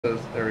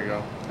There we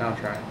go. Now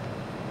try.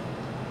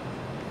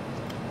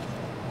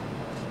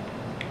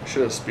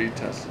 Should have speed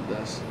tested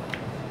this.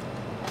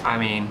 I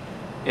mean,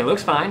 it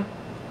looks fine.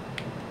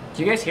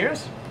 Do you guys hear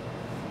us?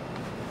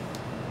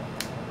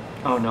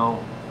 Oh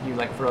no, you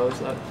like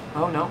froze up.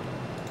 Oh no.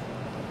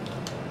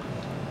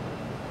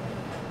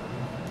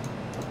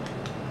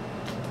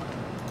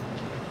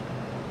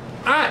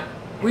 Alright,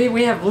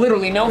 we have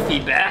literally no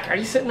feedback. Are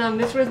you sitting on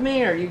this with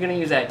me, or are you gonna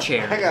use that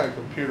chair? I got a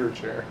computer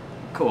chair.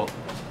 Cool.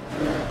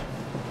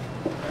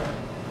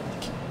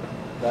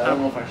 I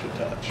don't know if I should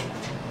touch.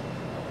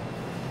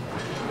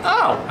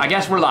 Oh, I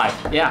guess we're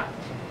live. Yeah.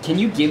 Can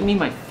you give me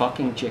my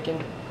fucking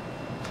chicken?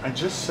 I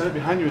just said it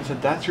behind you and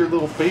said that's your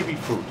little baby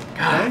food.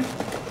 Okay?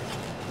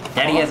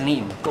 Daddy hasn't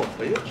eaten. Go,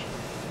 bitch.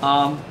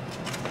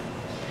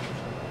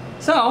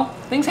 So,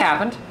 things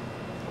happened.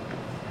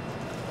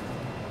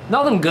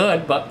 Nothing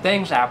good, but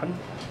things happened.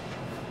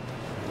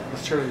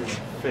 This chair doesn't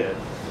fit.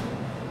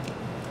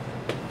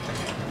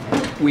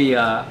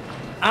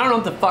 I don't know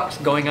what the fuck's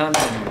going on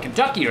in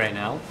Kentucky right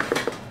now,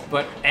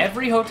 but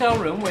every hotel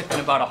room within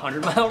about a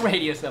 100-mile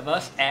radius of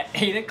us at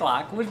 8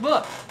 o'clock was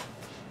booked.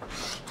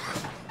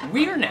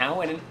 We are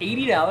now at an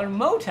 $80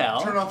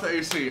 motel. Turn off the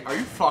AC. Are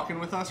you fucking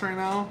with us right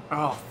now?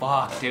 Oh,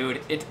 fuck, dude.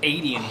 It's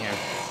 80 in here.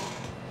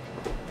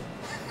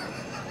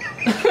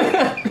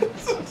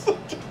 This is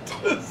such a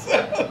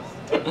disaster.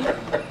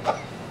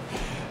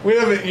 We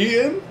haven't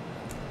eaten.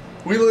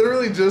 We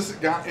literally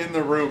just got in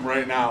the room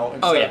right now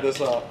and set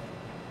this up.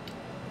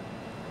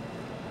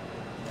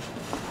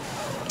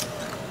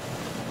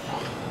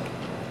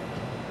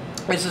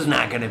 This is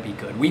not gonna be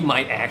good. We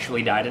might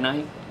actually die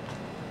tonight.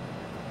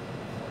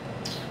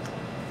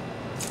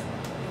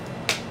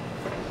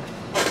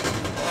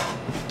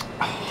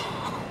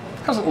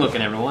 How's it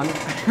looking, everyone?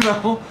 You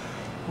know,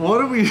 what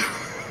do we...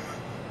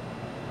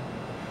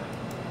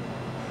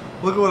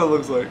 Look at what it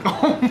looks like.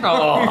 Oh my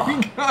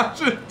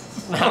gosh,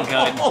 it's not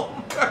good.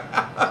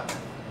 Bad.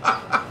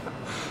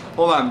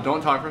 Hold on,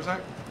 don't talk for a sec.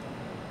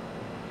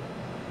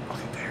 Look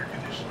at the air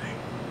conditioning.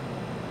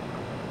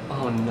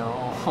 Oh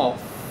no. Oh,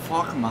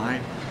 fuck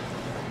mine.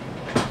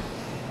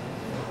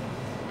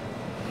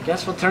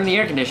 Guess we'll turn the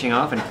air conditioning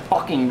off and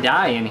fucking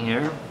die in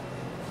here.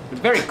 It's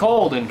very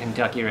cold in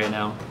Kentucky right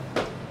now.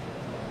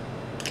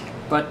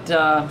 But,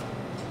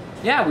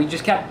 yeah, we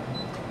just kept...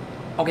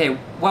 Okay,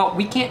 well,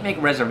 we can't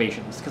make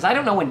reservations, because I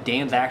don't know when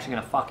Dan's actually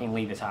going to fucking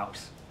leave his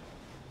house.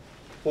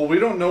 Well, we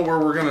don't know where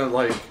we're going to,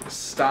 like,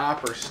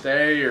 stop or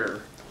stay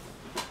or...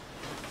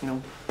 You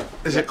know...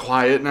 Is it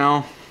quiet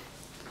now?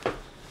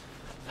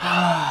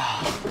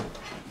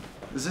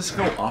 Does this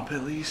go up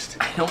at least?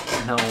 I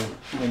don't know.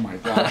 Oh my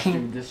gosh,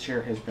 dude, this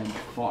chair has been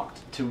fucked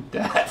to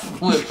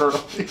death,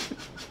 literally.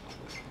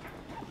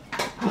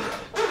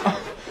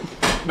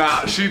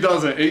 Nah, she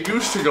doesn't. It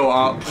used to go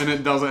up, and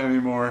it doesn't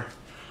anymore.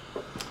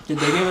 Did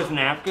they give us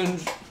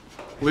napkins?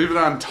 Leave it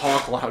on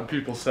talk loud,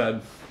 people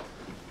said.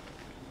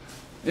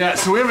 Yeah,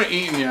 so we haven't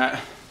eaten yet.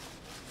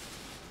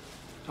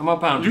 I'm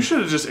up on. You should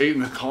have just ate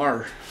in the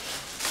car.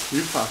 You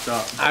fucked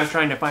up. I was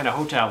trying to find a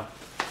hotel.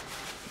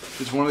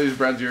 Is one of these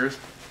breads yours?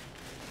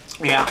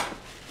 Yeah.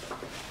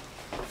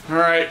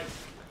 Alright.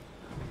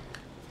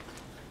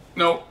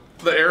 Nope.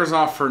 The air's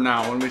off for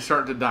now. When we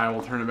start to die,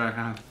 we'll turn it back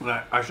on.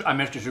 I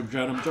missed your super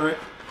chat, I'm sorry.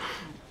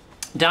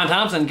 Don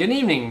Thompson, good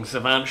evening,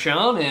 Savant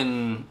Sean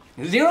and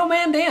Zero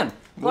Man Dan.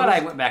 Glad I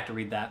went back to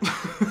read that.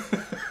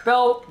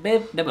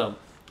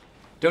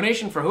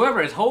 Donation for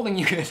whoever is holding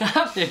you guys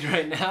hostage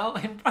right now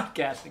in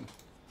broadcasting.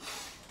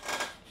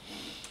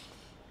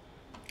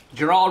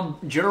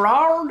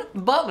 Gerard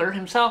Butler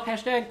himself,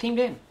 hashtag Team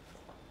Dan.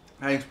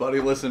 Thanks, buddy.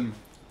 Listen.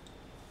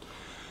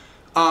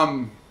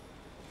 You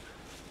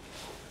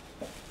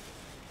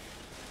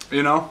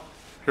know,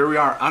 here we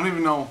are. I don't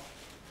even know.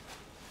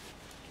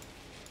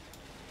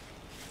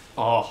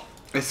 Oh.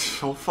 It's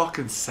so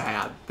fucking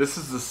sad. This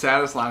is the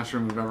saddest live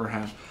stream we've ever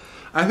had.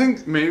 I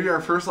think maybe our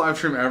first live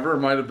stream ever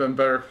might have been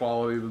better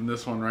quality than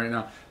this one right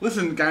now.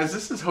 Listen, guys,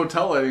 this is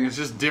hotel lighting. It's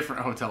just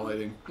different hotel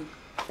lighting.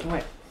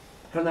 Wait.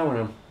 Turn that one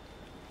on.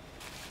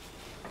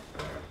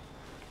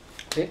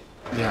 Okay.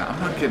 Yeah, I'm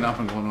not getting up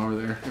and going over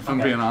there, if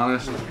I'm being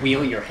honest.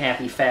 Wheel your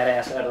happy fat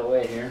ass out of the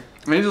way here.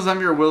 Angel's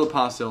Envy or Will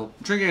Pastel?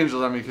 Drink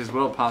Angel's Envy because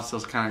Will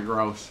Pastel's kind of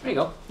gross. There you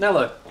go. Now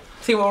look.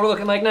 See what we're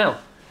looking like now.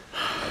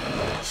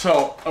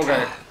 So,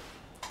 okay.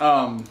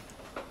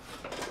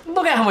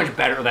 Look at how much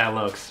better that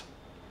looks.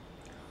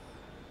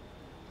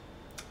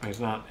 It's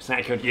not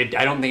good.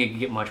 I don't think it could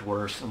get much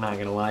worse. I'm not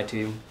gonna lie to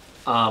you.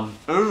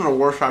 This is the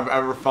worst I've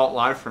ever felt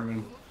live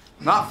streaming.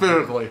 Not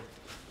physically.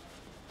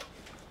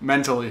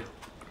 Mentally.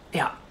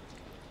 Yeah.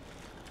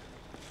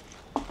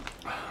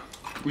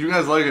 You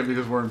guys like it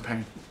because we're in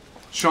pain.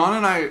 Sean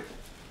and I,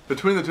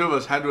 between the two of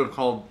us, had to have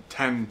called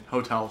 10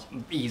 hotels.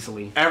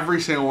 Easily.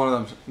 Every single one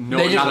of them. No,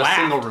 They just not laughed.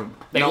 a single room.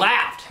 They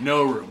laughed.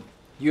 No room.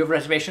 You have a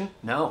reservation?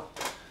 No.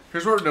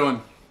 Here's what we're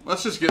doing.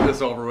 Let's just get this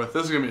over with.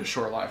 This is going to be a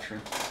short live stream.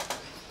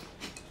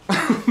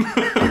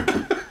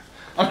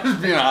 I'm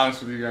just being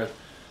honest with you guys.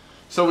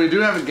 So we do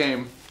have a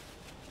game.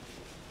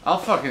 I'll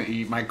fucking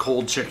eat my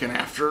cold chicken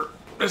after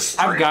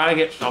I've got to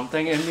get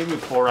something in me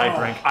before I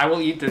drink. I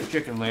will eat this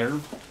chicken later.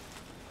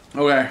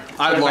 Okay, If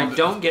I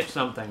don't get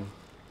something.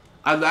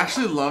 I'd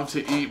actually love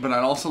to eat, but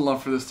I'd also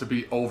love for this to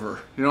be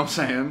over. You know what I'm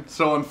saying?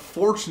 So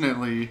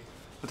unfortunately,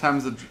 the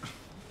times that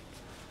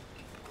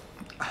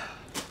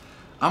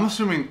I'm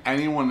assuming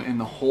anyone in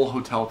the whole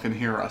hotel can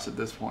hear us at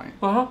this point.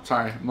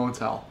 Sorry,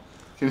 motel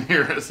can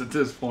hear us at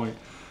this point.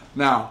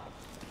 Now,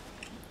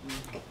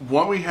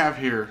 what we have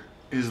here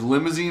is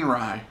limousine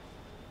rye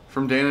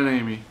from Dan and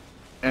Amy.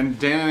 And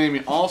Dan and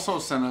Amy also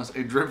sent us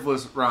a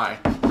driftless rye,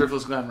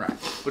 driftless Glen rye,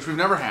 which we've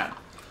never had.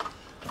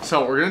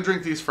 So we're gonna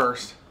drink these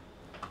first.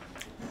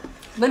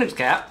 Linux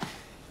Cap.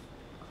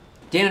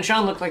 Dan and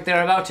Sean look like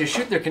they're about to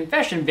shoot their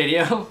confession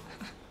video.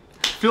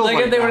 Feels like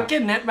like if they were that.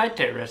 kidnapped by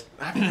terrorists.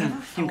 I've never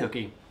Team felt...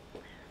 Cookie.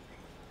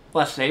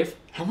 Less safe.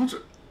 How much...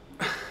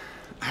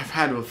 I've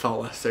had to have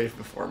felt less safe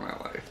before in my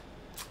life.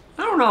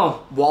 I don't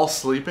know. While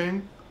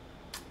sleeping?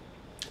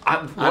 I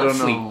don't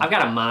sleep. know. I've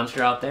got a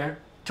monster out there.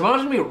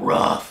 Tomorrow's gonna be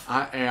rough.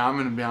 I'm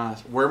gonna be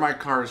honest. Where my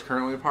car is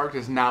currently parked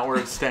is not where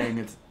it's staying.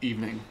 It's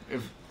evening.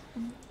 If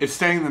it's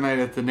staying the night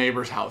at the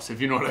neighbor's house,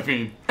 if you know what I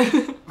mean.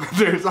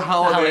 There's a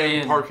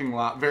Holiday Inn parking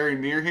lot very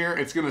near here.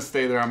 It's gonna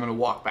stay there. I'm gonna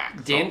walk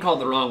back. Dan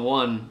called the wrong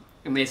one,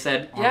 and they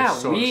said, "Yeah,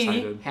 so we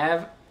excited.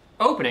 have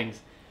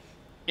openings,"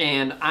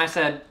 and I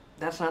said,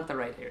 "That's not the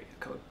right area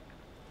code."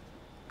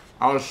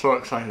 I was so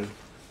excited.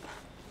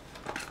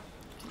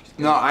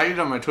 No, I eat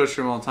on my Twitch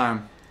stream all the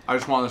time. I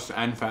just want this to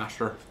end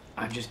faster.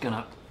 I'm just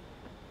gonna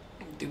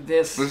do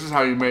this. This is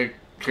how you make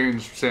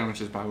Kane's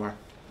sandwiches, by the way.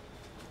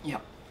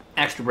 Yep.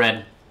 Extra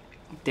bread.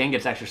 Dan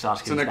gets extra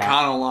sauce. It's an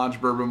Econo Lodge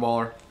bourbon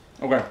baller.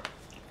 Okay.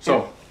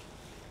 So,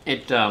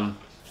 can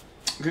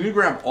you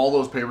grab all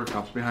those paper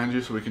cups behind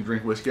you so we can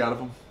drink whiskey out of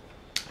them?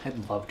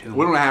 I'd love to.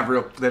 We don't have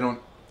real. There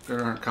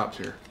aren't cups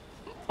here.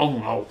 Oh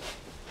no.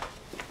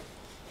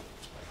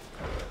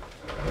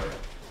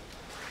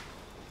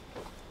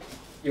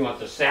 You want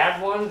the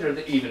sad ones or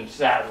the even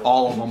sad ones?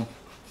 All of them.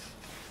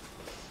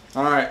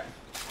 All right.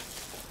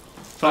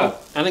 So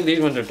I think these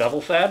ones are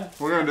double sad.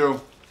 we're gonna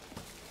do.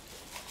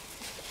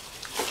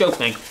 Joke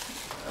thing.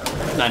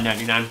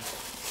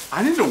 $9.99.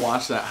 I need to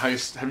watch that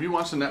heist. Have you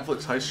watched the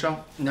Netflix heist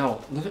show?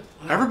 No.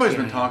 Everybody's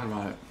been talking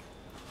about it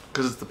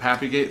because it's the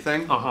Pappygate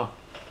thing. Uh-huh.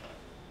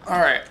 All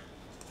right.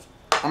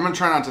 I'm gonna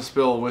try not to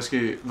spill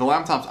whiskey. The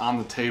laptop's on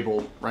the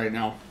table right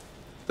now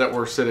that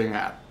we're sitting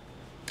at.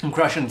 I'm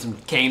crushing some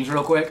canes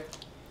real quick.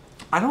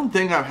 I don't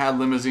think I've had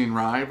limousine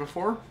rye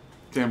before.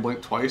 Dan,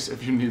 blink twice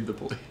if you need the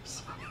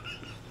police.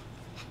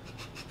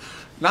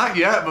 Not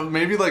yet, but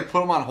maybe like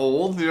put them on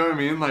hold. You know what I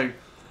mean? Like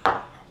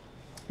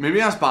maybe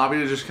ask Bobby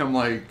to just come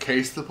like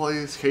case the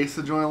place, case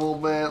the joint a little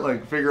bit,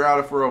 like figure out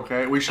if we're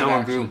okay. We should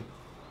actually.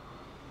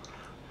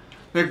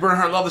 Nick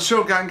Bernhardt, love the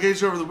show. Got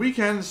engaged over the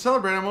weekend. To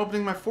celebrate, I'm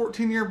opening my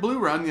 14-year blue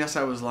run. Yes,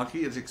 I was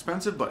lucky. It's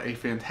expensive, but a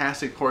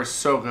fantastic course.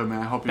 So good,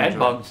 man. I hope you Bed enjoy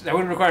bugs. That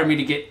would require me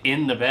to get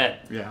in the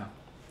bed. it. Yeah.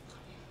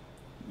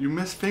 You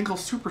missed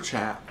Finkel's super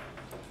chat.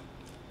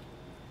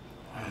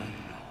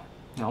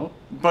 No.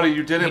 Buddy,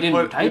 you didn't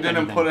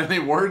anything. put any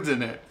words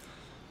in it.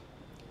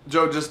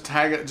 Joe, just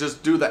tag it.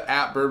 Just do the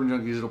 @ Bourbon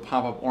Junkies. It'll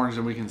pop up orange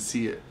and we can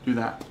see it. Do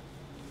that.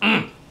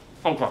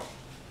 Okay.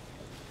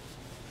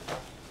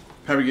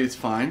 Peppergate's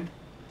fine.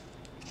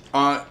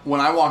 When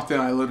I walked in,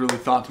 I literally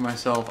thought to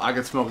myself, I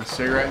could smoke a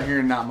cigarette in here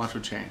and not much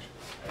would change.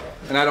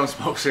 And I don't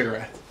smoke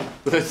cigarettes.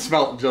 But it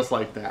smelled just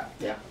like that.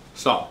 Yeah.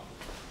 So,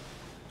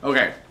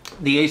 okay.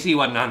 The AC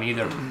wasn't on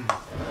either.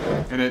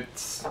 And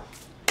it's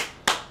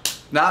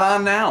not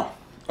on now.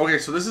 Okay,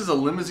 so this is a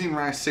limousine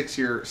rye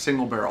 6-year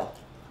single barrel.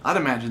 I'd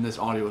imagine this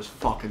audio is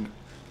fucking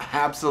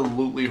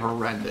absolutely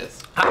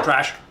horrendous. Hot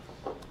trash.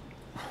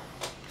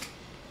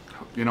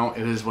 You know,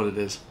 it is what it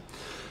is.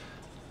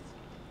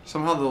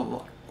 Somehow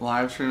the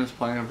live stream is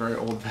playing a very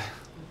old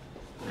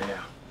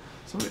Yeah.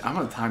 I'm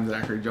gonna time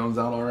Zachary Jones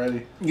out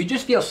already. You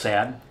just feel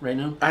sad right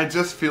now? I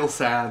just feel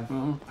sad.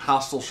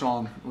 Hostile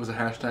Sean was a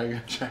hashtag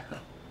in chat.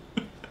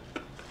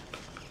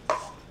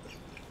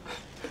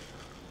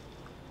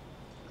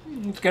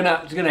 It's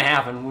gonna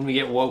happen when we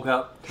get woke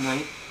up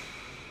tonight.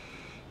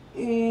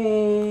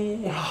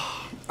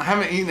 I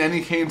haven't eaten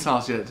any cane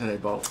sauce yet today,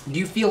 Bo. Do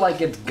you feel like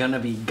it's gonna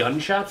be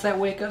gunshots that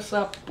wake us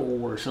up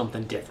or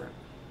something different?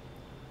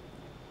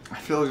 I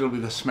feel like it'll be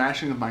the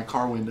smashing of my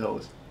car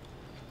windows.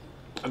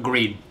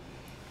 Agreed.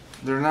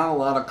 There are not a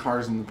lot of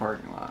cars in the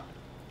parking lot.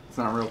 It's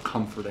not real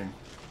comforting.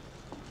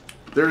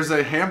 There's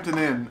a Hampton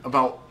Inn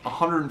about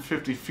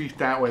 150 feet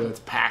that way that's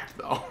packed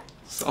though.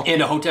 So.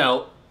 In a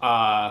hotel,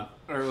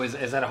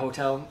 is that a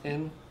hotel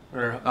inn?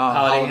 Or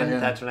Holiday Inn?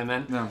 That's what I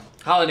meant? No.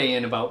 Holiday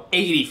Inn about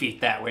 80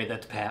 feet that way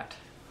that's packed.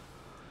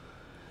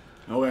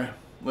 Okay,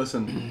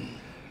 listen.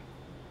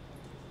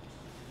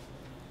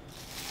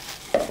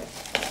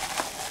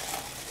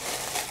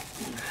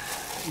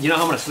 You know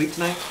how I'm gonna sleep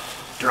tonight?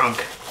 Drunk.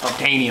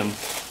 Obtanium.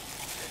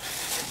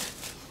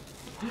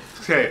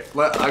 Okay,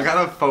 I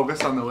gotta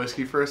focus on the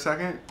whiskey for a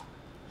second.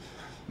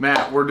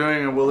 Matt, we're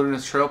doing a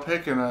Wilderness Trail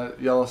pick and a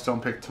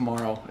Yellowstone pick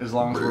tomorrow, as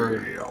long as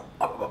we're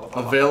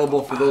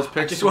available for those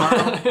picks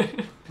tomorrow.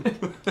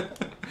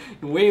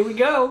 Away we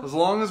go. As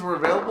long as we're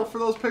available for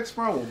those picks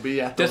tomorrow, we'll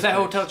be at those Does that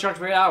picks. hotel charge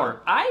per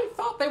hour? I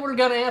thought they were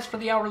going to ask for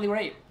the hourly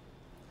rate.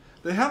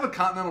 They have a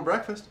continental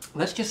breakfast.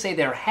 Let's just say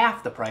they're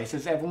half the price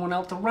as everyone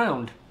else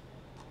around.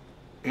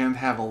 And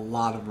have a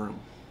lot of room.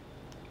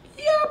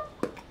 Yep.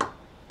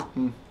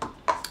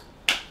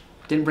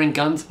 Didn't bring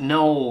guns?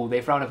 No,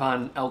 they frown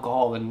upon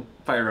alcohol and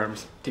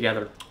firearms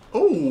together.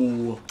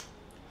 Oh,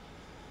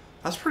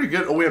 that's pretty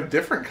good. Oh, we have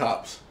different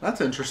cups. That's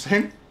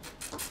interesting.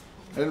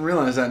 I didn't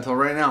realize that until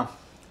right now.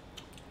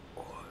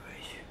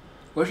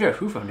 Where's your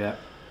food from, Jack?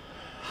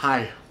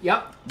 High.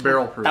 Yep.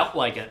 Barrel proof. Felt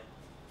like it.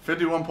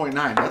 51.9.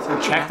 That's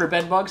a Check for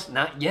bed bugs?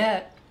 Not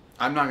yet.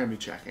 I'm not going to be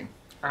checking.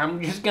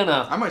 I'm just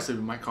gonna... I might sleep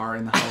in my car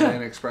in the Holiday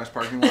Inn Express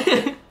parking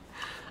lot.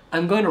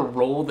 I'm going to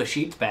roll the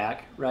sheets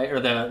back, right? Or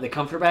the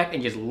comforter back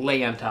and just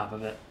lay on top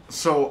of it.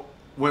 So,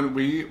 when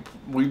we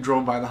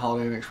drove by the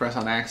Holiday Inn Express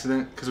on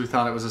accident because we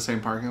thought it was the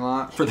same parking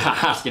lot. For the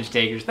hostage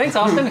takers. Thanks,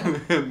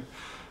 Austin.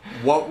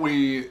 What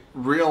we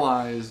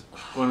realized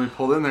when we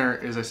pulled in there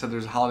is I said,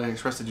 there's a Holiday Inn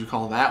Express. Did you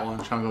call that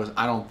one? Sean goes,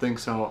 I don't think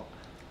so.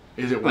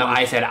 Is it Well, worth...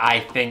 I said,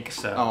 I think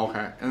so. Oh,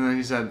 okay. And then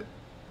he said,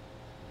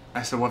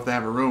 I said, what if they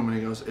have a room? And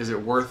he goes, is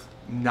it worth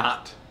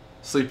not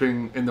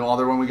sleeping in the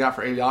other one we got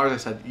for $80? I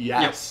said,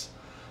 yes.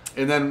 Yep.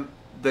 And then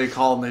they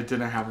called and they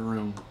didn't have a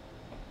room.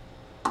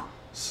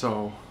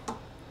 So,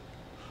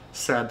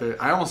 sad day.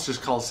 I almost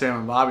just called Sam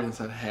and Bobby and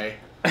said, hey,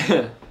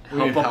 we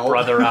need help a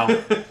brother out. All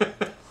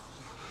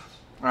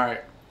right.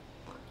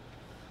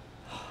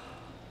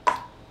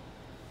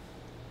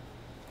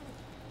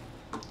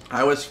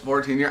 iOS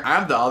 14 year. I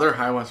have the other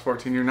iOS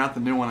 14 year, not the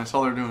new one. I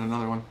saw they're doing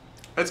another one.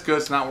 It's good.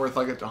 It's not worth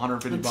like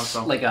 $150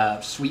 though. Like a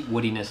sweet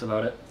woodiness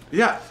about it.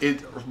 Yeah,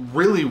 it's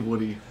really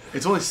woody.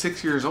 It's only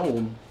 6 years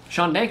old.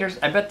 Sean Dankers,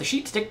 I bet the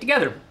sheets stick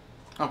together.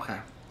 Okay.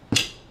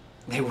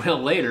 They will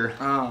later.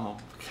 Oh,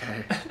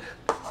 okay.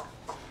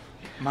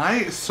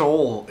 My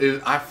soul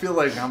is, I feel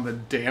like I'm a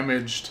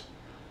damaged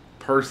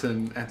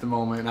person at the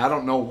moment. I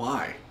don't know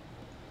why.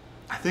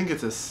 I think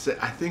it's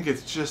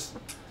just,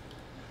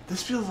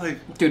 this feels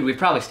like... Dude, we've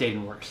probably stayed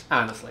in worse,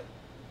 honestly.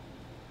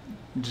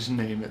 Just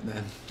name it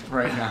then,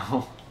 right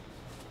now.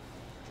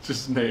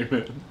 Just name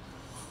it.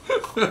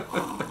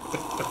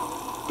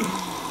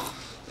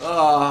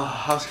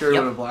 How scary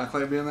would a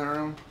blacklight be in that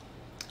room?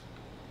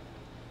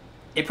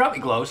 It probably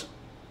glows.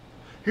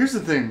 Here's the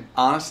thing,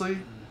 honestly,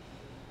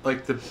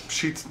 like the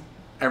sheets,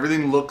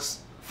 everything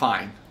looks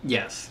fine.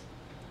 Yes.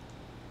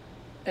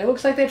 It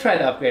looks like they tried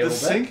to upgrade a The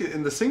little sink bit.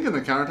 and the sink and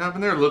the countertop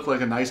in there look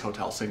like a nice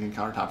hotel sink and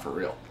countertop for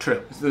real.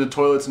 True. The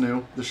toilet's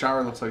new. The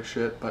shower looks like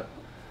shit, but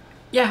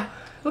Yeah.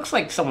 Looks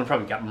like someone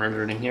probably got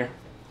murdered in here.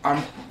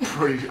 I'm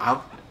pretty.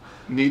 I'll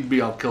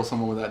kill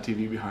someone with that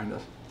TV behind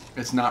us.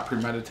 It's not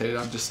premeditated.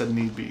 I've just said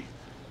need be.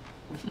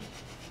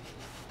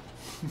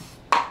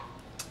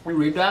 We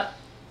read that?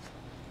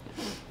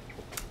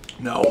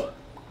 No.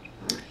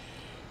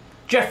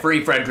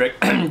 Jeffrey Frederick.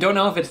 Don't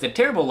know if it's the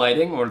terrible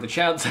lighting or the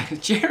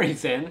child-sized chair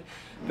he's in,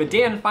 but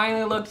Dan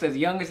finally looks as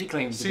young as he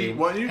claims to See, be.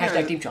 what you Hashtag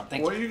guys, Team Trump.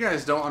 Thanks. what you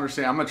guys don't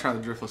understand, I'm gonna try the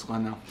Driftless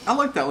Glen now. I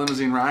like that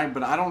limousine ride,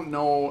 but I don't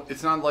know.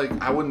 It's not like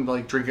I wouldn't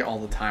like drink it all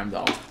the time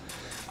though.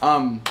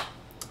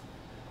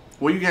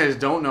 What you guys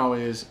don't know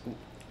is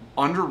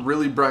under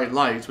really bright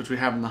lights, which we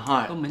have in the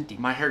hut, Oh, minty.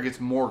 my hair gets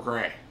more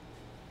gray,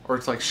 or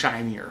it's like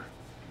shinier.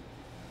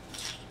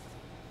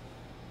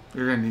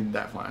 You're gonna need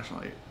that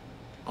flashlight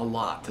a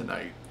lot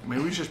tonight.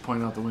 Maybe we should just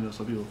point out the window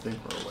so people think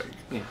we're awake.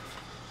 Yeah.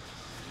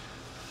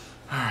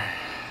 All right.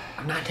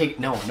 I'm not taking...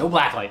 No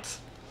black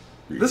lights.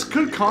 This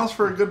could cause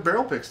for a good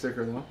barrel pick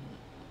sticker, though.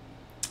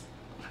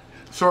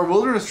 So our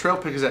Wilderness Trail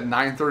pick is at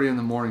 9:30 in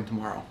the morning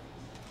tomorrow.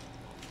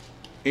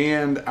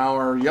 And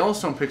our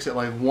Yellowstone pick's at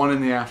like 1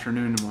 in the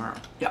afternoon tomorrow.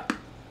 Yep.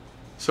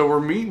 So we're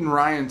meeting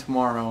Ryan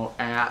tomorrow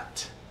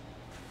at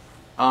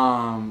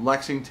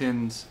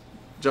Lexington's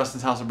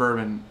Justin's House of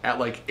Bourbon at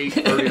like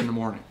 8:30 in the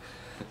morning.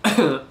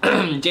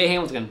 Jay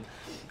Hamilton.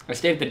 I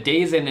stayed at the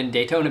Days Inn in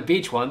Daytona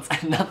Beach once,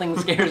 and nothing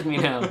scares me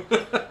now.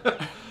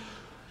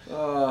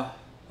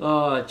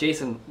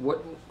 Jason,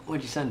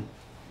 what'd you send?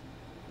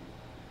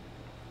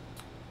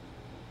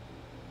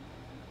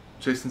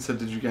 Jason said,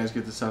 "Did you guys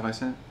get the stuff I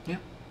sent?" Yeah.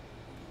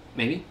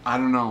 Maybe. I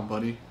don't know,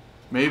 buddy.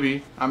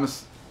 Maybe.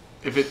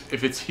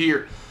 If it's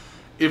here,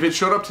 if it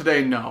showed up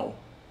today, no.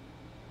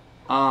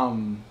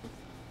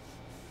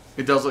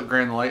 It does look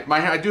gray in the light.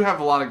 I do have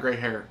a lot of gray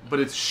hair, but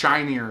it's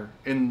shinier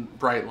in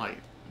bright light.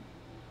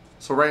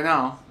 So right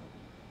now,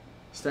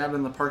 stabbed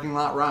in the parking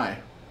lot rye.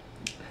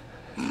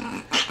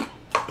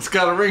 It's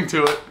got a ring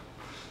to it.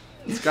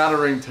 It's got a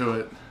ring to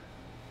it.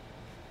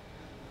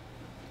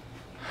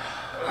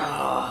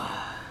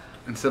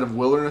 Instead of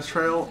Wilderness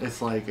Trail,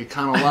 it's like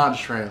Econo Lodge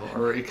Trail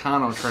or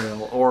Econo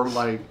Trail or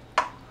like.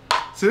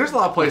 See, there's a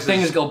lot of places.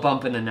 Things go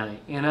bump in the night,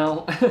 you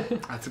know?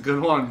 That's a good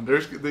one.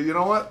 You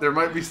know what? There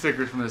might be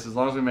stickers from this as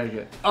long as we make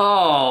it.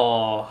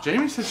 Oh.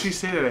 Jamie said she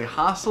stayed at a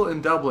hostel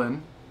in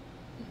Dublin.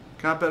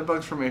 Got bed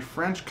bugs from a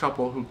French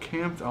couple who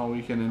camped all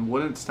weekend and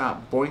wouldn't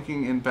stop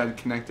boinking in bed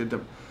connected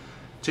to...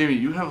 Jamie,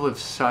 you have lived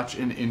such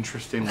an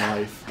interesting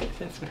life.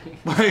 That's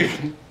right. Like,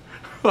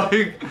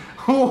 Like,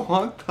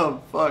 what the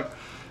fuck?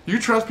 You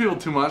trust people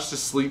too much to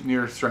sleep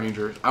near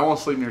strangers. I won't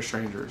sleep near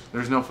strangers.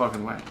 There's no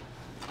fucking way.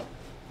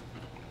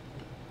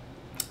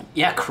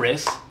 Yeah,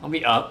 Chris. I'll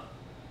be up.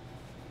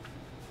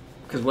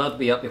 Because we'll have to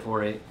be up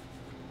before 8.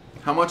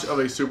 How much of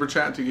a super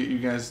chat to get you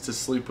guys to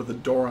sleep with the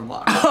door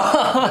unlocked?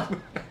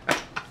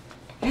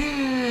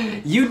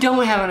 You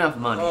don't have enough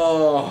money.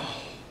 Oh.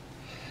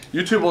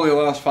 YouTube only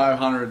allows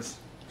 500s.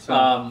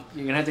 So.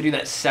 You're going to have to do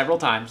that several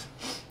times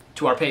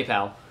to our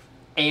PayPal.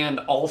 And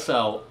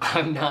also,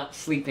 I'm not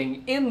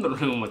sleeping in the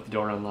room with the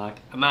door unlocked.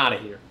 I'm out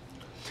of here.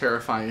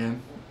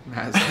 Terrifying.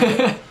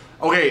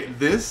 Okay,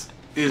 this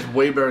is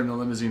way better than the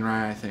limousine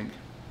rye, I think.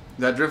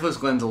 That Driftless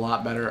Glen's a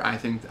lot better, I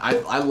think.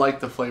 I like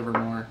the flavor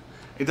more.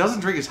 It doesn't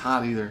drink as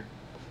hot either.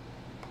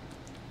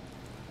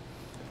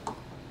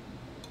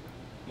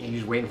 You're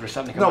just waiting for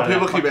something to come out. No,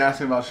 people keep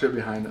asking about shit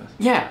behind us.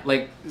 Yeah,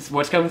 like,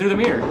 what's coming through the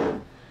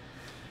mirror?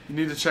 You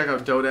need to check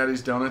out Dough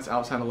Daddy's Donuts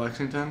outside of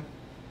Lexington.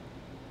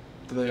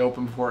 Do they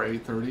open before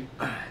 8:30?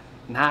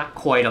 Not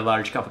quite a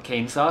large cup of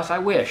cane sauce, I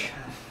wish.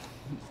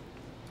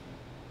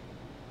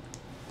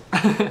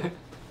 I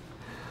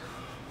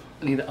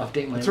need to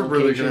update my That's a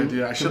really good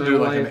idea. I should do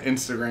like an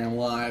Instagram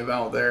live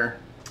out there.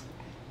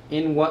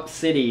 In what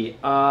city?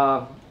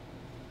 Well,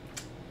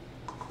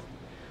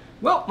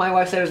 my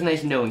wife said it was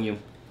nice knowing you.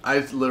 I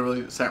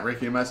literally sent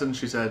Ricky a message and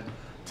she said,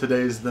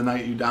 "Today's the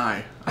night you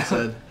die." I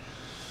said,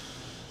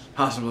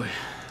 "Possibly."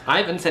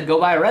 Ivan said, "Go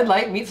by a red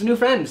light and meet some new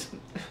friends."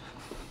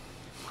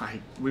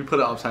 We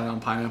put an upside down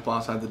pineapple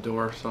outside the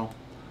door, so.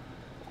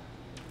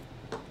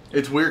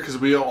 It's weird because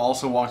we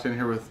also walked in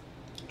here with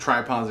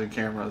tripods and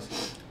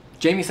cameras.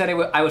 Jamie said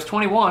I was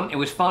 21. It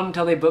was fun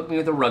until they booked me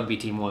with a rugby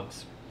team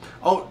once.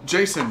 Oh,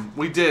 Jason,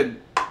 we did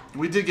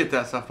get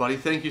that stuff, buddy.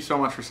 Thank you so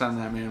much for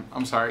sending that, man.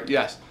 I'm sorry.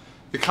 Yes.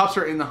 The cups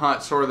are in the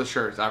hut, so are the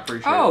shirts. I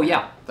appreciate it. Oh,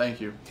 yeah.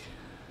 Thank you.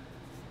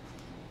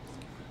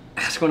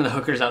 Ask one of the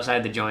hookers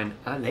outside the joint.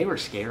 They were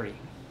scary.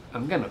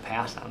 I'm going to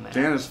pass on that.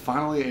 Dan is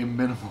finally a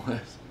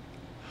minimalist.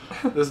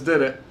 This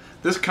did it.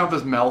 This cup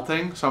is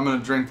melting, so I'm going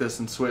to drink this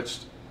and switch.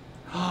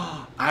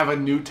 I have a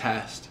new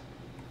test.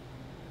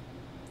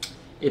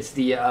 It's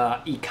the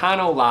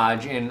Econo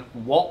Lodge in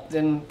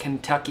Walton,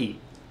 Kentucky.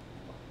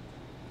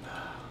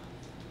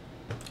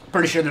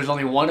 Pretty sure there's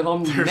only one of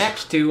them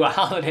next to a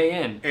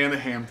Holiday Inn. And a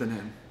Hampton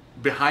Inn.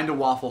 Behind a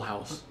Waffle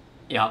House.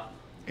 Yep.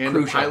 And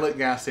Crucial. a Pilot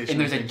gas station.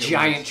 And there's a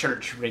giant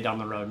church right down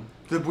the road.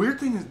 The weird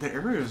thing is the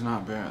area is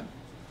not bad.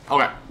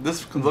 Okay,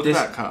 look at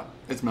that cup.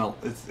 It's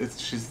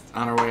she's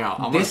on her way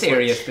out. This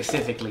area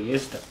specifically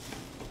is the...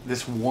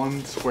 This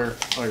 1 square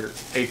or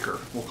acre.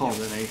 We'll call it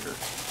an acre.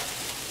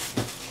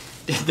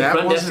 Did the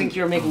front desk think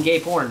you were making gay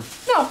porn?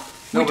 No.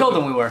 We told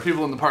them we were.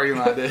 People in the parking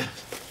lot did.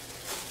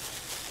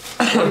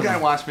 One guy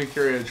watched me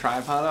carry a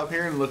tripod up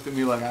here and looked at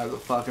me like I was a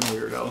fucking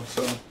weirdo.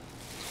 So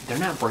they're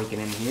not breaking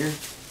in here.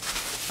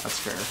 That's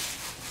fair.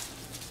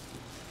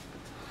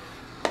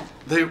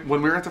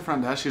 When we were at the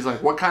front desk, she's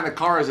like, "What kind of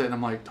car is it?" And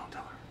I'm like, "Don't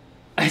tell her."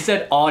 I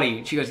said Audi,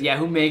 and she goes, "Yeah,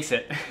 who makes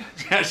it?"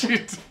 Yeah, she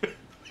did.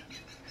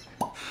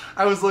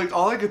 I was like,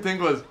 all I could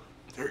think was,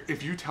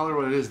 if you tell her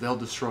what it is, they'll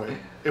destroy it.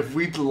 If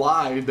we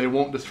lie, they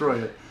won't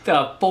destroy it.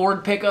 The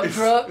Ford pickup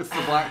truck? It's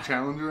the black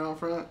Challenger out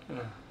front.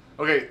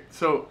 Okay,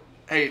 so,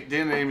 hey,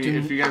 Dan and Amy,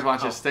 if you guys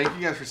watch this, thank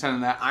you guys for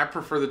sending that. I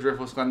prefer the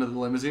Driftless Glen to the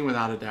limousine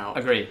without a doubt.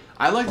 Agreed.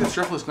 I like the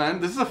Driftless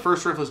Glen. This is the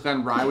first Driftless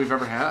Glen rye we've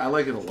ever had. I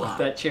like it a lot.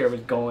 That chair was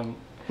going.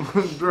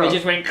 Bro, It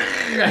just went...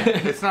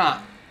 It's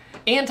not.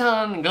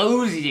 Anton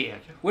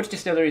Goziak. Which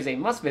distillery is a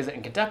must visit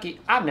in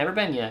Kentucky? I've never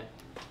been yet.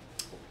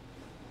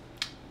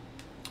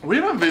 We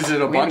haven't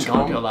visited a bunch of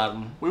them. To a lot of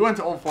them. We went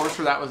to Old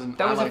Forester. That was a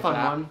fun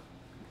one.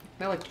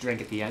 I like to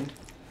drink at the end.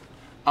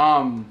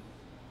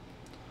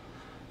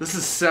 This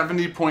is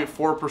 70.4%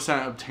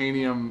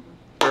 Obtanium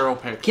barrel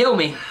pick. Kill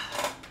me.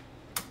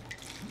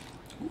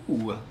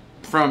 Ooh.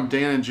 From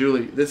Dan and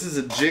Julie. This is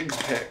a jigs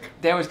pick.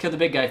 They always kill the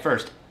big guy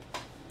first.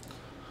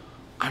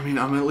 I mean,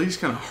 I'm at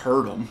least gonna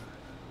hurt him.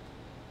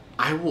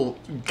 I will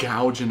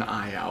gouge an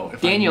eye out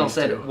if Daniel I need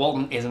said to.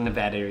 Walton isn't a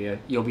bad area.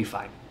 You'll be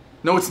fine.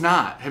 No, it's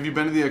not. Have you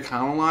been to the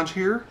Econo Lodge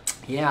here?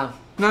 Yeah.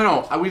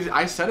 No.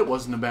 I said it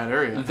wasn't a bad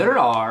area. There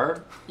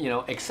are,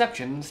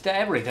 exceptions to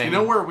everything. You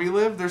know where we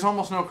live? There's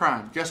almost no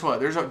crime. Guess what?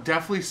 There's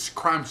definitely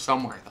crime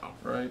somewhere, though.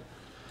 Right?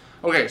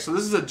 Okay, so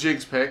this is a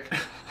jigs pick.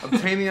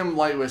 Obtanium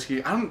light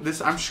whiskey.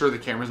 I'm sure the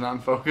camera's not in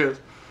focus.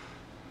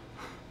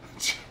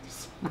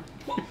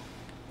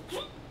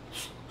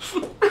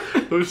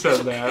 Who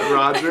said that?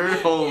 Roger?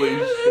 Holy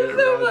shit,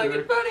 so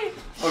Roger. fucking funny.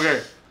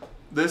 Okay,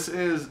 this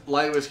is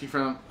light whiskey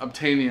from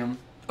Obtanium.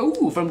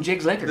 Ooh, from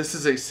Jigs Liquor. This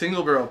is a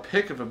single barrel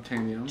pick of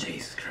Obtanium.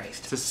 Jesus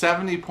Christ. It's a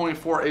 70.4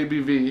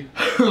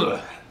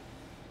 ABV.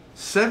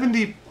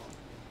 70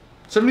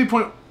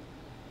 point...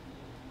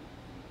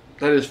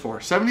 That is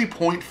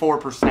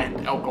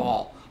 70.4%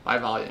 alcohol by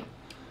volume.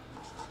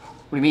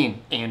 What do you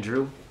mean,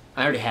 Andrew?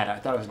 I already had it. I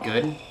thought it was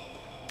good.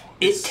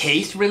 It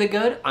tastes really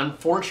good.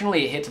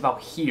 Unfortunately, it hits about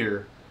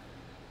here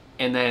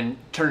and then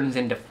turns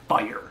into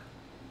fire.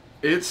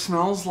 It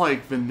smells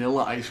like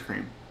vanilla ice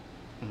cream.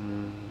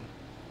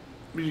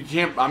 You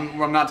can't.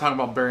 I'm not talking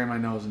about burying my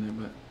nose in it,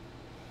 but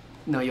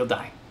No, you'll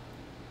die.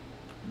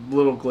 a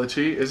little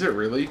glitchy. Is it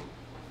really?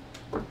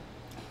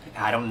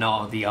 I don't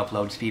know the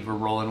upload speed we're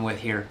rolling with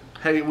here.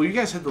 Hey, will you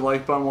guys hit the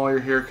like button while you're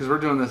here? Because we're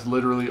doing this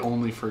literally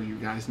only for you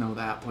guys. Know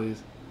that,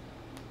 please.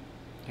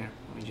 Here,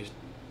 let me just...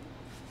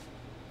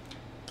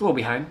 It's a little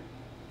behind.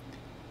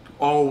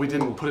 Oh, we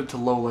didn't put it to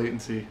low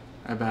latency.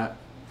 I bet.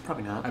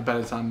 Probably not. I bet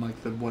it's on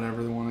like the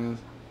whatever the one is.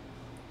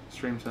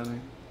 Stream setting.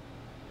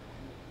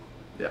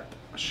 Yep.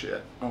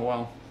 Shit. Oh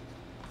well.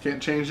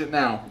 Can't change it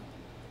now.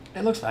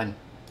 It looks fine.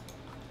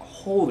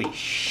 Holy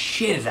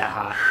shit, is that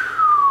hot?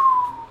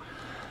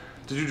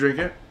 Did you drink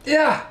it?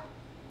 Yeah.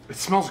 It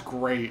smells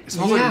great. It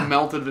smells like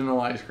melted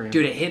vanilla ice cream.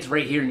 Dude, it hits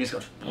right here and just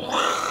goes...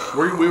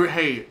 We were,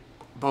 hey,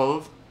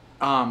 both.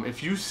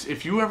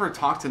 If you ever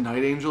talk to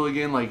Night Angel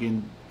again, like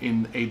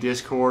in a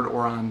Discord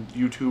or on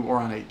YouTube or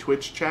on a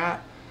Twitch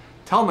chat,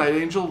 tell Night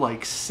Angel,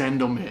 like,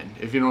 send him in,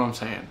 if you know what I'm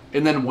saying.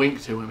 And then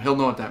wink to him. He'll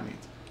know what that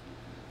means.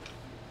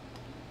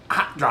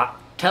 Hot drop.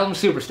 Tell him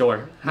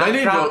Superstore. Night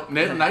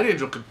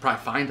Angel could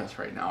probably find us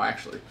right now,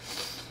 actually.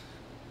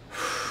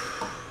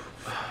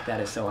 That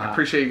is so hot. I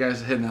appreciate you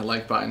guys hitting that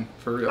like button,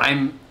 for real.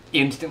 I'm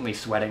instantly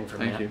sweating from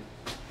that. Thank you.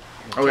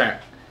 Okay.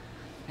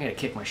 I gotta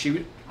kick my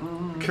shoe.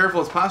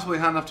 Careful, it's possibly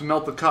hot enough to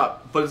melt the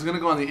cup, but it's going to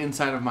go on the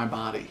inside of my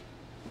body.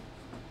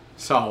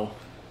 So.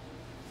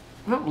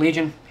 Well,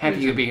 Legion, happy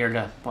you to be here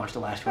to watch the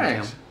last one.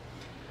 Thanks.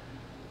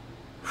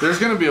 There's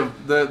going to be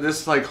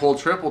this like whole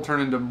trip will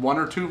turn into 1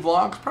 or 2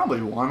 vlogs.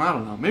 Probably 1, I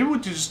don't know. Maybe we'll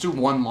just do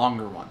one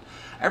longer one.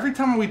 Every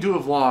time we do a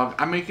vlog,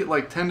 I make it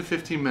like 10 to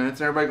 15 minutes,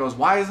 and everybody goes,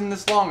 why isn't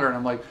this longer? And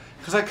I'm like,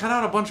 because I cut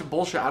out a bunch of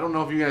bullshit I don't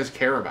know if you guys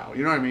care about.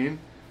 You know what I mean?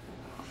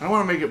 I don't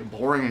want to make it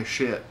boring as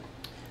shit.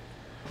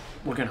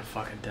 We're gonna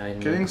fucking die.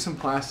 Getting some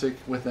plastic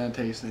with that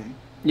tasting.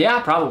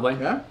 Yeah, probably.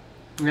 Yeah?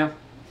 Yeah.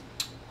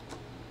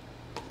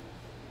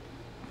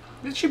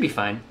 It should be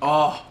fine.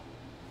 Oh.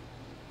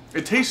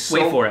 It tastes so...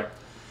 Wait for it.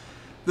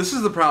 This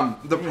is the problem.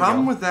 The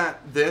problem with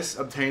this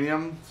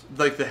Obtanium,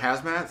 like the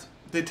hazmats,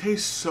 they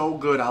taste so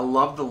good. I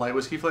love the light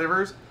whiskey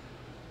flavors,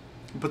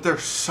 but they're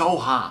so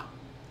hot.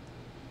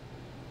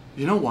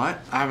 You know what?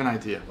 I have an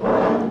idea.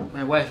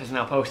 My wife is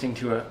now posting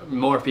to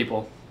more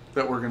people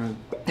that we're gonna...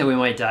 that we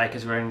might die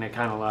because we're in a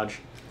kind of lodge.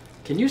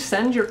 Can you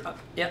send your...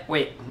 yeah,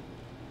 wait.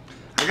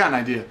 I got an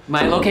idea.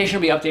 My location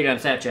will be updated on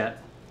Snapchat.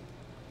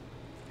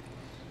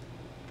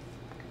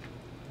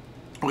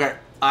 Okay,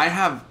 I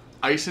have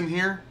ice in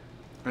here,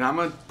 and I'm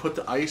gonna put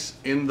the ice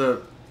in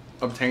the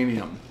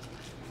Obtanium.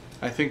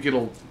 I think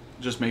it'll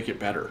just make it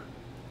better.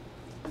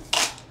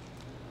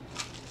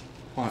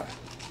 What?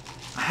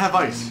 I have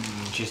ice.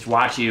 Just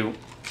watch you.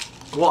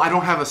 Well, I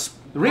don't have a...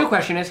 The real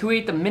question is, who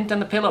ate the mint on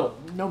the pillow?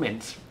 No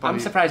mints. Buddy. I'm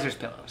surprised there's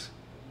pillows.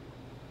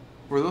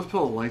 Were those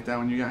pillows like that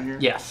when you got here?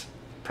 Yes.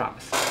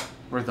 Promise.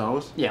 Were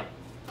those? Yeah.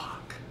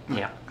 Fuck.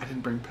 Yeah. I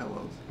didn't bring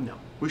pillows. No.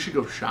 We should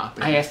go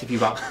shopping. I asked if you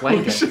bought We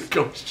blankets. should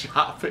go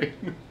shopping.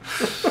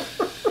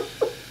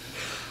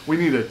 We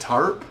need a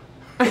tarp.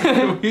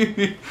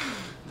 They're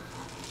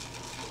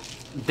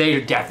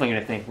definitely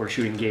going to think we're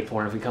shooting gay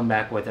porn if we come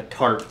back with a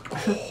tarp.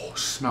 Oh,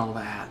 smell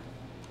that.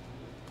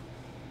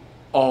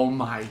 Oh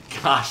my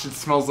gosh, it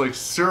smells like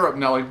syrup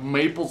now, like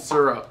maple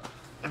syrup.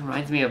 It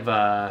reminds me of,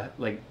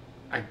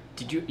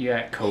 you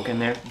had Coke in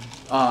there?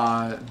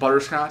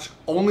 Butterscotch.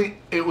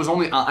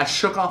 I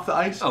shook off the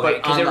ice. Okay,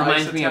 because it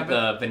reminds me of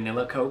the... the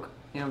vanilla Coke.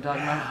 You know what I'm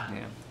talking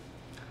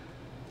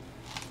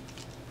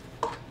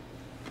about?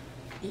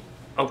 Yeah.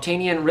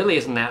 Obtanium really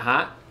isn't that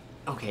hot.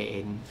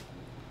 Okay, Aiden.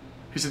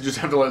 He said just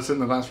have to let it sit in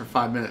the glass for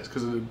 5 minutes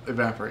because it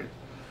evaporates.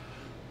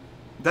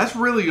 That's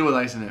really good with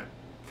ice in it.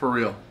 For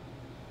real.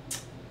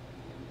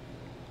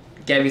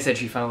 Gabby said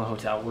she found the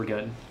hotel. We're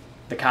good.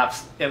 The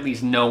cops at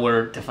least know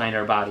where to find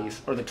our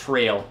bodies. Or the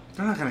trail.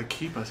 They're not going to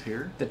keep us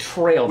here. The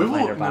trail to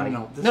find our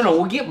bodies. No,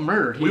 we'll get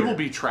murdered here. We will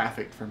be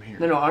trafficked from here.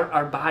 No,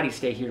 our bodies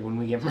stay here when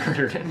we get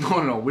murdered.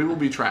 No, we will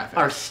be trafficked.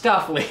 Our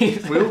stuff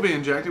leaves. We will be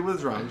injected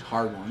with drugs,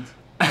 hard ones.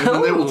 And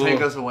then they will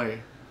take us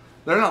away.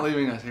 They're not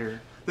leaving us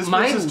here. This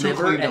My place is too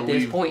liver clean to at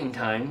this leave. point in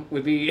time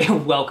would be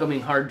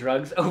welcoming hard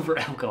drugs over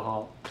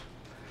alcohol.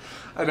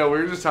 I know, we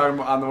were just talking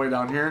on the way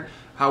down here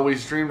how we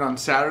streamed on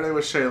Saturday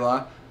with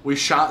Shayla. We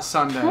shot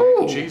Sunday.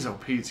 Ooh. Jeez, oh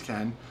Pete's,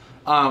 Ken.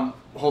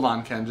 Hold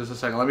on, Ken, just a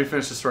second. Let me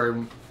finish the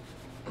story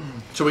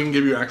so we can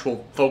give you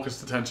actual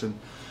focused attention.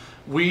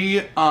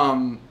 We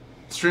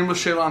streamed with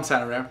Shayla on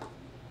Saturday.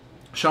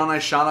 Sean and I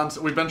shot on...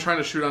 We've been trying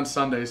to shoot on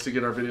Sundays to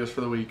get our videos for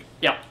the week.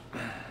 Yep.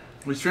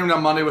 We streamed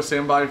on Monday with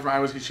Sam Body from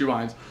I Whiskey She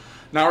Wines.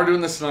 Now we're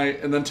doing this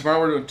tonight, and then tomorrow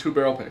we're doing 2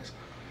 barrel picks.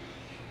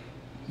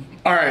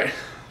 All right,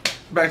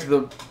 back to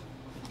the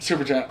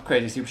super chat.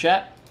 Crazy super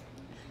chat.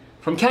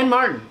 From Ken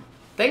Martin.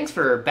 Thanks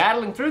for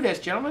battling through this,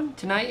 gentlemen.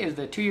 Tonight is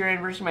the 2-year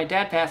anniversary of my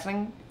dad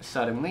passing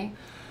suddenly.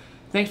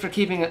 Thanks for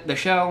keeping the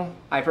show.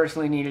 I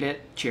personally needed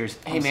it. Cheers.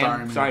 Hey,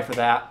 man. Sorry for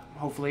that.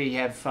 Hopefully you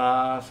have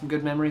some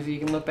good memories that you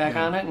can look back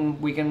on it,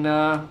 and we can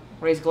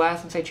raise a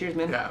glass and say cheers,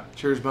 man. Yeah,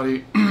 cheers,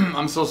 buddy.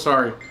 I'm so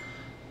sorry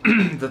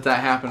that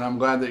happened. I'm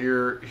glad that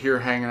you're here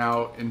hanging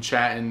out and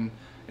chatting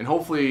and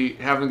hopefully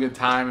having a good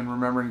time and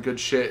remembering good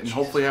shit and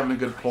hopefully having a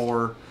good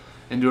pour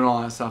and doing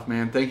all that stuff,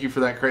 man. Thank you for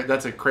that.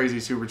 That's a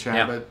crazy super chat,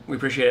 Yeah, but we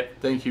appreciate it.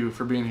 thank you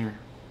for being here.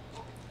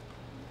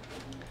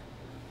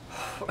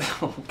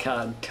 Oh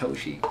God,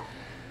 Toshi.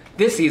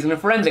 This season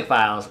of Forensic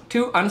Files,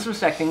 2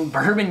 unsuspecting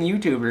bourbon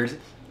YouTubers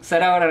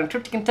set out on a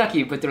trip to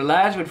Kentucky, but their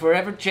lives would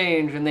forever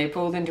change when they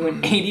pulled into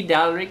an $80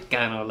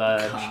 Econo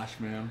Lodge. Gosh,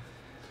 man.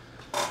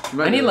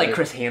 I need like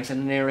Chris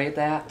Hansen to narrate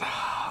that.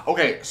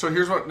 Okay, so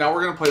here's what. Now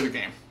we're gonna play the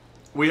game.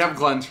 We have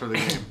Glens for the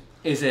game.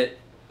 Is it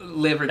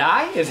live or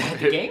die? Is that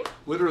the game?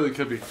 Literally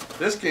could be.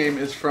 This game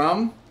is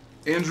from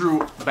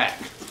Andrew Beck.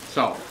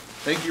 So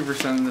thank you for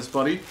sending this,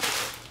 buddy.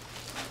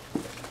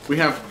 We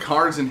have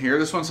cards in here.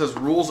 This one says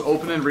rules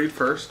open and read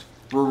first.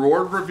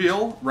 Reward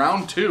reveal,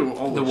 round 2.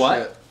 Oh, the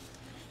what?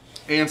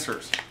 Shit.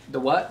 Answers. The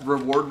what?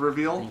 Reward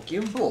reveal. Thank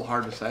you. It's a little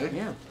hard to say.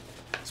 Yeah.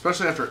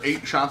 Especially after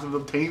 8 shots of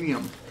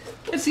Obtanium.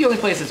 It's the only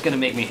place that's going to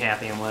make me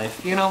happy in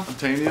life, you know?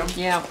 Obtanium?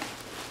 Yeah.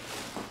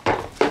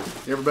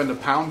 You ever been to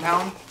Pound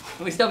Town?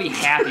 At least I'll be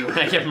happy when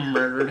I get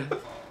murdered.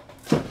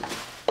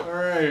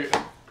 Alright.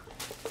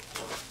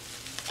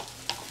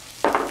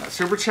 That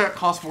super chat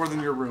costs more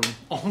than your room.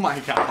 Oh my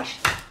gosh.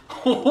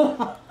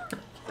 I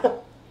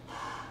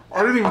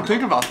didn't even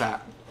think about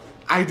that.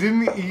 I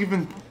didn't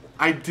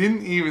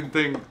even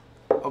think.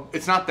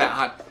 It's not that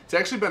hot. It's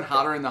actually been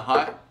hotter in the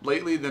hut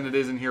lately than it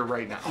is in here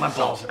right now. My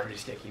balls are pretty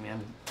sticky,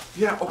 man.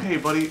 Yeah, okay,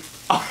 buddy.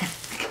 Oh my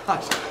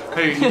gosh.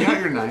 Hey, you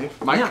got your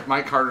knife?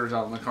 My Carter's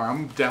out in the car.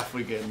 I'm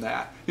definitely getting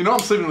that. You know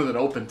I'm sleeping with it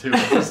open too,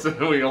 just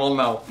so we all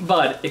know.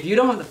 Bud, if you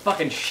don't have the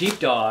fucking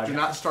sheepdog... Do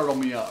not startle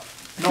me up.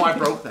 No, I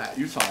broke that.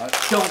 You saw it.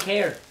 Don't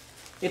care.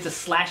 It's a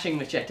slashing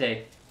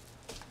machete.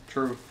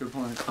 True. Good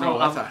point. No, No,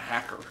 that's a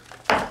hacker.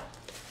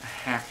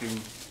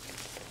 Hacking.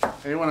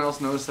 Anyone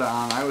else notice that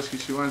on I Whiskey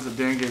She Wines that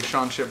Dan gave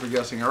Sean shit for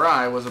guessing a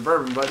rye was a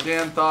bourbon, but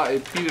Dan thought a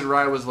peated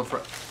rye was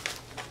Lafroy.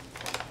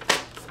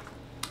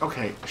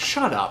 Okay,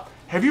 shut up.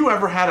 Have you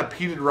ever had a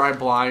peated rye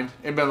blind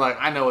and been like,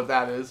 I know what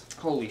that is?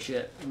 Holy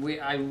shit.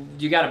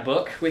 You got a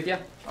book with you?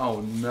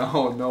 Oh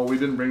no, we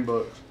didn't bring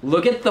books.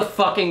 Look at the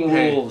fucking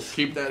rules.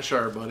 Hey, keep that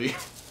sharp, buddy.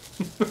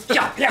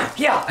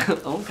 Yeah.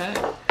 Okay.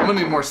 I'm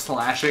gonna need more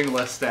slashing,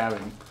 less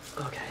stabbing.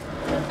 Okay.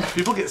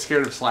 People get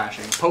scared of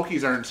slashing.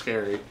 Pokies aren't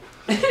scary.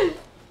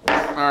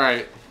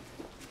 Alright.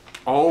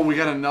 Oh, we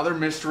got another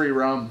mystery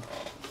rum.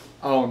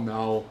 Oh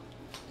no.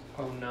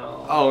 Oh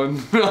no. Oh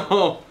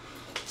no.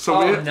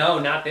 So no,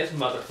 not this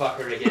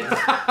motherfucker again.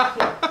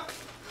 I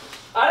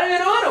don't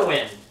even want to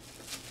win.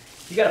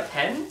 You got a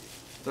pen?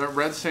 That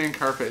red sand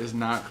carpet is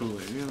not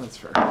Kool-Aid. Yeah, that's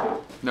fair.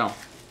 No.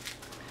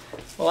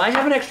 Well, I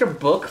have an extra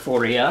book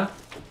for you.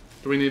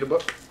 Do we need a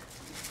book?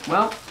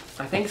 Well,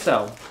 I think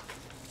so.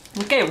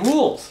 Okay,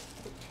 rules.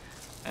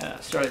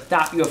 Start at the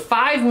top. You have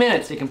 5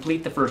 minutes to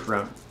complete the first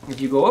round. If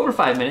you go over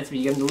 5 minutes, you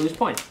begin to lose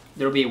points.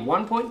 There will be a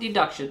 1 point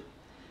deduction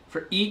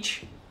for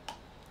each.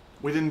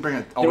 We didn't bring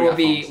it. Oh, There will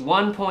be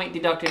 1 point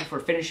deducted for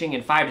finishing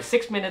in 5 to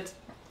 6 minutes,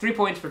 3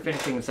 points for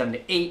finishing in 7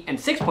 to 8, and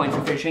 6 points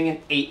for finishing in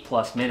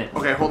 8+ minutes.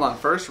 Okay, hold on.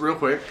 First, real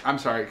quick. I'm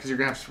sorry, because you're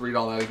going to have to read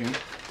all that again.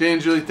 Dan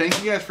and Julie,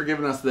 thank you guys for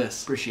giving us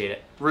this. Appreciate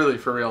it. Really,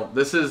 for real.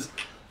 This is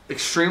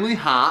extremely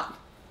hot,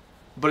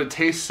 but it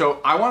tastes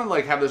so... I want to,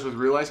 like, have this with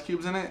real ice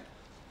cubes in it.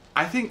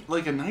 I think,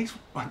 like, a nice...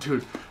 Oh,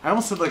 dude, I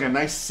almost said, like, a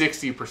nice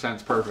 60%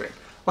 is perfect.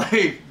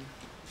 Like,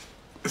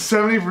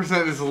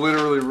 70% is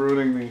literally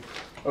ruining me.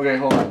 Okay,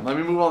 hold on. Let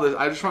me move all this.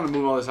 I just want to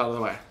move all this out of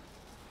the way.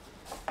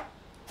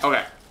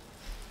 Okay.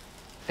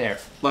 There.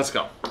 Let's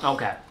go.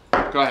 Okay.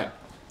 Go ahead.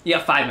 You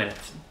have 5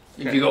 minutes.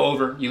 If Okay. you go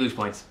over, you lose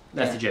points.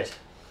 That's Okay. the gist.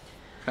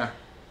 Okay.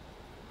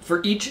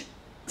 For each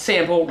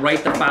sample,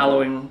 write the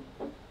following...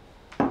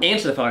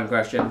 Answer the following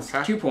questions.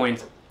 Okay. 2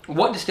 points.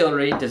 What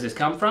distillery does this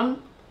come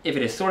from? If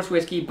it is source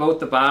whiskey, both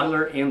the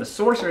bottler and the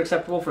source are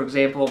acceptable. For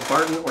example,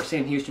 Barton or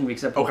Sam Houston would be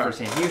acceptable for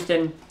Sam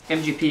Houston.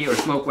 MGP or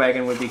Smoke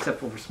Wagon would be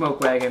acceptable for Smoke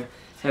Wagon.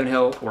 Heaven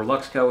Hill or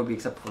Luxco would be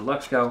acceptable for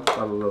Luxco.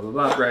 Blah, blah, blah, blah,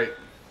 blah. Right.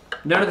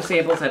 None of the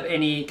samples have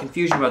any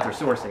confusion about their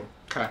sourcing.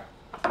 Okay.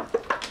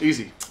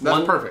 Easy.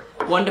 That's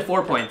perfect. 1 to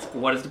 4 points.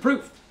 What is the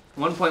proof?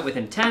 1 point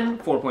within 10,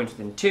 4 points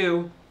within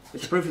 2.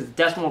 If the proof is the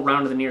decimal,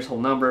 round to the nearest whole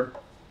number.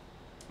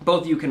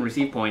 Both of you can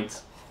receive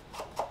points.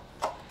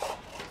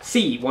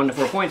 C, 1 to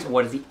 4 points.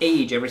 What is the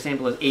age? Every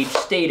sample is age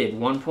stated.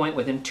 1 point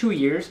within 2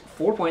 years.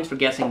 4 points for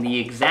guessing the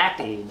exact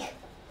age.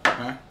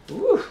 Okay.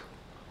 Ooh,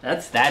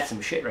 that's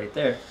some shit right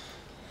there.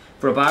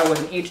 For a bottle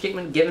with an age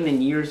statement given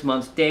in years,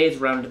 months, days,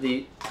 rounded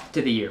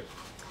to the year.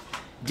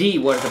 D,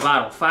 what is the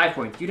bottle? 5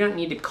 points. You don't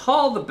need to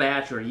call the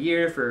batch or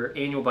year for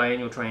annual,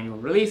 biannual,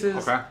 triannual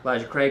releases. Okay.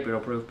 Elijah Craig,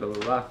 barrel proof, blah,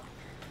 blah, blah.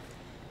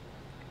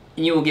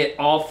 And you will get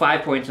all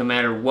 5 points no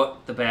matter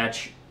what the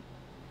batch.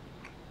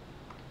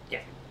 Yeah.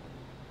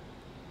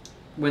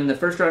 When the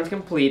first round is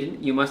completed,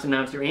 you must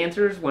announce your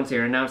answers. Once they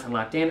are announced and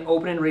locked in,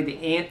 open and read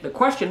the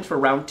questions for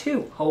round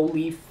 2.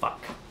 Holy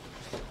fuck.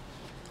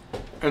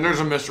 And there's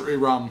a mystery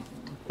rum.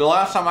 The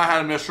last time I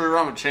had a mystery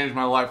rum, it changed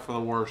my life for the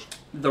worst.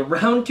 The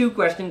round 2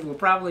 questions will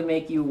probably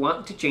make you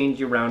want to change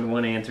your round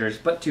 1 answers,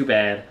 but too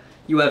bad.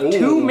 You have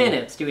 2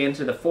 minutes to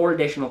answer the 4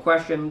 additional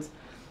questions.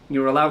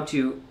 You're allowed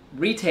to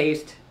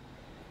retaste.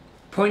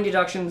 Point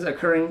deductions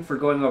occurring for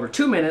going over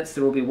 2 minutes.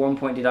 There will be 1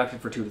 point deducted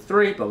for 2 to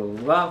 3. Blah, blah,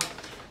 blah, blah.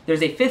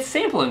 There's a 5th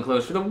sample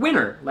enclosed for the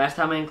winner. Last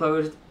time I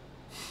enclosed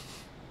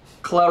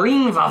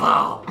Clarine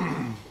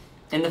Vaval.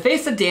 And the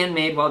face that Dan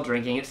made while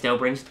drinking it still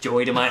brings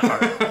joy to my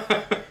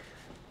heart.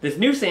 This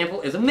new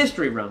sample is a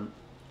mystery rum.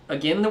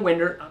 Again, the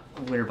winner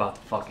about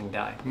to fucking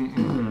die.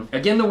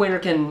 Again, the winner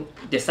can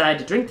decide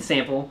to drink the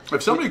sample.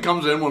 If somebody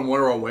comes in when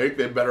we're awake,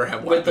 they better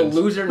have weapons. With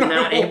the loser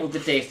not able to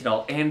taste it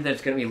all, and that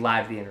it's going to be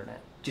live to the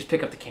internet. Just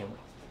pick up the camera.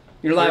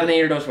 You're live on the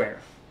air, don't swear.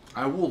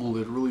 I will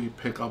literally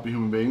pick up a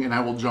human being and I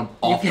will jump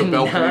off the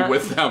balcony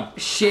with them.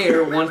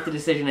 Share once the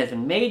decision has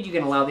been made. You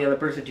can allow the other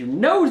person to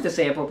nose the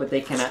sample, but they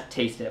cannot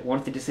taste it.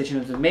 Once the decision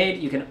has been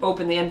made, you can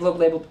open the envelope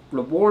labeled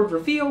Reward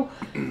Reveal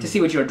to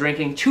see what you're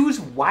drinking. Choose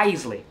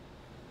wisely.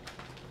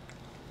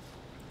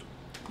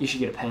 You should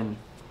get a pen.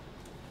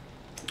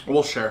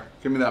 We'll share.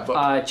 Give me that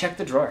book. Check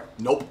the drawer.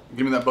 Nope.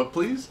 Give me that book,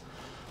 please.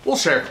 We'll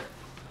share.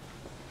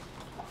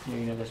 Here,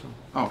 you know this one.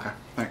 Oh, okay.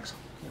 Thanks.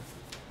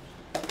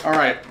 Yeah. All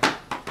right.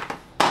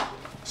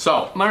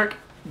 So, Mark,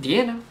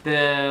 Deanna,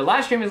 the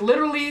live stream is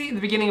literally the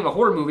beginning of a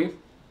horror movie.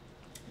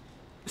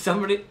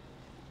 Somebody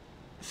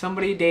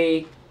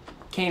say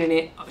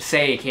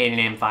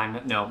Candyman,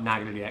 fine. No, not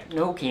gonna do that.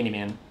 No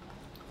Candyman.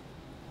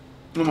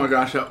 Oh my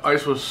gosh, that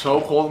ice was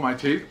so cold in my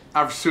teeth. I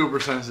have super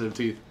sensitive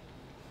teeth.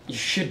 You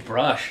should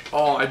brush.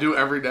 Oh, I do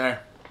every day.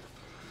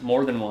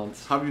 More than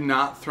once. How have you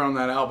not thrown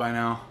that out by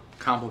now?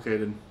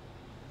 Complicated.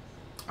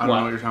 I don't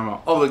know what you're talking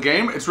about. Oh, the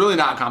game? It's really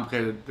not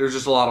complicated. There's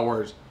just a lot of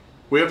words.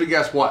 We have to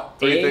guess what?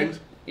 3 things?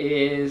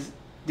 Is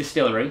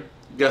distillery.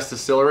 Guess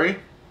distillery.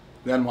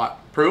 Then what?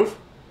 Proof?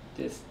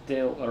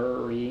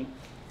 Distillery.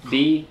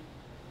 B.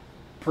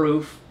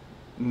 Proof.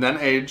 And then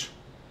age.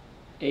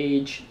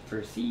 Age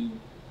for C.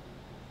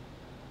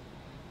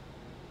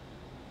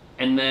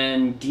 And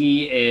then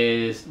D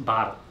is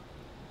bottle.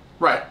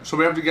 Right. So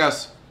we have to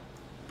guess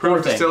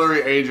proof,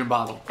 distillery, age, and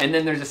bottle. And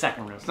then there's a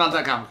second room. It's not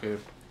that complicated.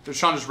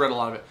 Sean just read a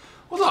lot of it.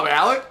 What's up,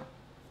 Alec?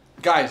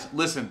 Guys,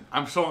 listen.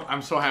 I'm so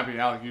happy,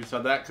 Alec, you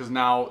said that, because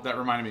now that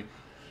reminded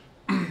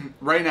me.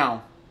 Right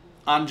now,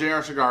 on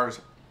JR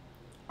Cigars,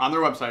 on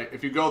their website,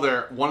 if you go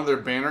there, one of their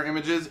banner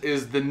images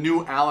is the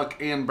new Alec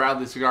and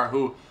Bradley cigar,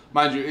 who,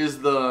 mind you,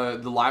 is the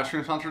live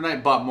stream sponsor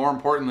tonight. But more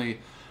importantly,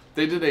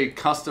 they did a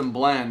custom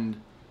blend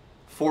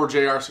for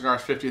JR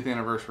Cigars' 50th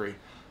anniversary.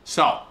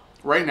 So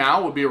right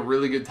now would be a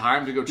really good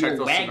time to go check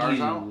those cigars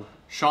out.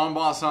 Sean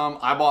bought some.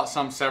 I bought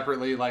some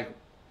separately. Like,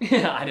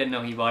 I didn't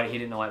know he bought it. He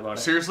didn't know I bought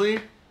it. Seriously,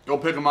 go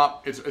pick them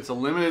up. It's a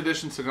limited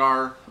edition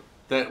cigar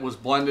that was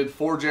blended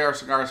for JR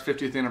Cigars'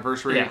 50th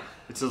anniversary. Yeah.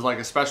 It's like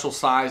a special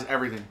size,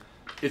 everything.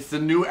 It's the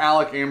new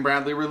Alec and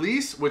Bradley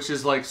release, which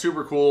is like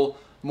super cool.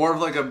 More of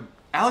like a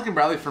Alec and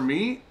Bradley for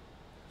me,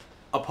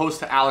 opposed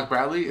to Alec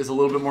Bradley, is a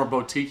little bit more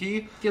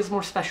boutique-y. Feels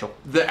more special.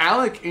 The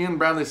Alec and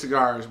Bradley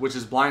cigars, which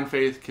is Blind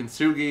Faith,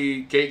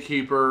 Kintsugi,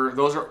 Gatekeeper,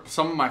 those are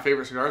some of my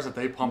favorite cigars that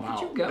they pump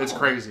out. It's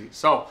crazy.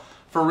 So,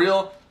 for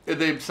real,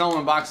 they sell them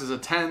in boxes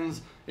of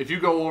 10s. If you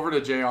go over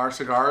to JR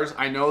Cigars,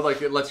 I know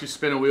like it lets you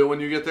spin a wheel when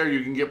you get there.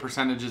 You can get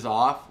percentages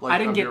off. Like, I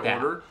didn't get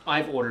that. Order.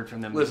 I've ordered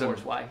from them before.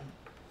 That's why.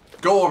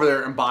 Go over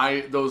there and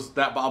buy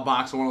that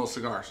box of one of those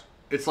cigars.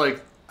 It's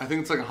like, I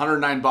think it's like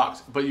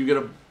 $109, but you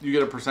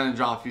get a percentage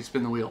off if you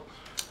spin the wheel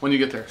when you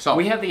get there. So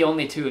we have the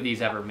only 2 of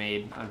these ever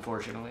made,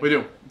 unfortunately. We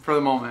do, for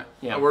the moment.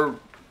 Yeah. We're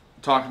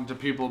talking to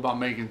people about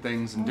making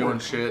things and doing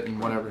shit and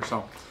whatever.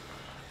 So,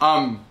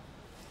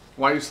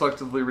 why are you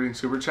selectively reading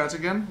super chats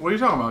again? What are you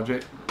talking about, Jay?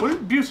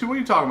 Busey, what are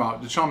you talking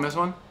about? Did Sean miss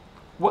one?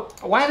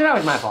 What? Why is it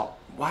always my fault?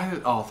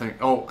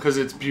 Because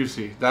it's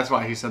Busey. That's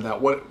why he said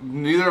that.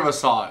 Neither of us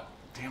saw it.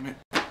 Damn it.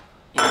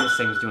 Yeah, this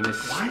thing's doing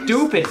this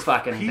stupid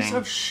fucking thing. Piece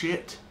of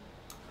shit.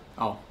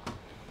 Oh,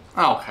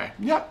 okay.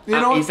 Yep. You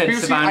know, he said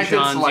Busey, Saban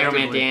Sean, Zero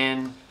Man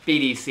Dan,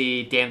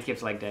 BDC, Dan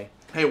skips leg day.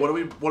 Hey, what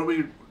are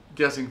we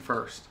guessing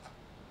first?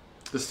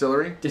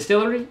 Distillery?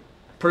 Distillery,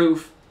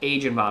 proof,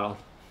 age, and bottle.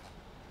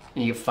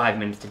 And you get 5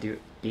 minutes to do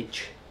it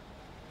each.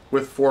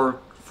 With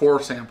four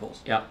samples.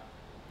 Yep.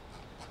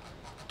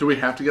 Do we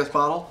have to guess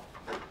bottle?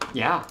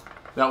 Yeah.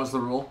 That was the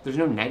rule? There's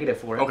no negative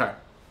for it. Okay.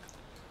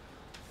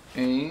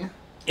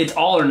 It's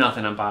all or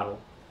nothing on bottle.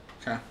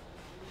 Okay.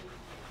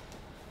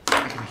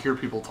 I can hear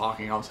people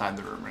talking outside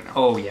the room right now.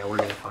 Oh yeah, we're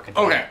gonna fucking.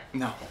 Okay.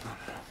 No.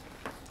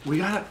 We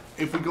gotta.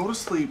 If we go to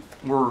sleep,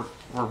 we're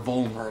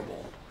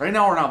vulnerable. Right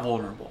now, we're not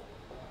vulnerable.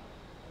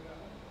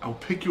 I'll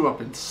pick you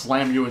up and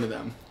slam you into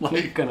them.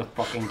 You're gonna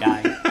fucking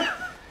die.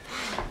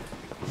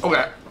 Okay. All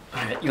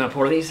right, you wanna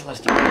pour these?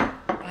 Let's do it.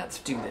 Let's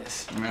do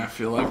this. I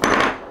feel like.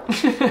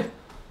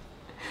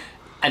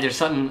 And there's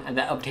something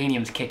that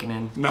Obtanium's kicking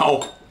in.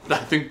 No, I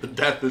think the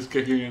death is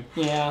kicking in.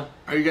 Yeah.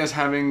 Are you guys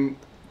having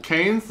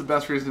Cane's? The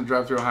best reason to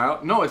drive through Ohio?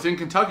 No, it's in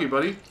Kentucky,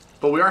 buddy.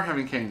 But we are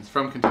having Cane's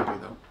from Kentucky,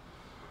 though.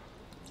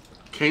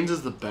 Cane's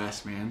is the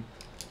best, man.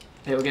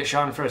 Hey, we'll get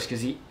Sean first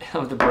because he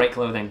of the bright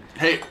clothing.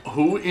 Hey,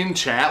 who in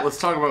chat? Let's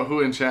talk about who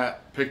in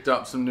chat picked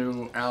up some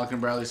new Alec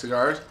and Bradley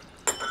cigars.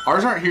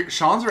 Ours aren't here.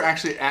 Sean's are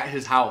actually at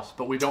his house,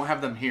 but we don't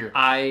have them here.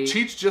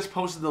 Cheech just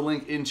posted the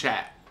link in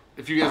chat.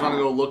 If you guys want to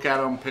go look at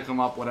them, pick them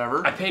up,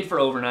 whatever. I paid for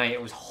overnight.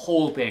 I was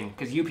hoping,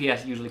 because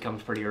UPS usually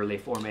comes pretty early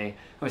for me.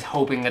 I was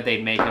hoping that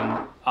they'd make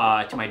them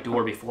to my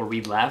door before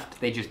we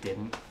left. They just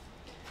didn't.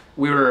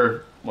 We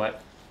were,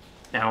 what,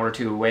 an hour or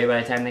two away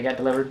by the time they got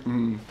delivered?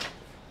 Mm.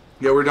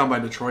 Yeah, we're down by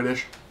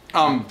Detroit-ish.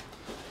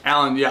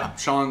 Alan, yeah,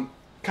 Sean,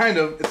 kind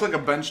of. It's like a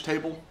bench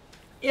table.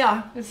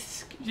 Yeah,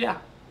 You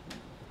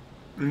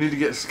need to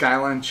get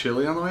Skyline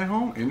chili on the way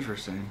home?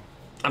 Interesting.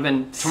 I've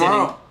been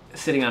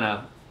sitting on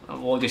a,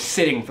 well, just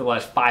sitting for the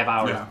last 5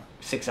 hours,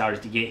 6 hours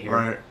to get here.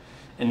 Right.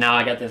 And now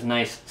I got this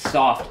nice,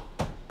 soft,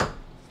 what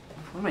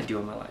am I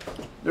doing with my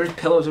life? There's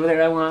pillows over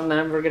there I want, and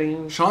I'm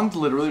getting... Sean's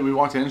literally, we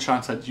walked in and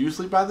Sean said, you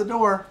sleep by the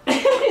door.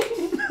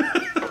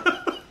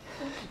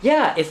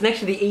 Yeah, it's next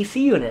to the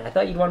AC unit. I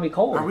thought you'd want to be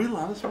cold. Are we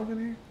allowed to smoke in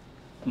here?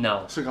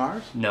 No.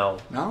 Cigars? No.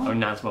 No? I'm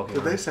not smoking.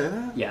 Did they say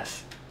that?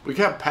 Yes. We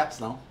can have pets,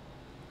 though.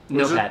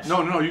 No pets.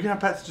 No, you can have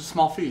pets, just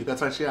small fee.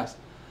 That's why she asked.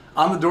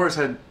 On the door it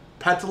said,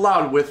 pets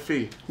allowed with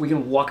fee. We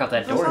can walk out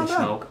that door and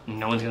smoke.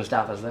 No one's going to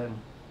stop us then.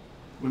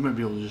 We might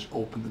be able to just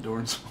open the door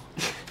and smoke.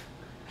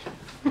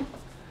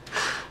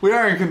 We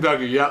are in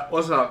Kentucky, yeah.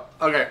 What's up?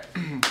 Okay.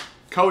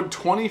 Code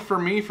 20 for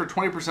me for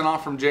 20%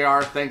 off from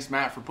JR. Thanks,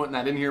 Matt, for putting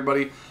that in here,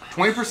 buddy.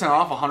 20%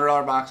 off a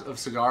 $100 box of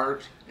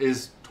cigars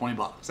is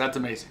 $20. That's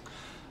amazing.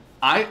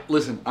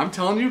 Listen, I'm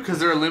telling you, because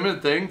they're a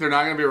limited thing, they're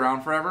not going to be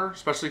around forever,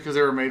 especially because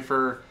they were made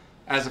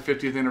as a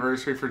 50th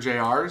anniversary for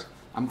JR's.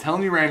 I'm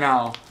telling you right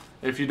now,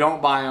 if you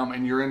don't buy them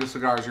and you're into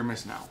cigars, you're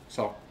missing out.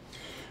 So,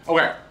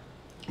 okay.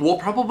 We'll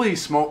probably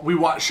smoke.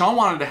 Sean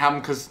wanted to have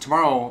them because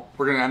tomorrow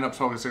we're going to end up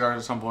smoking cigars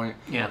at some point.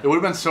 Yeah. It would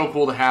have been so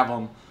cool to have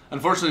them.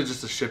 Unfortunately,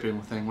 just a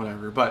shipping thing,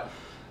 whatever. But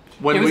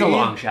when it was a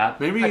long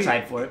shot. Maybe I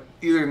tried for it.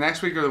 Either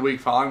next week or the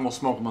week following, we'll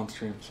smoke them on the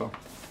stream. So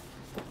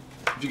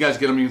if you guys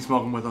get them, you can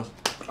smoke them with us.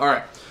 All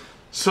right.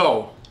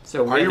 So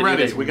are you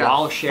ready? We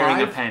got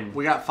sharing a pen.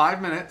 We got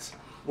 5 minutes.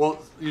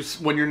 Well,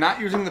 when you're not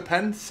using the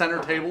pen,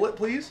 center table it,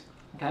 please.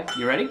 Okay.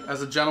 You ready?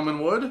 As a gentleman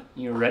would.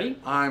 You ready?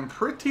 I'm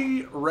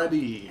pretty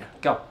ready.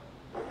 Go.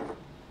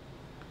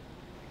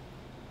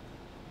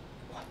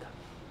 What the?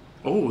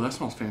 Oh, that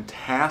smells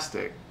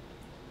fantastic.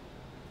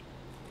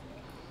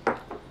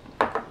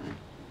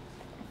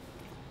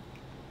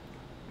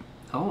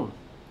 Oh.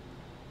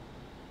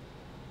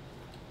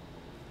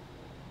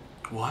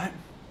 What?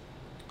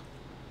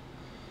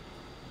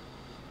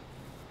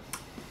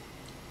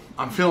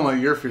 I'm feeling like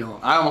you're feeling.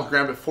 I almost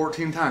grabbed it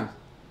 14 times.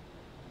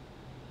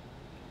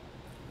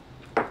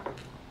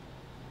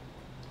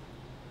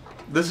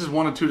 This is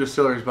one of two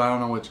distilleries, but I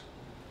don't know which.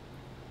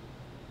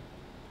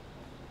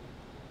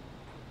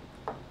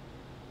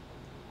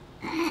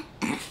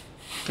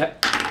 Okay.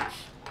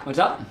 What's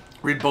up?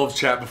 Read both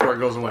chat before it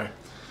goes away.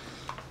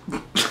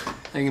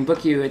 I can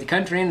book you at the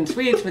Country Inn and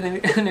Suites with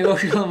a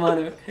negotiable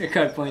amount of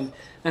haircut points.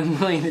 I'm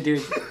willing to do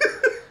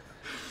it.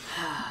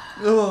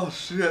 Oh,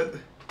 shit.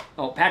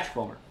 Oh, Patch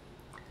Foamer.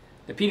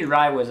 The peated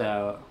rye was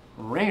a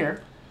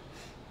ringer.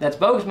 That's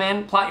bogus,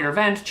 man. Plot your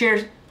events.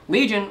 Cheers.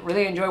 Legion,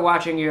 really enjoy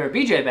watching your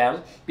BJ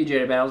battles.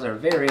 BJ battles are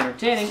very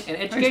entertaining and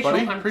educational.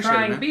 Thanks, I'm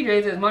trying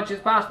BJs as much as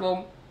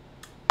possible.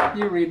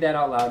 You read that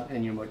out loud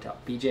in your motel.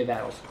 BJ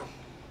battles.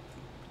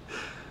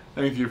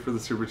 Thank you for the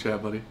super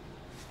chat, buddy.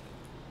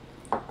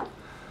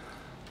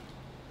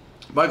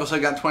 Michael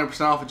said got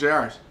 20% off of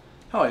JR's.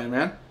 Hell yeah,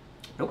 man.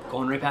 Nope,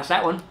 going right past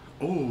that one.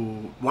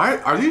 Ooh, why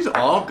are these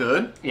all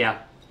good? Yeah.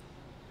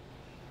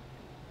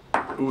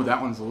 Ooh,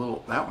 that one's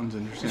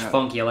interesting. It's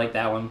funky, I like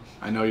that one.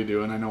 I know you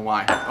do, and I know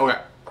why. Okay.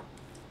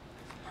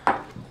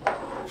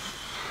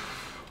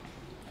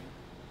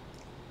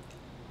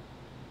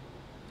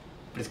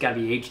 But it's gotta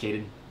be age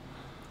dated.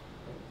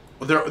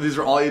 These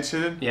are all age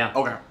dated? Yeah.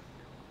 Okay.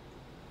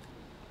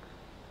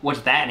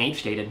 What's that in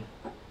age dated?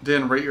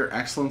 Dan, rate your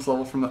excellence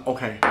level from the...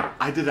 Okay.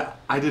 I did an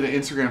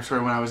Instagram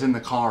story when I was in the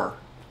car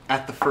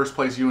at the first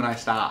place you and I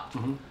stopped.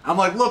 Mm-hmm. I'm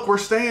like, look, we're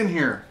staying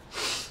here.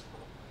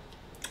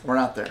 We're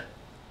not there.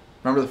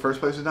 Remember the first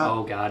place we stopped?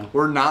 Oh, God.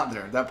 We're not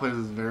there. That place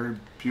is very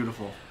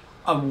beautiful.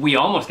 We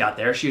almost got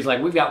there. She was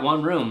like, we've got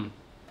one room.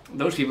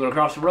 Those people are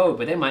across the road,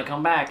 but they might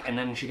come back. And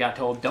then she got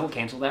told, don't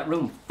cancel that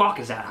room. Fuck,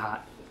 is that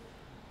hot?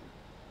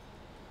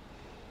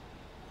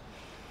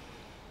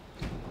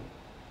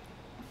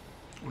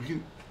 We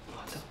can...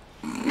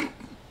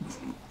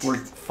 We're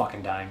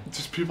fucking dying.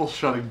 Just people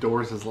shutting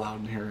doors is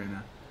loud in here right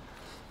now.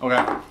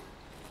 Okay.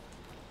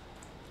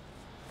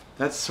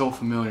 That's so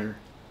familiar.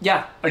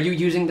 Yeah. Are you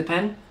using the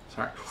pen?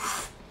 Sorry.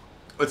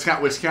 It's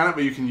got whiskey on it,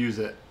 but you can use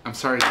it. I'm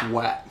sorry, it's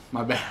wet.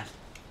 My bad.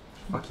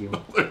 Fuck you.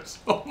 There's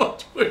so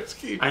much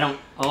whiskey. I don't...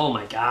 Oh,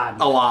 my God.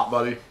 A lot,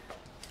 buddy.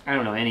 I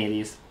don't know any of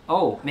these.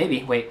 Oh,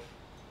 maybe. Wait.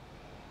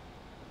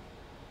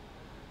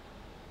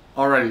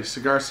 Alrighty.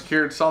 Cigar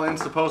secured. Saw the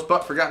Insta post,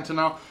 but forgotten to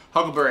know.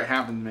 Huckleberry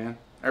happened, man.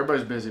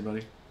 Everybody's busy,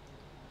 buddy.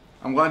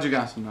 I'm glad you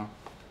got some, though.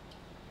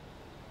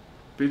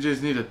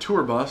 BJs need a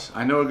tour bus.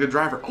 I know a good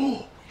driver.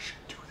 Oh, we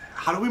should do that.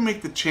 How do we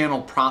make the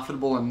channel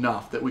profitable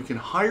enough that we can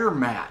hire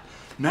Matt,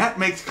 Matt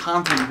makes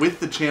content with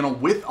the channel,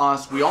 with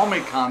us. We all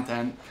make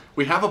content.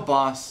 We have a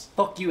bus.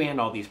 Fuck you and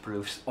all these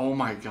proofs. Oh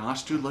my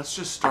gosh, dude, let's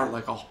just start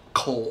like a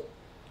cult.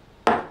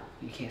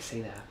 You can't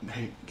say that.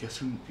 Hey, guess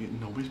who?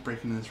 Nobody's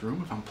breaking in this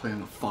room if I'm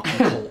playing a fucking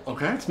cult,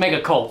 okay? Let's make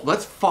a cult.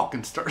 Let's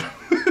fucking start.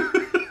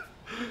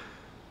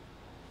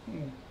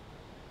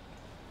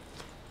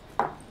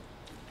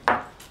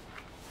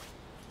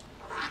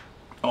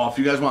 Oh, if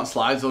you guys want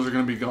slides, those are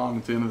going to be gone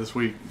at the end of this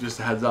week. Just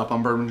a heads up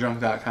on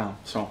bourbonjunk.com.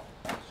 So,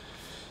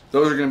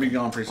 those are going to be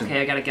gone pretty soon.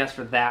 Okay, I got a guess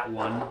for that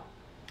one.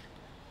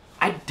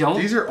 I don't...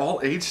 These are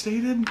all age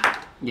stated?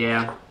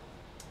 Yeah.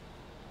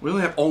 We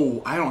only have...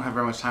 Oh, I don't have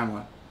very much time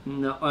left.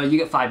 No, you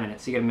get 5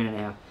 minutes. You get a minute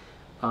and a half.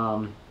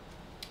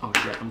 Oh,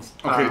 shit.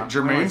 Okay,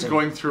 Jermaine's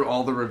going through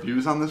all the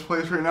reviews on this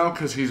place right now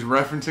because he's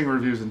referencing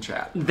reviews in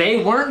chat.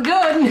 They weren't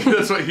good.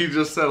 That's what he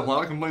just said. A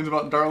lot of complaints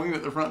about Darlene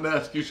at the front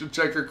desk. You should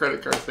check your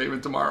credit card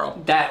statement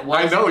tomorrow. That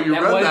was... I know, you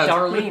read that.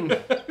 That was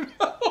Darlene.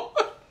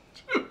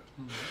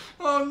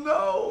 Oh,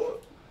 no.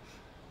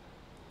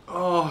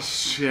 Oh,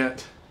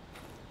 shit.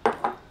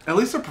 At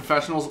least the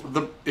professionals...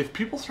 If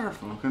people start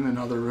smoking in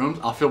other rooms,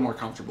 I'll feel more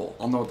comfortable.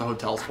 I'll know what the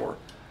hotel's for.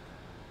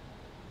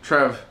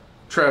 Trev,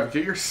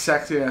 get your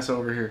sexy ass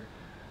over here.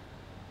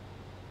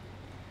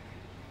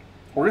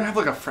 We're gonna have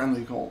like a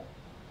friendly cult.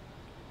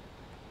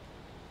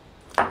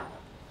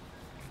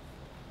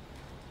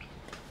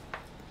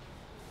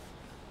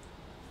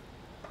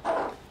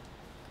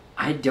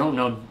 I don't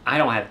know. I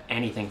don't have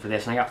anything for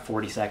this, and I got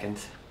 40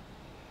 seconds.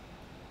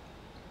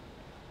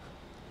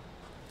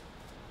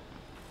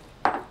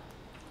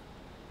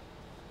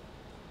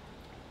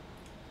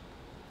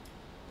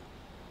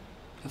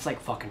 It's like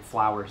fucking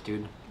flowers,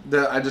 dude.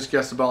 I just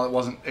guessed about it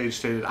wasn't age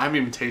stated. I haven't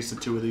even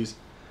tasted 2 of these.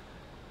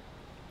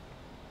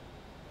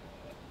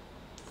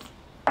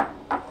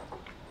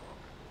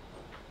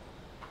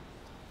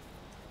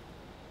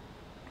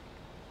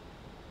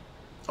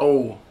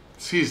 Oh,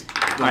 she's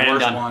the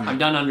worst one. I'm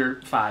done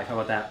under 5. How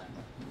about that?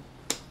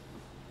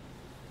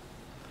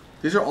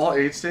 These are all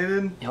age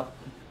stated? Yep.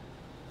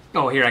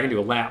 Oh, here, I can do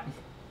a lap.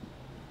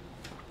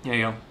 There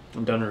you go.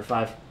 I'm done under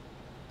 5.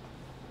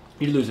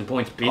 You're losing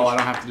points, bitch. Oh, I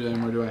don't have to do it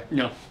anymore, do I?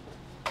 No.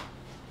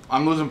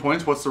 I'm losing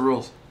points? What's the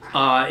rules?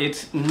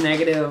 It's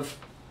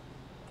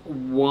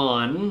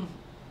 -1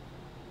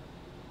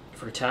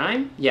 for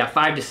time. Yeah,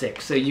 5 to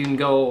 6. So you can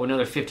go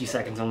another 50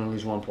 seconds, only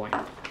lose 1 point.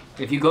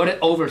 If you go to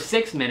over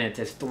 6 minutes,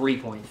 it's 3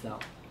 points, though.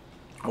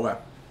 Okay.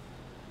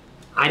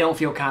 I don't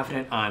feel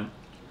confident on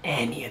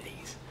any of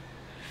these.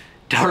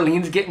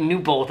 Darlene's getting new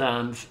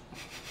bolt-ons.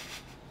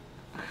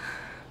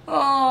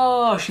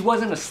 Oh, she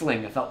wasn't a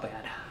sling. I felt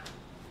bad.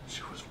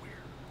 She was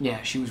weird.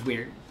 Yeah, she was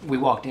weird. We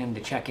walked in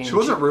to check in. She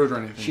wasn't rude or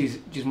anything. She's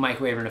just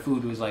microwaving the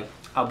food. Was like,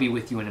 "I'll be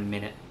with you in a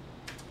minute."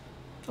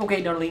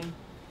 Okay, Darlene.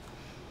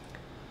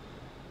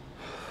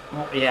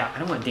 Well, yeah, I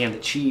don't want Dan to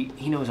cheat.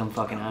 He knows I'm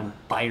fucking on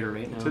fire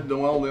right now. Did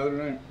well the other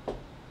night.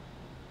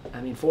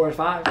 I mean, 4 or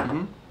 5.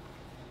 Mm-hmm.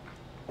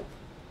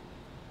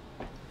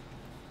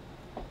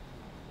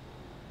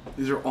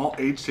 These are all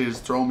age stages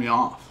throwing me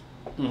off.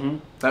 Mm-hmm.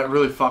 That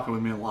really fucking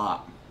with me a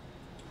lot.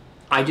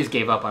 I just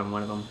gave up on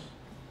one of them.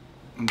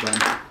 I'm done.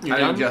 You're I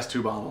done? didn't guess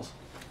 2 bottles.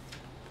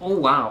 Oh,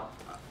 wow.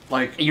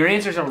 Like... Your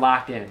answers are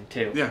locked in,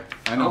 too. Yeah,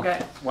 I know.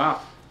 Okay,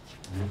 wow.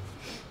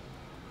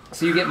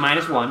 So you get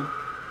 -1.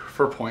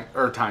 For point,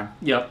 or time.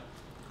 Yep.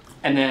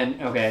 And then,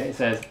 okay, it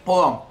says...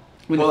 Hold on.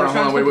 Hold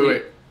on,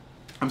 wait.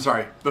 I'm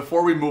sorry.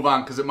 Before we move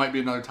on, because it might be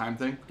another time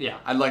thing. Yeah.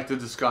 I'd like to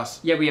discuss...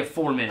 Yeah, we have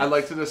 4 minutes. I'd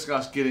like to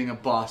discuss getting a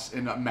bus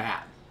and a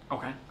Matt.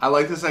 Okay. I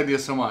like this idea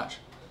so much.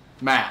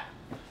 Matt.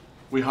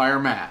 We hire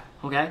Matt.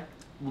 Okay.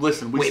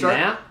 Listen, we Wait, start...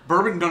 Matt?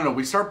 Bourbon... No.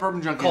 We start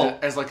Bourbonjunk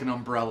Cult. as like an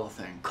umbrella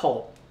thing.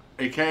 Cult.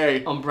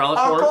 AKA... Umbrella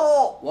a Corp.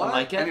 cult! What? I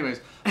like it.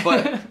 Anyways.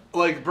 But,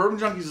 like, Bourbon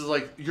Junkies is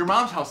like... Your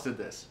mom's house did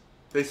this.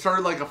 They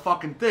started like a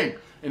fucking thing.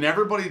 And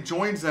everybody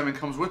joins them and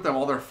comes with them,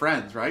 all their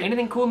friends, right?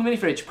 Anything cool in the mini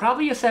fridge?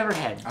 Probably a severed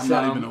head. I'm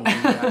not even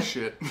owning that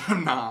shit.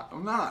 I'm not.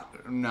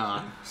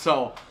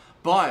 So,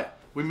 but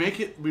we make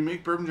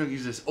Bourbon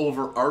Junkies this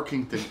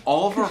overarching thing.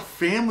 All of our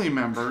family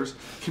members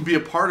can be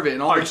a part of it,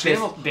 and all the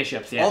channels,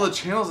 bishops, yeah. all the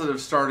channels that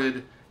have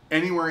started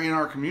anywhere in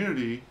our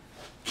community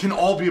can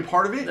all be a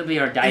part of it. They'll be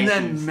our diocese.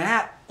 And then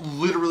Matt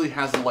literally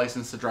has the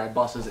license to drive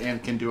buses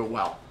and can do it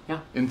well. Yeah.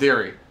 In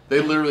theory,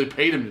 they literally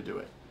paid him to do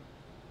it.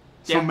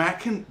 So yeah. Matt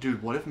can,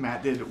 dude. What if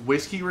Matt did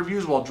whiskey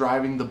reviews while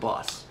driving the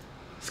bus?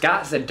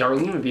 Scott said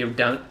Darlene would be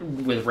done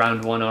with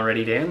round 1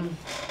 already, Dan.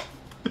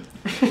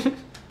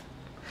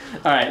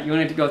 All right, you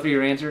wanted to go through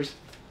your answers?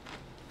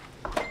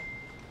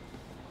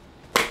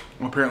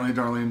 Well, apparently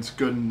Darlene's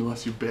good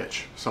unless you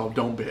bitch, so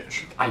don't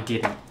bitch. I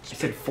didn't. I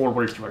said 4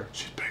 words to her.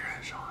 She's bigger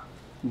than Sean.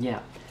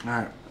 Yeah.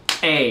 Alright.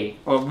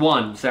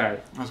 1,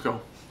 sorry. Let's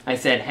go. I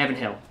said Heaven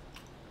Hill.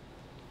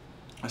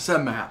 I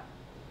said Matt.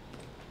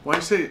 Why'd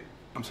you say...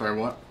 I'm sorry,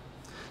 what?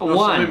 No, 1.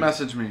 Somebody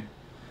messaged me.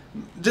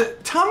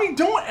 Tommy,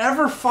 don't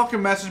ever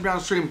fucking message me on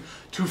stream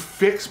to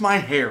fix my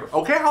hair.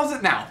 Okay, how's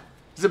it now?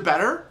 Is it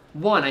better?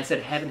 1, I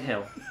said Heaven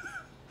Hill.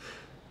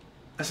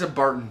 I said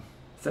Barton.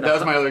 That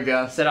was my other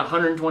guess. I said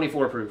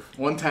 124 proof.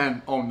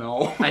 110. Oh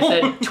no. I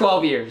said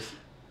 12 years.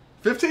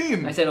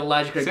 15. I said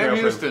Elijah Craig Sam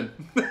barrel proof. Houston.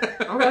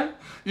 Okay.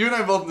 You and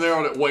I both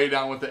narrowed it way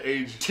down with the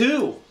age.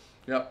 2.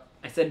 Yep.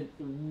 I said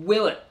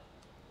Willet.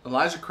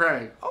 Elijah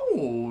Craig.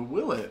 Oh,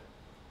 will it?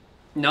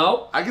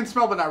 No. I can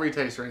smell but not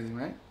retaste or anything,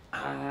 right?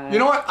 You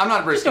know what? I'm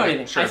not Just don't risking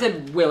anything. it. Sure. I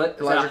said Willet.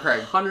 Elijah Craig.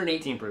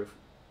 118 proof.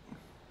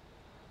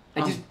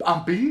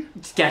 I'm B?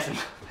 Just guessing.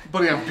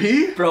 Buddy, I'm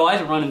B? Bro,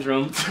 I was running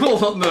through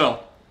them. No.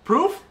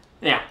 Proof?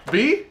 Yeah.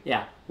 B?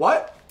 Yeah.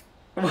 What?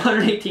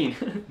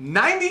 118.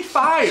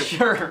 95.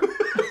 Sure.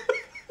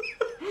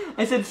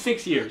 I said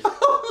 6 years.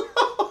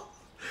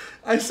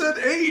 I said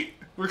 8.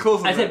 We're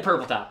close. I said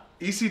purple top.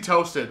 EC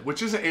toasted,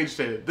 which isn't age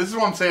stated. This is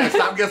what I'm saying. I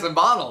stopped guessing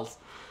bottles.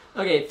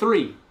 Okay,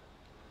 3.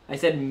 I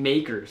said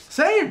makers.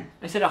 Same.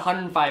 I said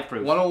 105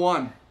 proof.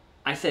 101.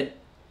 I said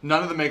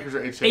None of the makers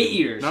are age stated. 8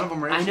 years. None of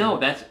them are age I stated. know,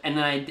 and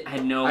then I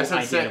had no I said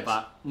idea 6.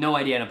 about no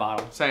idea in a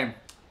bottle. Same.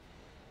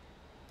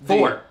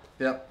 4.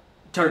 Yep.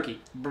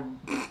 Turkey.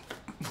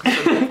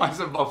 I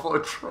said Buffalo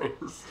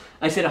Trace.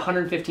 I said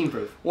 115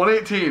 proof.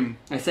 118.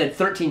 I said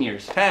 13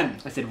 years.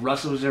 10. I said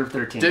Russell Reserve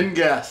 13. Didn't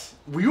guess.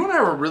 Well, you and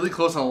I were really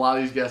close on a lot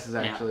of these guesses,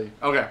 actually.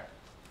 Yeah. Okay.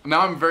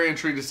 Now I'm very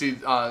intrigued to see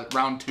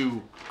round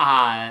 2.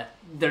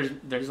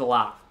 There's a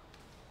lot.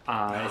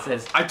 It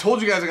says... I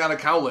told you guys I got a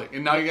cowlick,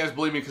 and now you guys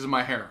believe me because of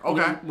my hair.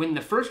 Okay. When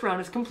the first round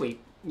is complete,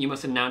 you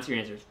must announce your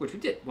answers, which we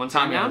did. Once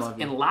announced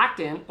and locked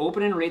in,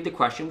 open and read the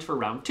questions for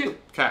round 2.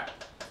 Okay.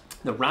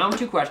 The round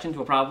 2 questions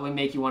will probably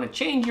make you want to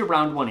change your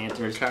round 1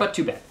 answers, but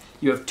too bad.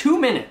 You have 2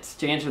 minutes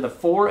to answer the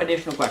 4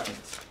 additional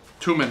questions.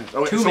 2 minutes.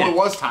 Oh, wait, 2 so minutes. it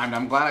was timed.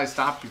 I'm glad I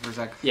stopped you for a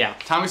sec. Yeah.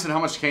 Tommy said, how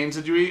much canes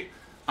did you eat?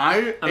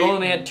 I've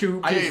only had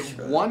 2 I pieces.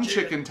 ate 1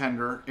 chicken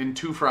tender and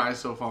 2 fries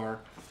so far.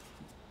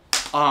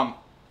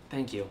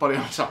 Thank you. Buddy,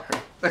 I'm sorry.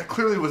 That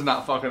clearly was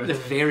not fucking... It's a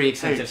very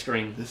expensive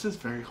screen. This is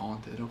very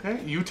haunted,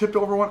 okay? You tipped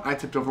over one, I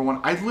tipped over one.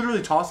 I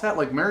literally tossed that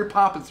like Mary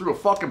Poppins through a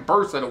fucking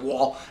purse at a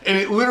wall, and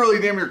it literally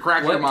damn near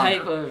cracked your What monitor.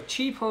 type of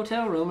cheap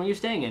hotel room are you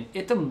staying in?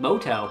 It's a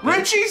motel.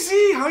 Richie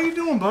Z, how you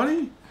doing,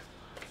 buddy?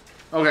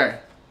 Okay.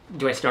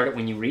 Do I start it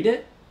when you read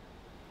it?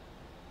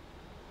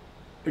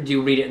 Or do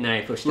you read it and then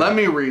I push start? Let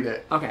me read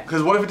it. Okay.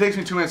 Because what if it takes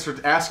me 2 minutes to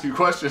ask you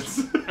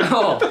questions?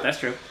 Oh, that's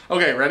true.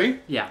 Okay, ready?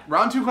 Yeah.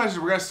 Round 2 questions.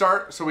 We're going to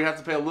start, so we have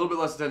to pay a little bit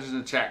less attention to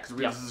the chat, because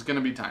this is going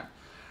to be time.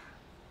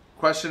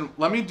 Question,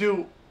 I'm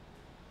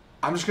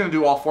just going to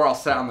do all 4. I'll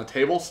set on the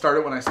table. Start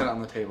it when I set it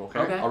on the table, okay?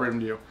 Okay. I'll read them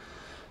to you.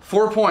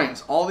 4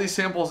 points. All these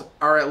samples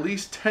are at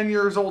least 10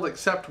 years old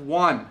except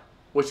one,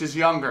 which is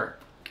younger.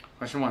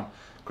 Question 1.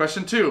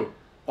 Question 2.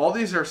 All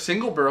these are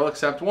single barrel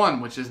except one,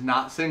 which is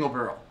not single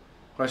barrel.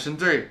 Question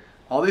 3.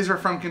 All these are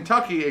from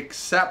Kentucky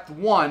except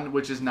one,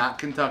 which is not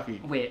Kentucky.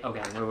 Wait.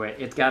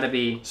 It's got to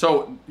be...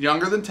 So,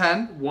 younger than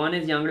 10. 1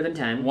 is younger than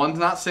 10. One's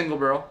not single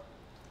barrel.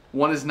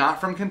 1 is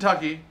not from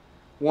Kentucky.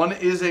 1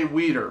 is a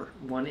weeder.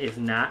 1 is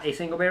not a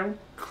single barrel?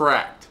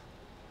 Correct.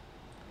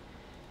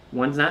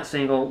 1's not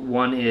single.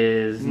 1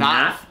 is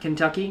not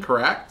Kentucky?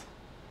 Correct.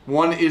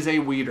 1 is a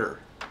weeder.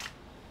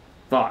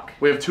 Fuck.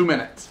 We have 2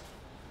 minutes.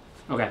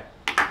 Okay.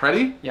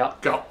 Ready?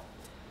 Yep. Go.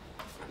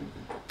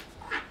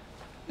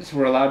 So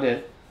we're allowed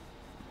to...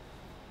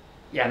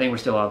 Yeah, I think we're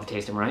still allowed to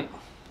taste them, right?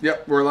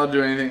 Yep, we're allowed to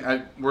do anything.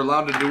 We're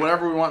allowed to do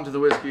whatever we want to the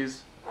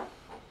whiskeys.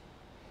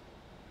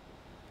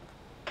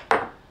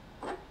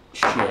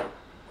 Shit.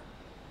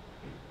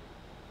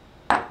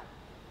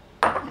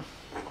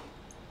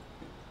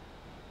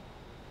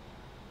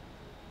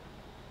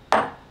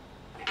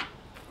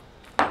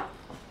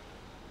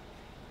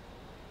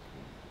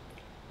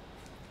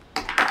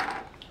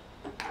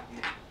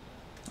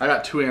 I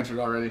got 2 answered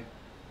already.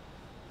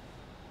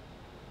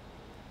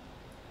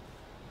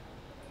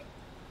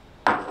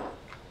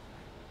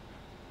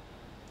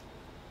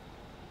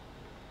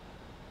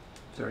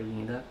 Sorry, you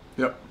need that?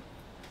 Yep.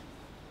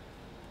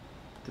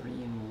 3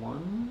 and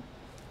 1?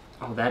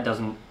 Oh, that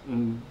doesn't...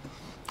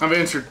 I've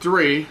answered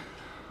 3,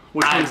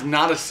 which one's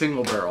not a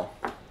single barrel.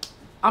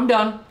 I'm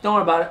done. Don't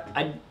worry about it.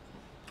 I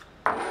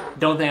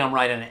don't think I'm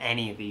right on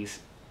any of these.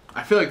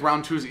 I feel like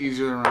round 2 is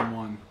easier than round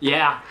 1.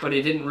 Yeah, but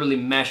it didn't really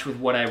mesh with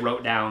what I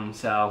wrote down,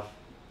 so...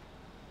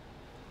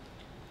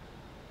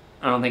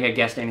 I don't think I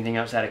guessed anything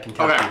outside of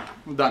Kentucky. Okay,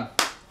 I'm done.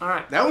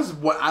 Alright. That was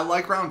what I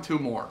like round 2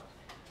 more.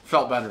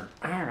 Felt better.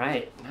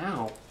 Alright,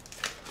 now...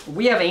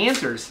 We have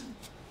answers.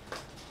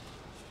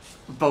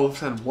 Both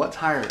said, what's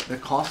higher, the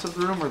cost of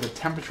the room or the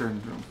temperature in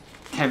the room?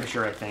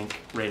 Temperature, I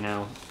think, right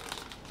now.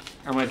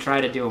 I'm going to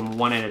try to do them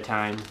one at a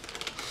time.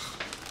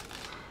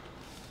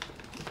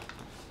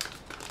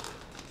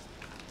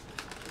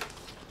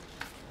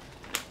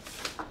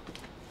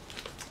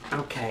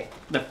 Okay,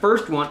 the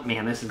first one,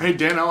 man, this is... Hey,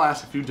 Danielle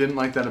asked if you didn't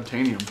like that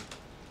Obtanium.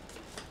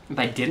 If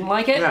I didn't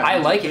like it, Yeah, I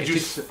like it. did It's you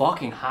just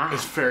fucking hot.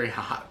 It's very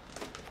hot.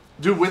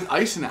 Dude, with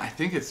ice in it, I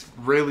think it's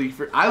really...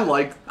 I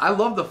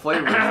love the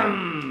flavor.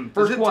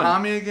 First Is it one.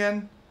 Tommy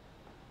again?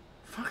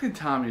 Fucking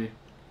Tommy.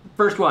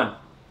 First one.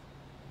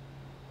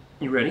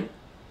 You ready?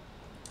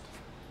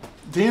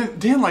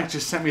 Dan like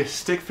just sent me a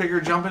stick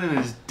figure jumping and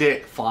his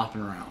dick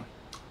flopping around.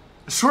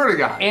 Swear to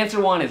God. Answer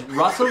 1 is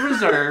Russell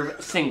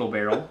Reserve single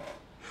barrel.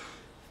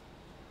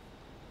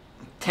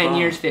 10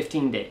 years,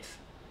 15 days.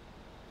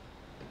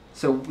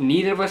 So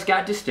neither of us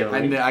got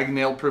distillery. I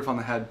nailed proof on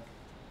the head.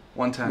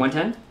 110.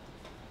 110?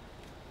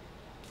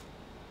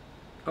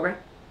 Okay.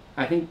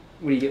 I think,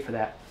 what do you get for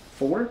that?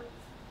 4?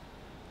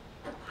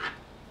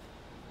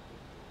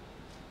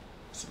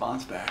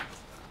 Savant's back.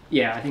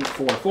 Yeah, I think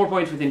 4. 4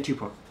 points within 2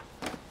 points.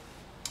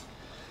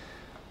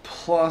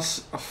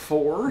 Plus a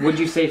 4. What'd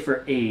you say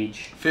for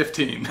age?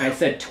 15. I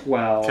said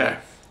 12. Okay.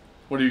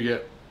 What do you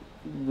get?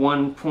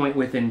 1 point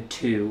within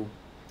 2.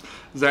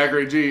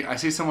 Zachary G, I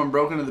see someone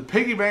broke into the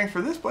piggy bank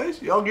for this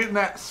place. Y'all getting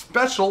that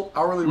special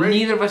hourly rate?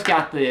 Neither of us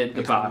got the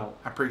bottle.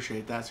 I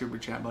appreciate that super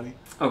chat, buddy.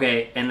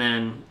 Okay, and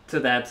then, so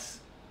that's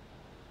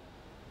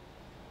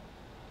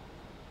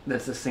a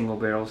single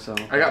barrel, so.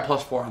 I got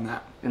plus 4 on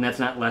that. And that's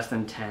not less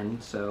than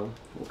 10, so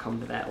we'll come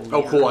to that later.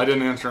 Oh, cool. I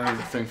didn't answer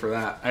anything for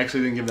that. I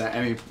actually didn't give that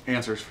any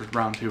answers for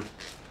round 2.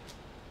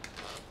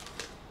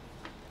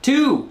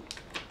 2.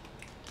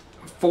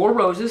 4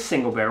 Roses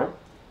single barrel.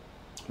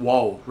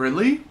 Whoa,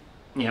 really?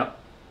 Yep.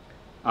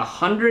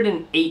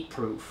 108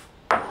 proof.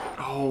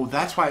 Oh,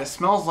 that's why it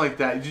smells like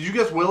that. Did you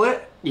guys will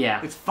it?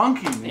 Yeah. It's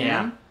funky, man.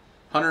 Yeah.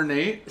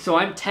 108. So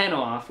I'm 10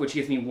 off, which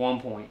gives me 1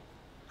 point.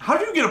 How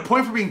do you get a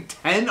point for being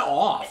 10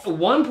 off?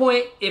 1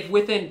 point if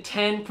within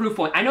 10 proof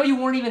points. I know you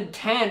weren't even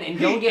 10 and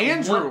don't get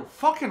Andrew, one.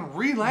 fucking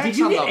relax. Did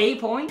you on get the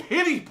 8 points?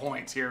 pity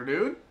points here,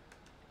 dude.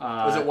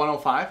 Was it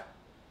 105?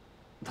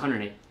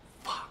 108.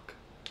 Fuck.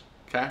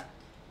 Okay.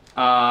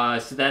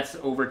 So that's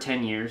over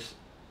 10 years.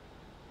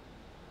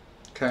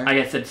 Okay.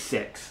 I said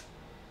 6.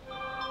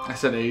 I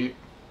said 8.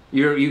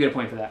 You get a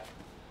point for that.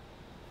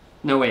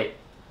 No, wait.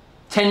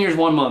 10 years,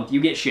 1 month. You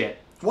get shit.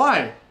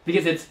 Why?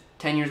 Because it's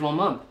 10 years, 1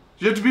 month.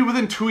 You have to be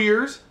within 2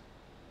 years?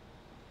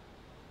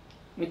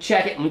 Let me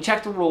check it. Let me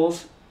check the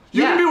rules.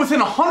 You can be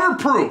within 100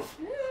 proof,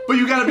 but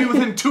you got to be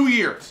within 2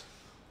 years.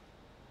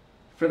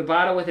 For the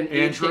bottle with an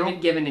age Andrew?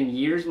 statement given in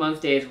years,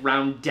 months, days,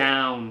 round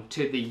down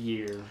to the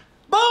year.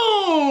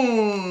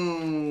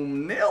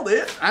 Boom! Nailed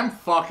it. I'm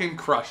fucking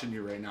crushing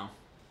you right now.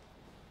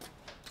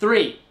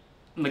 3.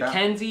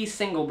 Mackenzie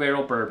single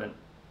barrel bourbon.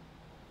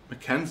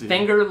 Mackenzie.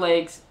 Finger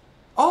Lakes.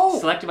 Oh!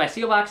 Selected by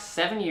Seal Box,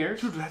 7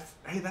 years. Dude,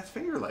 that's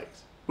Finger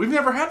Lakes. We've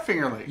never had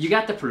Finger Lakes. You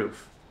got the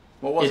proof.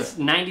 What was it's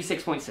it?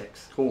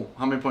 96.6. Cool.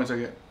 How many points I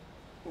get?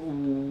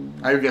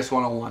 I guess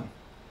 101.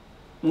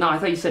 No, I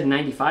thought you said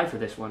 95 for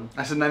this one.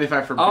 I said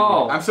 95 for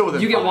Oh, I'm still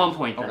within you get 5. 1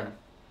 point then. Okay.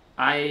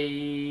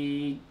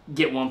 I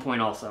get 1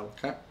 point also.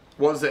 Okay.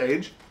 What was the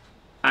age?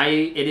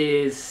 It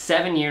is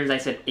 7 years. I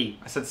said 8.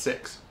 I said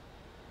 6.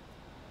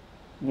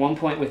 1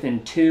 point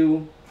within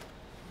 2,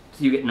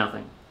 so you get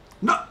nothing.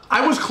 No,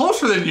 I was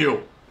closer than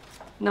you.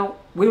 No,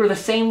 we were the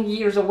same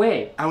years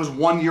away. I was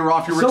 1 year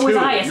off. You were so 2. Was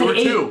I. I you said were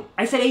 8. 2.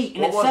 I said 8,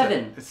 and What it's was 7.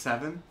 It? It's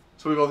 7?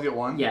 So we both get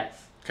 1? Yes.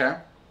 Okay.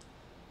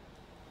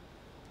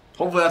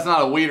 Hopefully that's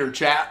not a weeder,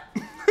 chat.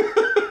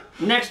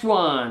 Next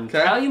one.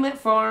 Okay. Calumet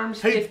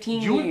Farms,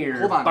 15 years.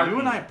 Hold on. Barton. You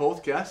and I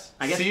both guessed.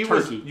 I guess C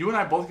turkey. You and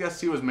I both guessed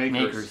C was Makers.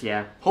 Makers,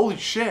 yeah. Holy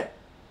shit.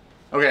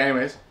 Okay,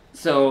 anyways.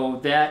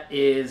 So that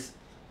is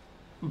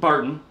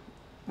Barton.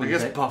 I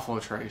guess Buffalo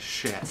Trace.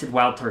 Shit. I said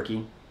Wild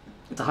Turkey.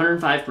 It's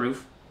 105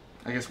 proof.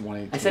 I guess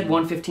 118. I said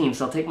 115,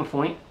 so I'll take my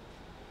point.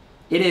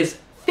 It is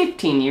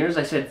 15 years.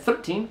 I said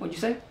 13. What'd you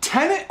say?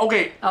 10?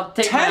 Okay. I'll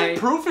take 10 my...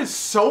 proof is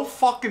so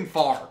fucking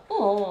far.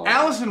 Oh.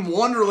 Alice in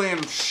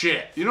Wonderland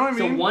shit. You know what I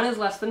mean? So 1 is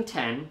less than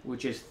 10,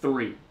 which is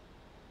 3. Wait,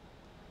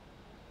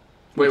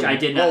 Which I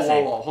did not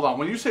say. Whoa. Hold on.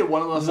 When you say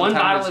 1 is less than 10...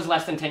 One bottle is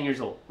less than 10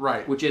 years old.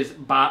 Right. Which is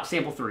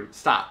sample 3.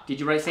 Stop. Did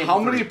you write sample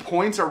 3? How many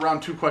points are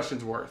round 2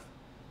 questions worth?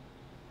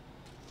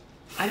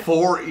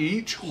 4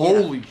 each? Yeah.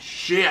 Holy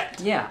shit.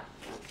 Yeah.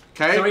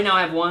 Okay. So right now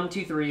I have 1,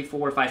 2, 3,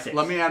 4, 5, 6.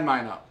 Let me add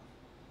mine up.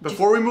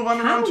 Before we move on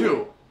to round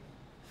 2.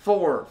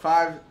 4,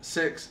 5,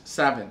 6,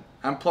 7.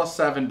 I'm plus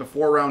 7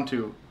 before round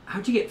 2.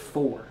 How'd you get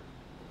 4?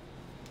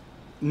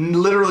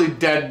 Literally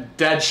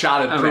dead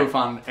shotted Okay. proof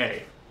on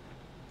A.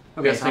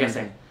 Okay, Yes, so I gotta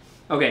say.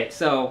 Okay,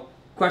 so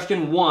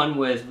question 1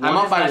 was 1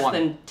 up is by less 1.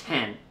 than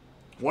 10.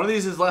 One of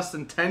these is less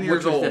than 10 Which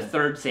years was old. the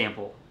third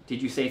sample?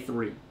 Did you say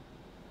 3?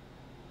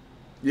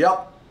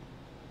 Yep.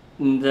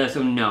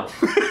 So no.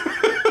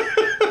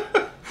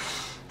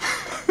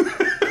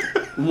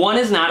 1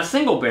 is not a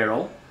single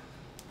barrel,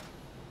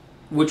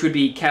 which would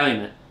be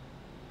Calumet.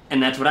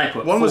 And that's what I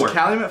put. 1 4. was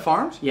Calumet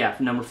Farms? Yeah,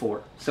 number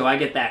 4. So I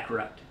get that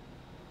correct.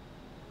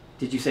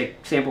 Did you say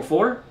sample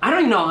 4? I don't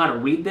even know how to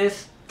read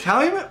this.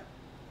 Calumet?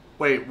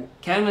 Wait.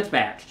 Calumet's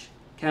batched.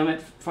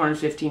 Calumet Farms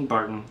 15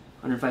 Barton,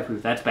 105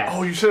 proof. That's batched.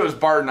 Oh, you said it was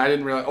Barton. I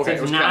didn't realize. Okay, So it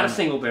it's was not Calumet. a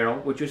single barrel,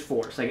 which was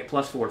 4. So I get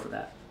plus 4 for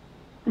that.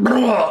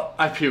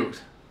 I puked.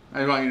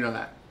 I want you to know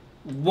that.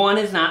 1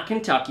 is not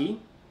Kentucky,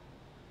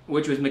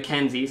 which was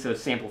Mackenzie, so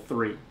it's sample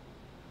 3.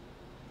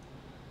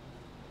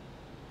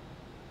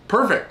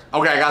 Perfect.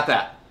 Okay, I got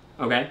that.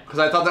 Okay. Because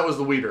I thought that was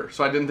the weeder,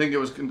 so I didn't think it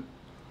was...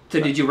 So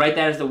did you write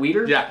that as the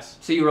weeder? Yes.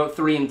 So you wrote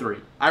 3 and 3.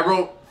 I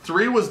wrote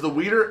 3 was the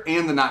weeder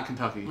and the not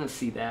Kentucky. Let's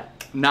see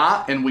that.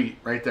 Not and wheat,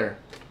 right there.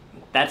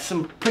 That's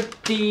some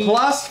pretty...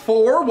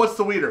 +4? What's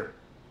the weeder?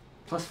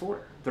 +4.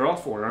 They're all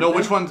 4, aren't No, they?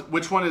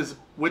 which one is...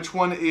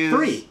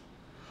 3.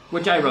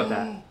 Which I wrote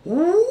that.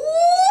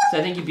 So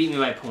I think you beat me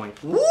by a point.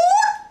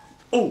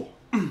 Oh.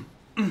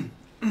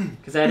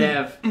 Because I'd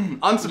have...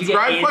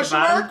 Unsubscribe question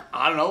mark?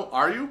 I don't know.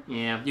 Are you?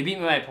 Yeah, you beat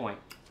me by a point.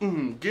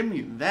 Give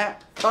me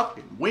that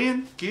fucking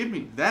win. Give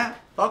me that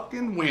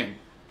fucking win.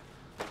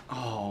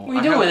 Oh, what are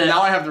you doing with it?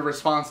 Now I have the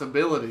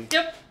responsibility.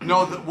 Yep.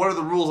 No, what are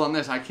the rules on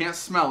this? I can't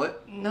smell it.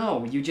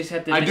 No, you just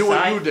have to I do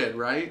what you did,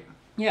 right?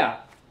 Yeah.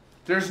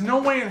 There's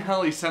no way in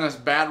hell he sent us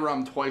bad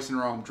rum twice in a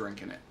row. I'm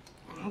drinking it.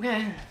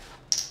 Okay.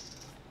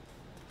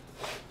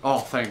 Oh,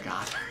 thank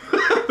God.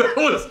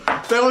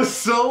 that was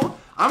so...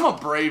 I'm a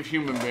brave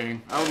human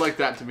being. I would like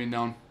that to be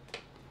known.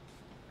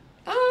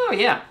 Oh,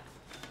 yeah.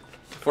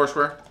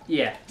 Foursquare?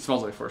 Yeah. It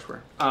smells like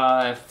Foursquare.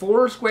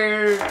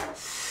 Foursquare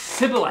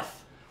Sibboleth.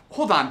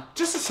 Hold on,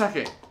 just a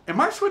second.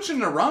 Am I switching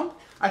to rum?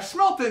 I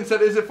smelled it and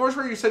said, is it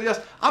Foursquare? You said yes.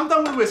 I'm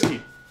done with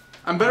whiskey.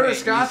 I'm better at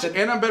scotch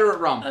and I'm better at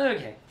rum.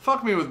 Okay.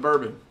 Fuck me with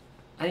bourbon.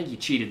 I think you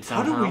cheated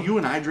somehow. How do you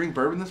and I drink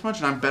bourbon this much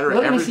and I'm better at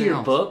everything else? Let me see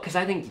your book, because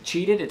I think you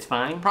cheated. It's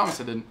fine.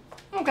 Promise I didn't.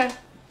 Okay.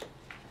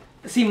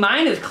 See,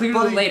 mine is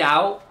clearly laid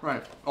out.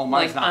 Right. Oh,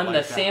 mine's like not on like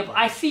the that, sample.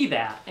 but... I see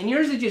that. And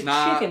yours is just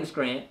chicken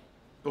scrant.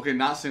 Okay,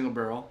 not single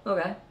barrel.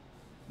 Okay.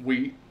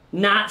 Wheat.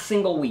 Not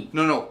single wheat.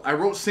 No. I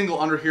wrote single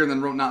under here and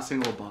then wrote not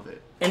single above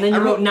it. And then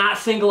you wrote not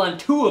single on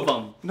 2 of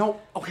them.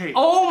 No, okay.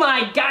 Oh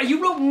my God,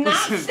 you wrote not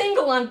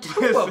single on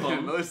 2 of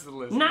them.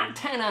 Listen. Not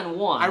 10 on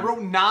 1. I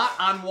wrote not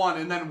on 1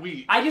 and then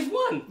wheat. I just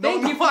won.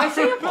 Thank you for my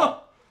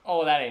sample.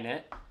 Oh, that ain't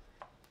it.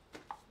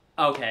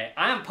 Okay,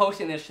 I'm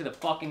posting this to the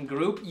fucking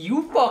group.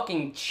 You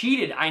fucking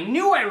cheated. I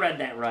knew I read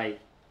that right.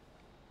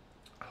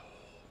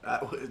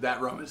 That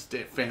rum is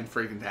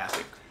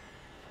fan-freaking-tastic.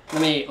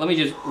 Let me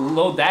just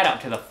load that up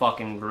to the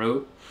fucking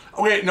group.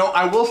 Okay, no,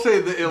 I will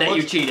say that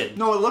you cheated.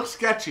 No, it looks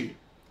sketchy.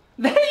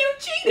 That you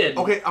cheated.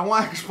 Okay, I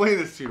want to explain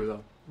this to you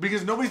though,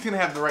 because nobody's gonna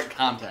have the right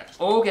context.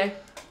 Oh, okay.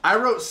 I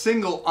wrote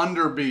single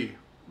under B.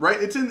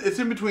 Right? It's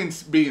in between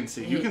B and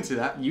C. You can see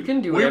that. You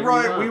can do whatever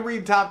you want. We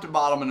read top to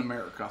bottom in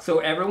America. So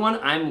everyone,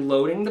 I'm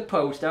loading the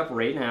post up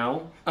right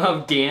now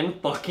of Dan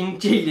fucking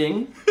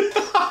cheating.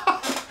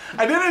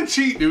 I didn't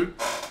cheat, dude.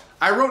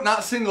 I wrote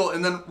not single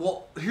and then,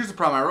 well, here's the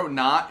problem. I wrote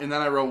not and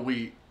then I wrote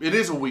wheat. It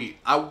is a wheat.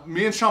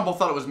 Me and Sean both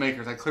thought it was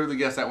Makers. I clearly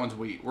guessed that one's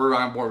wheat. We're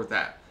on board with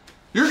that.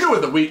 You're good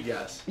with the wheat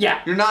guess.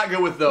 Yeah. You're not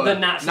good with the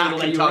not single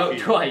that you wrote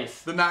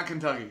twice. The not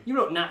Kentucky. You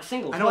wrote not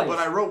single twice. I know, but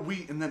I wrote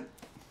wheat and then...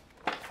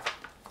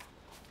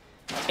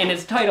 And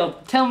it's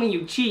titled, Tell Me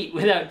You Cheat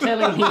Without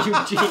Telling Me You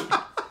Cheat.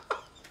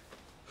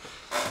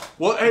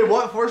 Well, hey,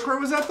 what Foursquare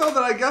was that, though,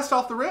 that I guessed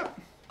off the rip?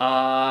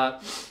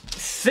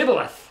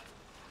 Sibboleth.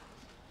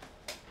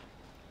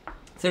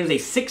 So there's a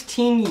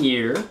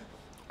 16-year...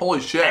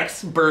 Holy shit.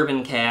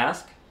 ex-bourbon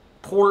cask,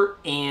 port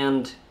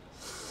and...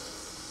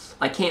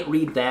 I can't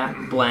read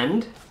that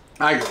blend.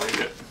 I can read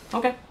it.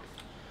 Okay.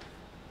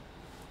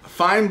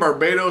 Fine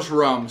Barbados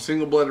rum,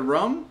 single-blooded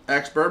rum,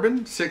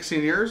 ex-bourbon,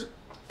 16 years,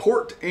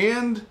 port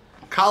and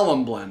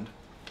column blend.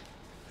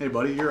 Hey,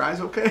 buddy, your eyes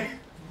okay?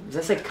 Does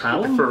that say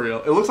column? For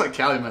real. It looks like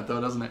Calumet,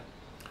 though, doesn't it?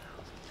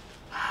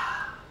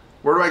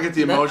 Where do I get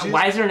the emojis?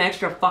 Why is there an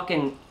extra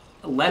fucking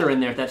letter in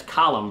there if that's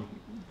column?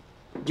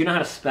 Do you know how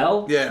to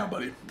spell? Yeah,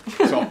 buddy.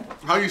 So,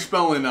 how you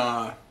spelling,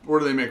 where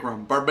do they make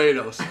rum?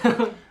 Barbados.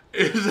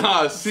 Is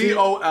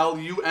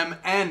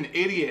C-O-L-U-M-N,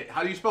 idiot.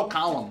 How do you spell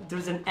column?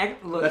 There's an X.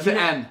 Look, that's an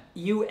N.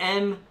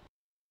 U-M.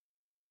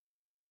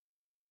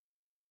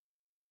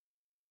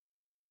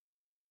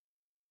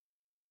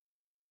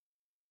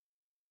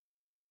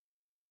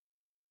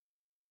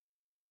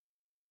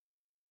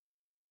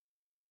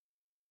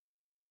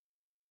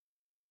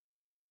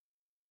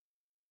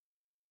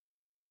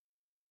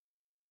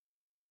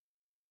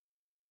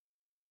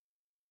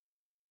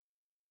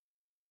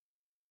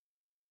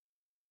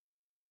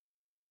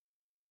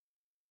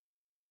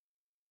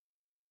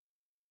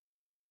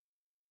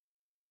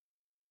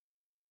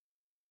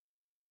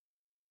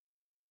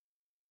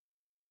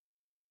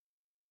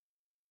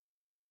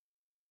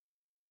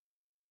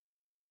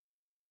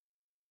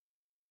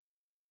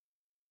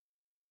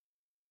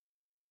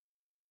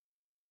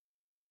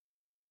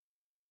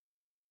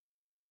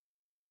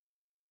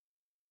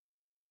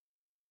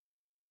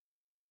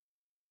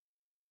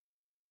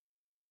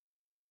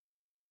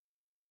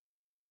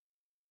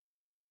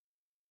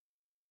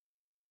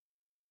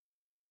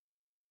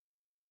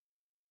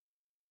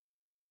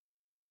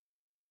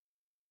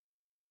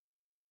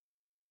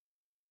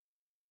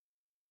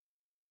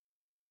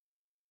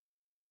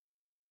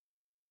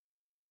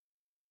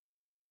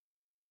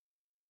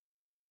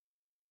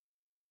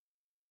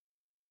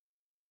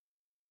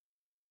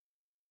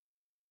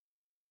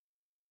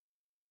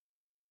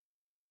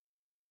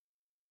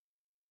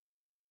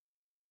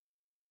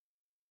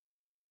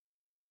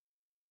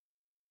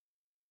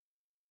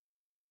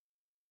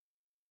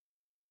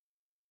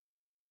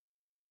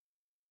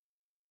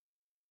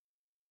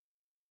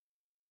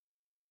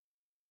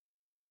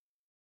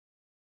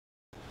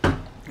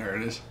 There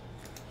it is.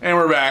 And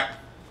we're back.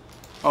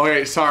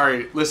 Okay,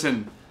 sorry.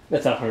 Listen.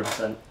 That's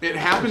 100%. It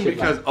happened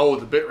because the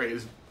bitrate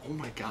is. Oh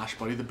my gosh,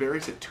 buddy, the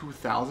bitrate's at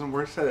 2,000.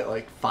 We're set at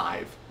like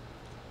 5.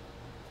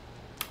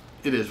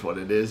 It is what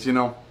it is, you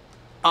know.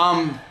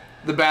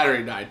 The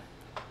battery died.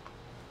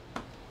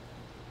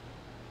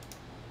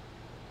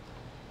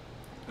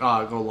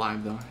 Go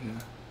live though. Yeah.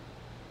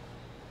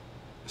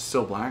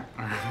 Still black.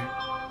 All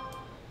right.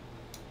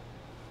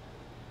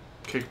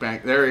 Kick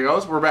back. There he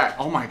goes. We're back.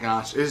 Oh my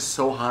gosh, it is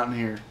so hot in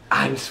here.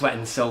 I'm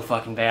sweating so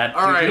fucking bad.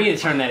 All right. We need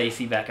to turn that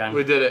AC back on.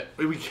 We did it.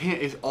 We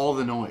can't. It's all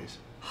the noise.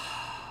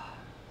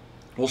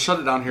 We'll shut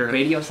it down here.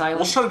 Radio silence?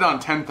 We'll shut it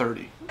down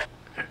 10:30.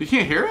 You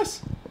can't hear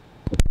us?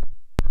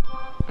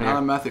 Not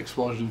a meth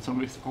explosion.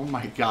 Somebody's. Oh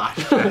my gosh.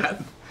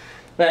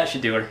 That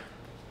should do her.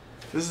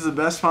 This is the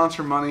best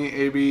sponsor money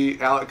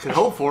AB Alec could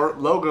hope for.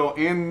 Logo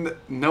and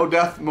No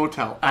Death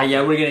Motel.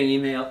 Yeah, we're getting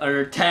email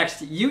or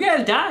text. You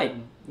guys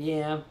died.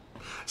 Yeah.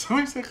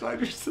 Somebody said glad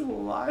you're still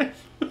alive.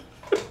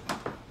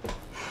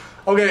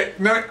 Okay,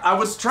 now I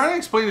was trying to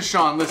explain to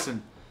Sean.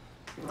 Listen,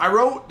 I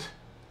wrote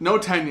no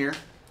tenure.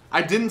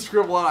 I didn't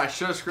scribble out. I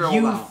should have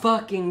scribbled out. You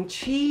fucking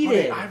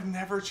cheated. Okay, I've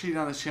never cheated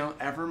on this channel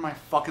ever in my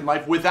fucking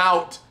life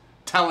without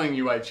telling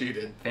you I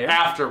cheated. Fair.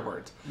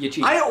 Afterwards. You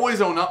cheated. I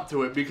always own up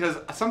to it because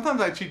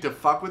sometimes I cheat to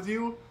fuck with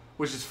you,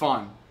 which is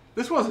fun.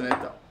 This wasn't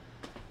it though.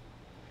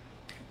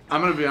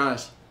 I'm gonna be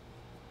honest.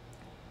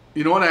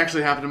 You know what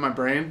actually happened in my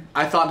brain?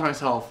 I thought to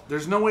myself,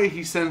 there's no way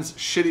he sends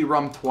shitty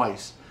rum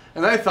twice.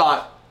 And I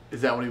thought, is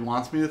that what he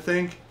wants me to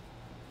think?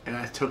 And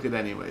I took it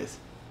anyways.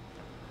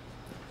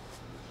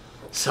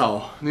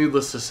 So,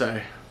 needless to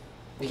say,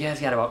 You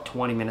guys got about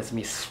 20 minutes of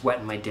me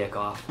sweating my dick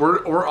off.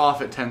 we're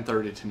off at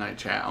 10:30 tonight,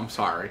 chat. I'm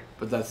sorry,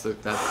 but that's the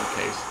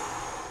case.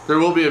 There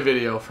will be a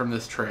video from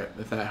this trip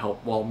if that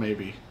helped. Well,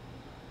 maybe,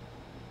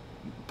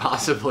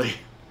 possibly.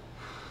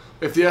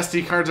 If the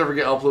SD cards ever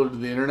get uploaded to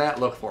the internet,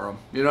 look for them.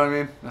 You know what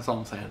I mean? That's all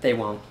I'm saying. They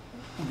won't.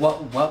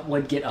 What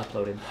would get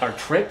uploaded? Our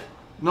trip?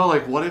 No,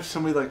 like what if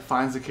somebody like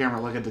finds the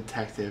camera like a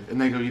detective and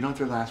they go, you know what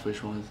their last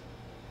wish was?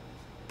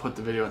 Put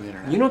the video on the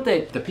internet. You know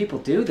what the people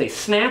do? They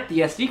snap the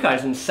SD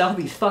cards and sell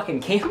these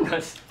fucking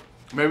cameras.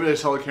 Maybe they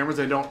sell the cameras,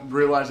 they don't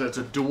realize that it's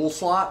a dual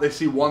slot. They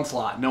see one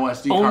slot, no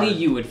SD card. Only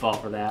you would fall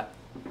for that.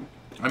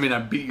 I mean, I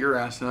beat your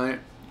ass tonight.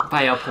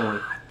 By a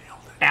point.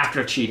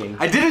 After cheating.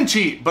 I didn't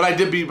cheat, but I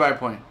did beat by a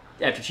point.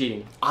 After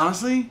cheating.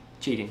 Honestly?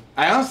 Cheating.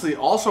 I honestly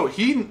also,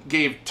 he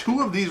gave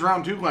 2 of these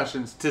round 2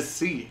 questions to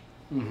C.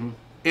 Mm-hmm.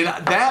 In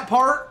that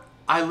part,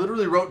 I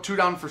literally wrote 2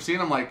 down for C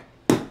and I'm like,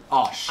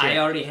 oh shit. I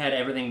already had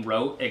everything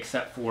wrote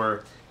except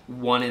for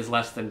 1 is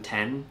less than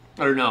 10.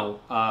 Or no,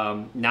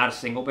 not a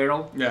single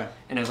barrel. Yeah.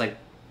 And I was like,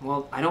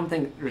 well, I don't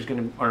think there's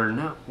going to, or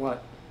not,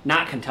 what?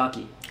 Not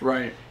Kentucky.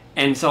 Right.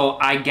 And so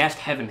I guessed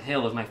Heaven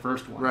Hill as my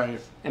first one. Right.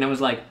 And it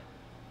was like,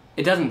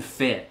 it doesn't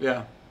fit.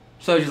 Yeah.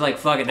 So I was just like,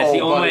 fuck it. That's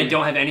the only way I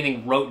don't have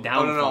anything wrote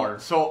down for.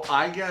 So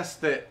I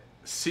guessed that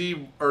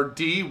C or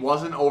D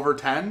wasn't over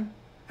 10,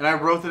 and I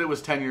wrote that it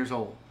was 10 years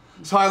old.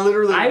 So I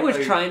literally... I was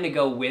trying to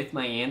go with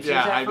my answers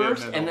at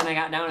first, did, and then I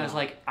got down and I was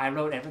like, I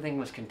wrote everything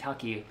was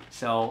Kentucky,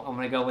 so I'm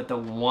going to go with the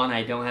one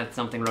I don't have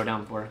something wrote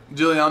down for.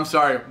 Julian, I'm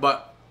sorry,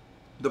 but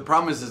the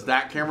problem is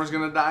that camera's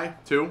going to die,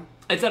 too?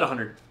 It's at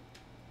 100.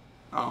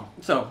 Oh.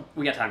 So,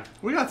 we got time.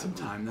 We got some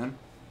time, then.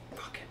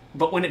 Fuck it.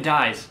 But when it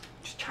dies,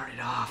 just turn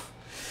it off.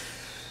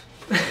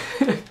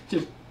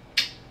 Just...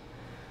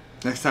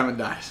 Next time it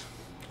dies.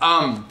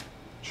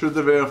 Shoot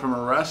the video from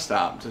a rest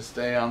stop to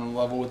stay on the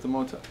level with the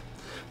motel.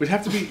 We'd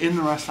have to be in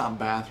the rest stop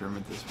bathroom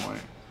at this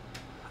point.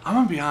 I'm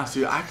gonna be honest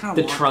with you, I kind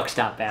of The truck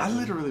stop bathroom. I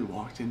literally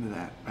walked into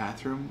that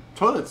bathroom.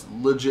 Toilet's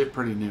legit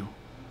pretty new.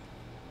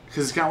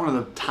 Because it's got one of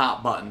the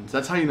top buttons.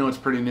 That's how you know it's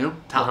pretty new.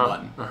 Top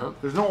button.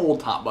 There's no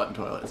old top button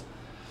toilets.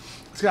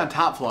 It's got a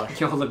top flush.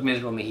 You'll look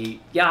miserable in the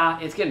heat. Yeah,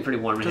 it's getting pretty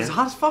warm in here. It's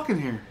hot as fuck in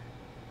here.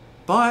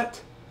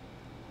 But,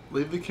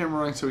 leave the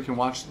camera running so we can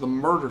watch the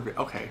murder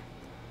video. Okay.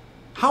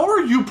 How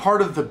are you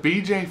part of the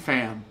BJ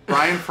fam,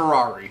 Brian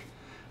Ferrari,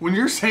 when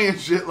you're saying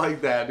shit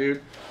like that,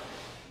 dude?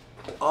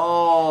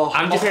 Oh.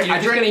 You're just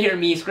going to hear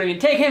me screaming,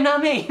 take him,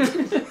 not me.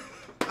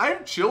 I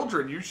have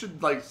children. You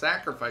should, like,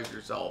 sacrifice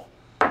yourself.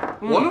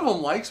 One of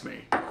them likes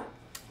me.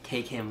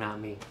 Take him, not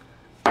me.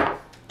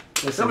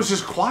 Listen. That was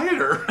just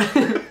quieter.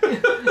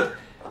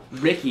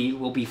 Ricky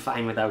will be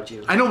fine without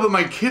you. I know, but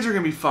my kids are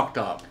going to be fucked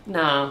up.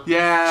 No.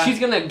 Yeah. She's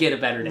going to get a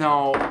better day.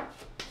 No.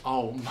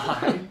 Oh,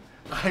 my.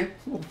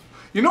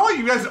 You know what?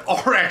 You guys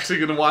are actually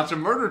going to watch a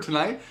murder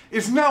tonight.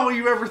 It's not what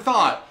you ever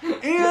thought.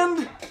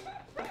 And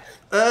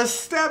a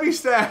stabby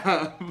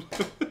stab.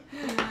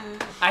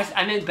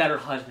 I meant better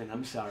husband.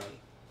 I'm sorry.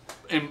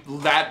 And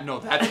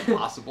that's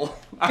impossible.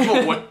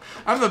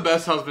 I'm the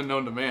best husband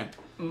known to man.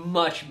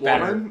 Much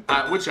better. Woman?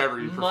 Whichever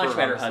you prefer. Much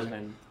better honestly.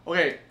 husband.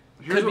 Okay.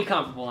 Could be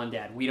comfortable on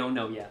dad. We don't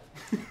know yet.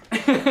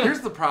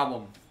 Here's the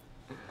problem.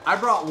 I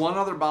brought one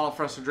other bottle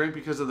for us to drink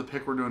because of the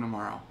pick we're doing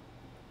tomorrow.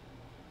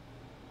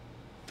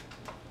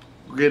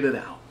 Get it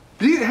out.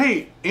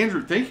 Hey,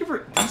 Andrew, thank you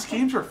for... These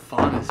games are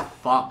fun as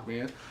fuck,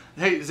 man.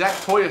 Hey, Zach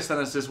Toya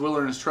sent us this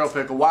Wilderness Trail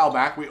pick a while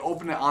back. We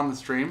opened it on the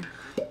stream.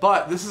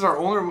 But this is our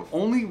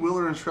only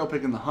Wilderness Trail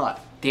pick in the hut.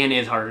 Dan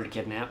is harder to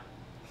kidnap.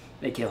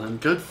 They kill him.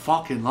 Good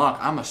fucking luck.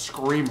 I'm a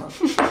screamer.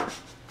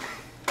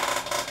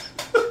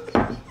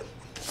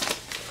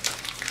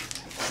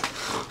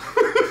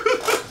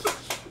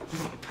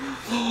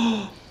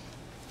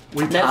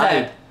 We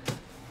tied.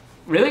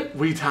 Really?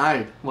 We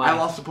tied. Why? I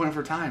lost a point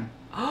for time.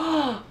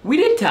 We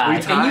did tie.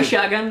 We tied. And you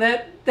shotgunned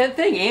that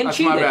thing and That's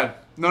cheated. my bad.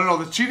 No,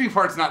 the cheating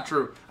part's not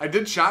true. I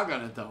did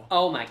shotgun it, though.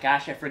 Oh my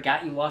gosh, I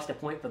forgot you lost a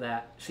point for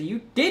that. So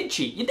you did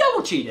cheat. You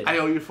double cheated. I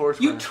owe you 4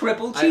 square. You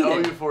triple cheated. I owe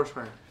you 4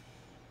 square.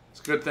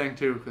 It's a good thing,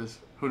 too, because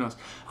who knows.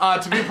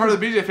 To be a part of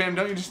the BJ fam,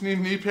 don't you just need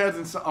knee pads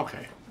and stuff?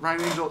 Okay.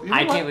 Ryan Angel. You know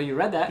I what? can't believe you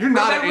read that. You're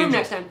not an room angel.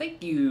 next time.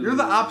 Thank you. You're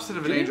the opposite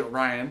of an Julian? angel,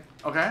 Ryan.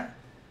 Okay?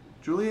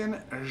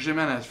 Julian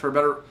Jimenez for a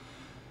better...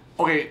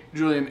 Okay,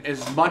 Julian,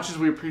 as much as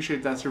we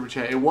appreciate that super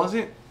chat, it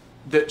wasn't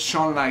that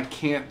Sean and I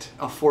can't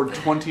afford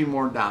 $20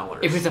 more.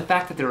 It was the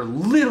fact that there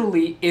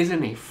literally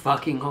isn't a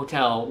fucking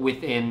hotel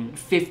within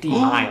 50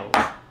 miles.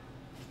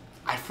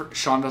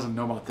 Sean doesn't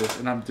know about this,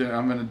 and I'm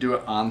gonna do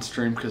it on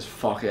stream because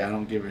fuck it, I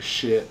don't give a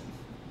shit.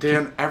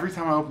 Dan, every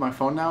time I open my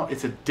phone now,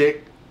 it's a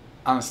dick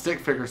on a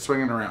stick figure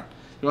swinging around.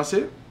 You want to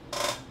see it?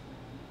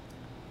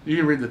 You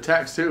can read the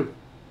text too.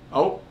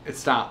 Oh, it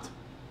stopped.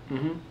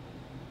 Mm-hmm.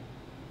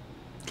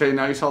 Okay,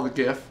 now you saw the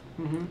GIF.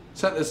 Mm-hmm.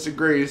 Set this to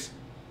Grease.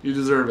 You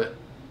deserve it.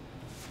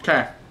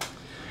 Okay.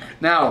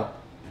 Now,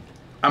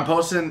 I'm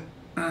posting...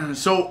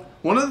 So,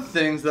 one of the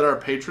things that our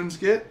patrons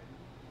get...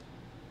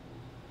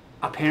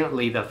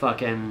 Apparently the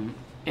fucking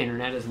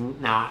internet is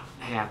not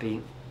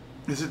happy.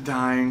 Is it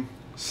dying?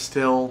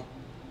 Still?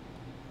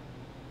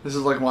 This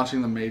is like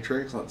watching The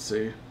Matrix. Let's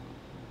see.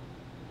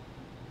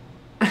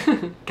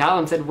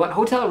 Colin said, what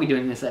hotel are we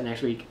doing this at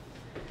next week?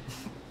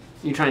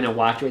 You trying to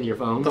watch with your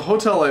phone? The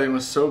hotel lighting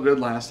was so good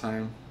last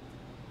time.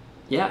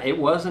 Yeah, it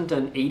wasn't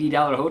an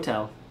 $80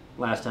 hotel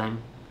last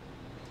time.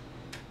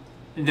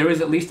 There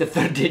was at least a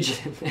third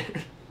digit in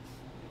there.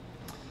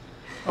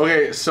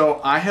 Okay,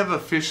 so I have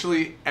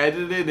officially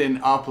edited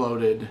and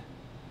uploaded.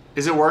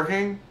 Is it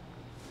working?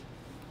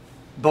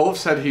 Bo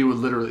said he would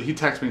literally... He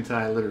texted me today,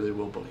 I literally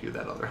will book you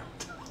that other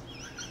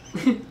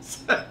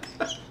hotel.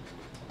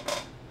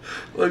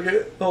 Look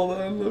at... Hold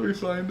on, let me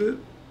find it.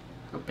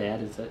 How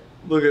bad is it?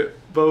 Look at...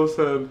 Bo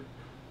said...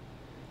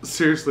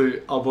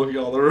 Seriously, I'll book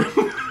you all the room.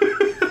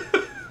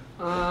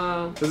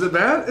 Is it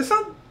bad? It's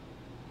not...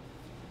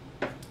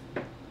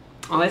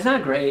 Oh, it's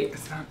not great.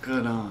 It's not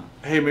good, huh?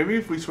 Hey, maybe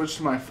if we switch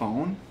to my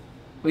phone?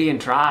 We can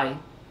try.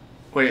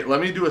 Wait,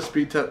 let me do a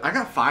speed test. I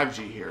got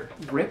 5G here.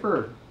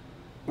 Ripper.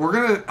 We're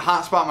gonna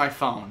hotspot my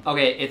phone.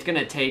 Okay, it's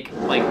gonna take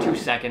like 2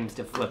 seconds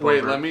to flip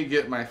Wait, over. let me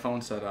get my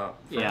phone set up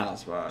for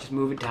hotspot. Just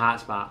move it to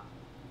hotspot.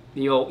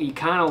 The old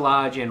Econo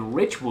Lodge in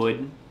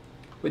Richwood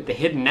with the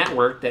hidden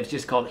network that's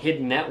just called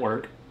Hidden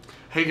Network.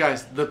 Hey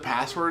guys, the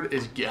password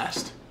is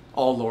guest.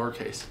 All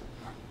lowercase.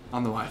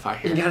 On the Wi-Fi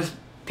here. You gotta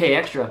pay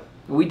extra.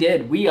 We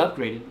did. We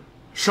upgraded.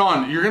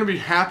 Sean, you're going to be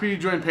happy you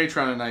joined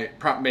Patreon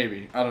tonight.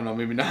 Maybe. I don't know.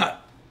 Maybe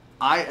not.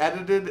 I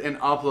edited and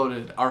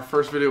uploaded our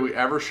first video we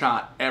ever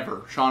shot,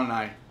 ever. Sean and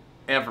I.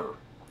 Ever.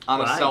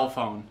 On a cell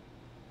phone.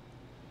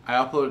 I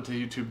uploaded to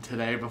YouTube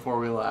today before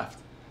we left.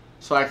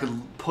 So I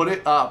could put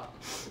it up.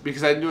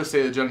 Because I didn't do a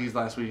State of the Junkies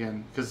last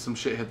weekend. Because some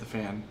shit hit the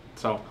fan.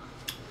 So.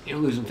 You're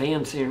losing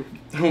fans here.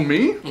 Who,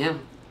 me? Yeah.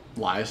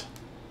 Lies.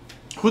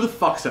 Who the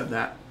fuck said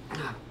that?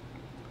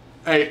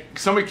 Hey,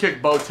 somebody kick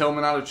Bo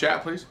Tillman out of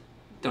chat, please.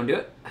 Don't do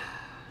it.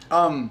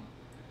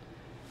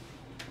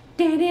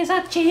 Daddy's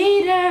a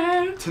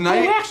cheater.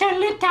 Tonight, He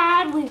actually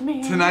tied with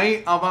me.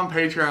 Tonight, up on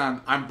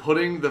Patreon, I'm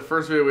putting the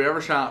first video we ever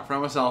shot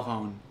from a cell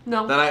phone.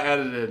 No. That I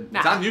edited.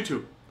 Nah. It's on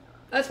YouTube.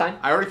 That's fine.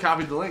 I already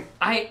copied the link.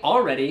 I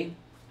already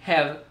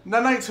have...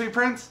 Night night, sweet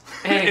prince.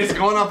 Hey. It's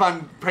going up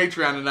on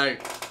Patreon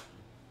tonight.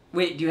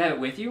 Wait, do you have it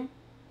with you?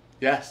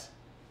 Yes.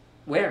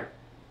 Where?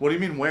 What do you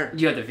mean where?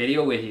 Do you have the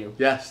video with you?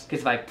 Yes.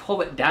 Because if I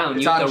pull it down,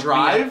 It's you have on to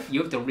Drive.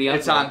 You have to re-upload.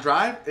 It's on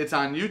Drive. It's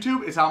on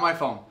YouTube. It's on my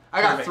phone.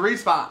 I got Perfect. 3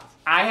 spots.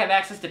 I have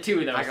access to 2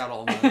 of those. I got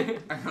all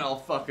night. I got all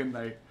fucking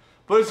night.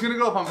 But it's going to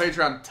go up on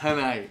Patreon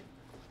tonight.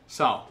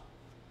 So,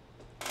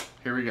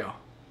 here we go.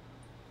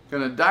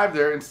 Gonna dive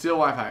there and steal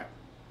Wi-Fi.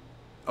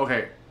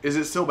 Okay, is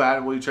it still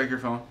bad? Will you check your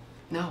phone?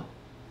 No.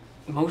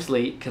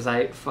 Mostly because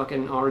I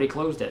fucking already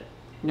closed it.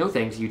 No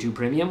thanks, YouTube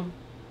Premium.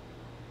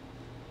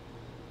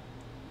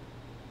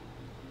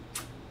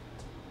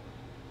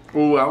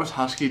 Ooh, I was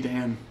Husky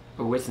Dan.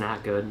 Oh, it's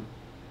not good.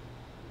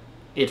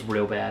 It's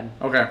real bad.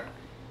 Okay.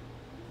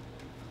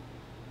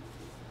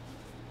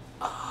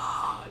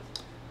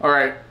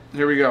 Alright,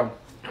 here we go.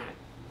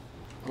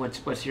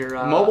 What's your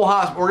Mobile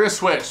hotspot. We're gonna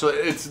switch, so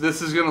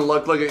this is gonna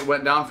look like it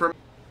went down for me.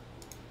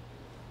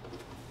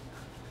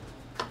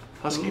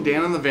 Husky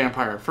Dan and the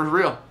Vampire, for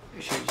real.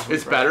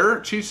 It's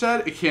better, Chief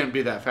said. It can't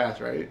be that fast,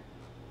 right? It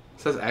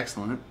says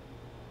excellent.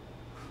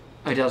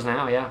 It does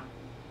now, yeah.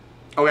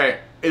 Okay,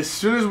 as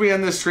soon as we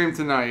end this stream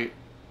tonight,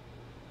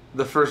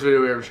 the first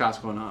video we ever shot's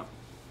going up.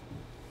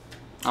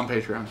 On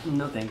Patreon.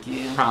 No, thank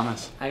you.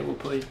 Promise. I will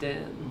put it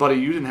down. Buddy,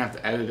 you didn't have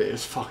to edit it.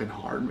 It's fucking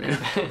hard, man.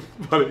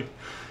 Buddy.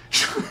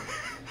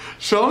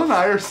 Sean and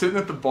I are sitting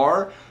at the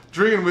bar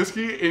drinking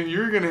whiskey, and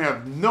you're going to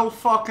have no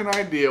fucking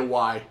idea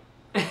why.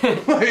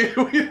 Like,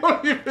 we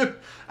don't even...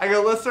 I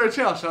go, let's start a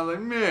channel. Sean's like,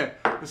 man.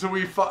 So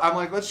I'm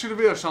like, let's shoot a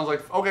video. Sean's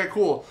like, okay,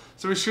 cool.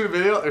 So we shoot a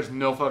video. There's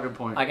no fucking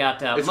point. I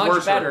got it's much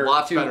worse, better.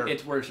 Lots better.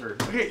 It's worse.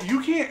 Okay,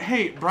 you can't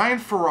hate Brian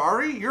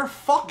Ferrari. You're a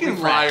fucking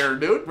Refresh. liar,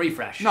 dude.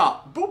 Refresh. No,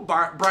 boot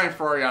Brian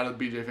Ferrari out of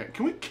the BJ fan.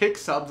 Can we kick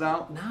subs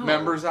out? No.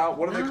 Members out?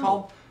 What are they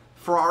called?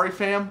 Ferrari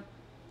fam?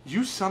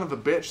 You son of a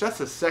bitch. That's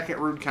the second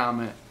rude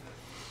comment.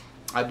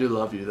 I do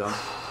love you, though.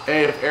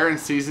 Hey, if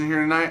Aaron's season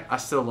here tonight, I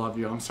still love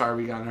you. I'm sorry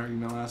we got in an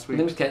argument last week.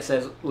 Limscat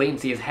says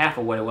latency is half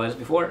of what it was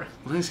before.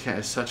 Limscat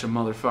is such a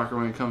motherfucker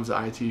when it comes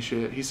to IT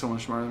shit. He's so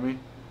much smarter than me.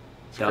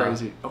 It's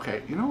crazy.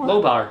 Okay, you know what?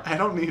 Low bar. I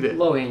don't need it.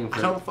 Low hanging fruit.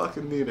 I don't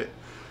fucking need it.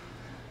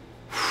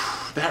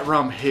 That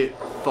rum hit.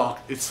 Fuck.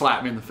 It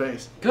slapped me in the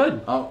face.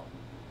 Good. Oh.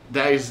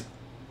 That is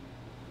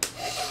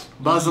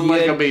buzzing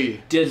like a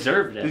bee.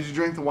 Deserved it. Did you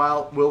drink the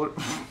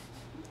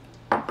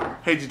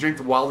Hey, did you drink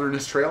the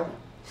Wilderness Trail?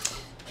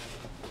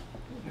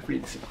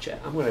 Read the super chat.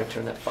 I'm gonna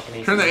turn that fucking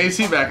AC. Turn the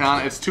AC back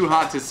on. It's too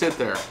hot to sit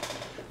there.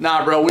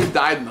 Nah, bro, we've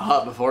died in the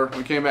hut before.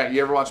 We came back.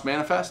 You ever watch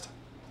Manifest?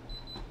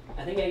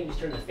 I think I can just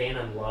turn the fan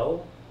on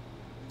low.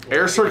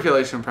 Air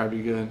circulation would probably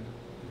be good.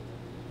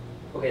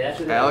 Okay, that's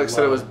what Alex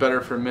said it was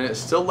better for a minute.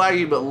 Still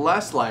laggy, but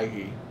less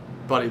laggy.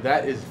 Buddy,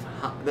 that is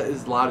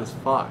loud as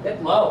fuck. That's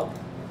low.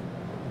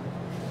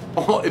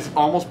 Oh, it's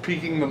almost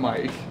peaking the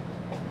mic.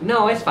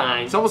 No, it's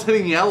fine. It's almost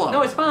hitting yellow.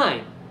 No, it's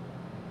fine.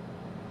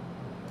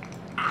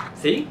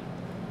 See?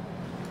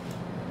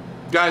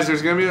 Guys,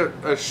 there's going to be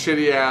a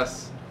shitty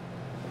ass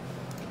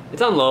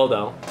It's on low,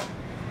 though.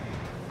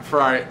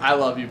 Ferrari. I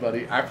love you,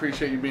 buddy. I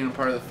appreciate you being a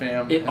part of the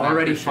fam. It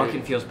already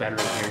fucking feels better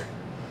in here.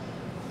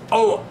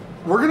 Oh,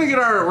 we're gonna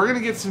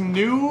get some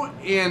new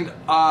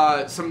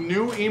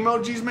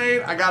emojis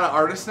made. I got an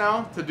artist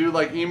now to do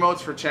like emotes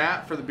for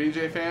chat for the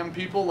BJ fam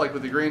people, like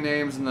with the green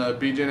names and the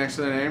BJ next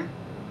to their name.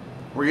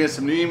 We're getting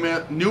some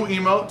new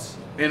emotes,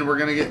 and we're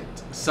gonna get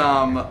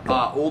some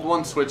old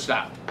ones switched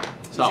out.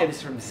 So This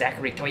is from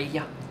Zachary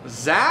Toya.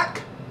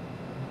 Zach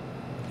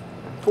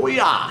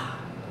Toya.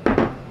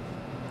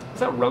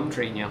 What's that rum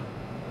treating you?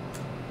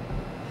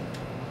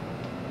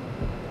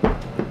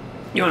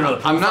 You wanna know the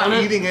proof I'm not on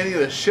it? eating any of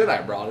the shit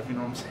I brought, if you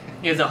know what I'm saying.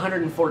 It's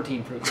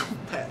 114 proof.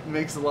 That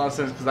makes a lot of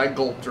sense because I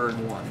gulped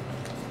during one.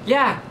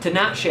 Yeah, to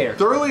not share.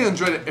 Thoroughly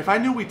enjoyed it. If I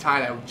knew we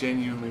tied, I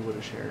genuinely would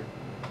have shared.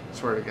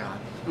 Swear to God.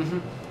 Mm-hmm.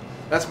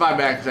 That's my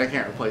bad because I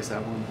can't replace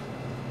that one.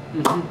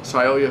 Mm-hmm. So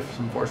I owe you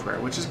some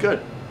Foursquare, which is good.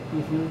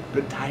 Mm-hmm.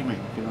 Good timing,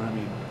 if you know what I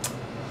mean.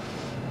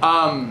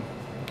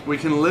 We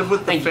can live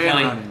with the Thank you, fan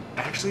Kelly. running.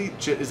 Actually,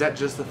 is that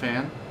just the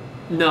fan?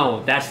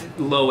 No, that's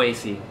low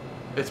AC.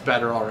 It's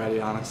better already,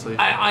 honestly.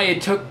 I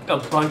took a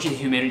bunch of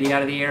humidity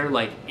out of the air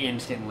like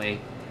instantly.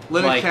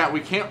 Linux Cat,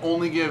 we can't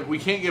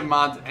give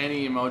mods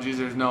any emojis.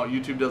 There's no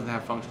YouTube doesn't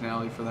have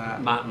functionality for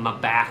that. My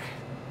back,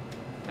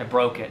 I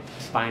broke it.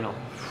 Spinal.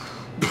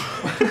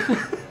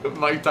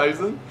 Mike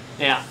Tyson.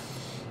 Yeah.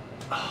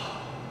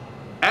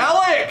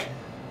 Alec!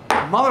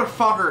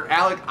 Motherfucker,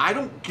 Alec, I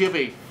don't give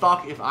a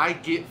fuck if I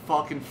get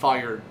fucking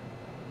fired.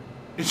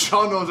 And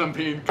Sean knows I'm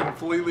being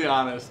completely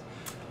honest.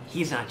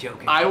 He's not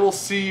joking. I will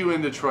see you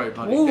in Detroit,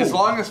 buddy. Ooh. As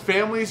long as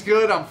family's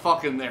good, I'm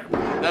fucking there.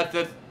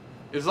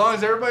 As long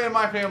as everybody in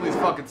my family's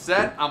fucking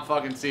set, I'm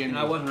fucking seeing you.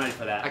 I wasn't ready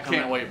for that. I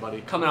can't wait,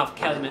 buddy. Coming off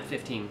Calumet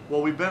 15.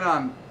 Well, we've been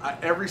on...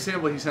 every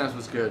sample he sent us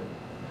was good.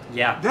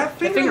 Yeah. That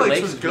The Finger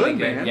Lakes was really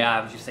good, man. Yeah,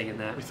 I was just thinking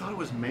that. We thought it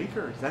was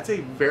Makers. That's a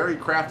very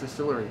craft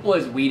distillery. Well,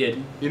 it's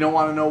weeded. You don't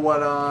want to know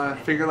what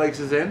Finger Lakes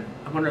is in?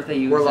 I wonder if they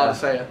use... We're allowed to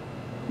say it.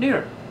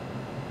 Neither.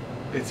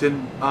 It's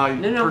in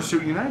No.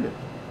 Pursuit United.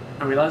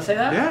 Are we allowed to say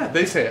that? Yeah,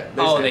 they say it.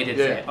 They did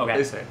say it. Okay.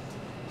 They say it.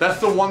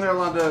 That's the one they're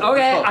allowed to...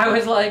 Okay, disclose. I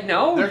was like,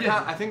 no.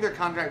 I think they're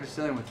contract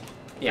distilling with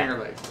Yeah.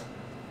 Finger Lakes.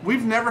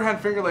 We've never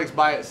had Finger Lakes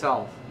by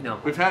itself. No.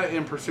 We've had it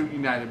in Pursuit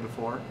United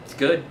before. It's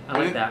good. I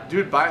like that.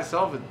 Dude, by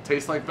itself, it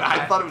tastes like...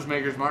 I thought it was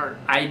Maker's Mark.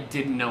 I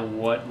didn't know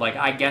what,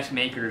 I guess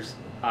Makers,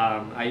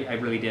 I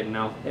really didn't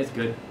know. It's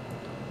good.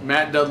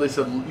 Matt Dudley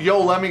said,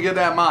 yo, let me get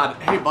that mod.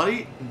 Hey,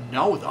 buddy,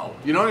 no, though.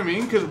 You know what I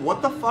mean? Because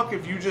what the fuck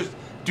if you just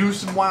do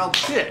some wild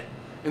shit?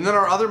 And then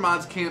our other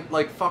mods can't,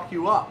 fuck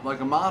you up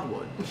like a mod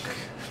would.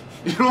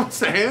 You know what I'm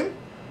saying?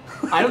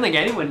 I don't think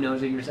anyone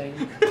knows what you're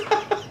saying.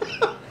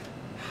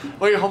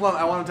 Wait, hold on.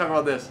 I want to talk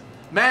about this.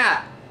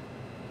 Matt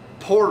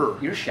Porter.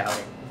 You're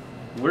shouting.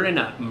 We're in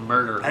a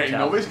murder Hey,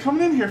 hotel. nobody's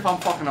coming in here if I'm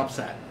fucking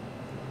upset.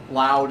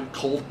 Loud,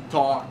 cold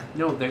talk.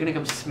 No, they're gonna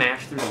come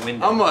smash through the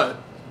window. You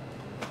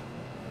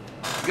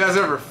guys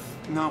ever...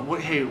 No,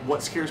 hey,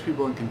 what scares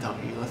people in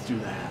Kentucky? Let's do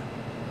that.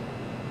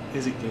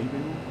 Is it gay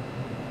people?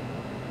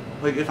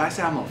 If I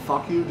say I'm gonna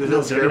fuck you, does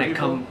it scare they're gonna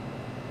people? come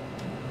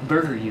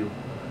murder you.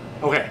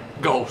 Okay,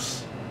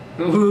 ghosts.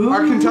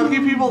 Are Kentucky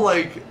people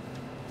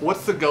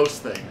what's the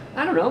ghost thing?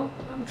 I don't know.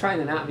 I'm trying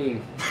to not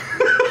be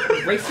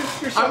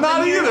racist or something. I'm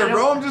not here. either,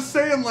 bro. I'm just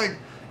saying,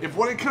 If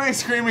what can I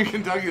scream in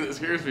Kentucky that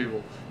scares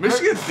people?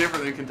 Michigan's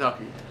different than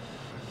Kentucky.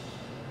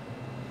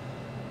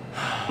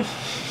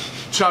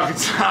 Chuck,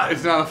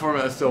 it's not a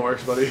format that still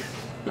works, buddy.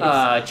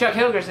 Chuck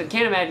Hilger said,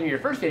 can't imagine your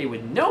first video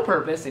with no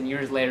purpose, and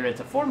years later it's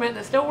a format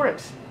that still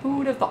works. Who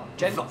would have thought?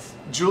 Gentles.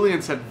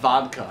 Julian said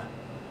vodka.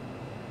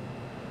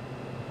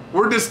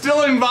 We're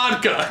distilling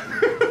vodka.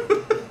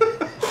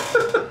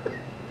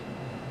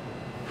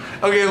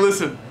 Okay,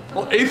 listen.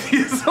 Well,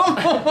 atheism,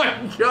 oh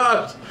my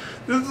gosh.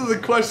 This is a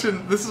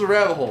question, this is a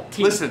rabbit hole.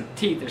 Listen.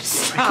 Teeth are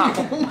Stop.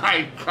 Oh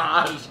my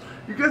gosh.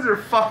 You guys are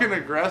fucking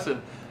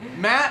aggressive.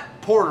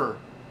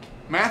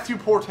 Matthew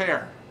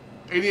Porter,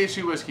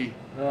 ADHD whiskey,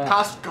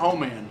 Costco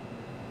man.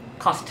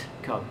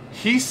 Costco.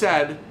 He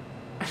said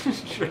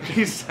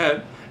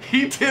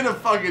he did a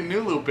fucking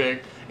Nulu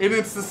pick, and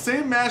it's the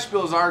same mash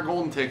bill as our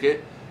golden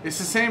ticket. It's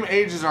the same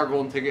age as our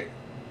golden ticket.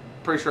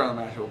 Pretty sure on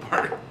the mash bill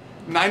part.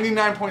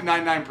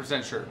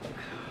 99.99% sure.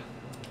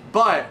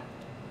 But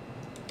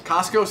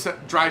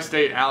Costco dry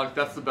state, Alec,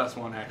 that's the best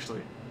one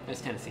actually.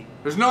 That's Tennessee.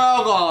 There's no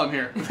alcohol in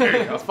here. There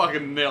you go.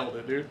 Fucking nailed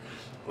it, dude.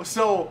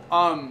 So,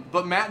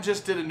 but Matt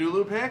just did a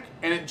Nulu pick,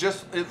 and it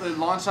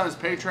launched on his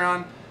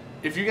Patreon.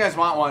 If you guys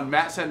want one,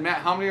 Matt said, Matt,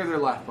 how many are there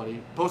left,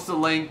 buddy? Post the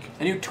link.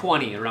 I knew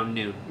 20 around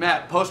noon.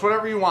 Matt, post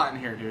whatever you want in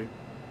here, dude.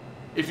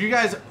 If you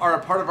guys are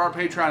a part of our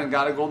Patreon and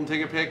got a golden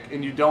ticket pick,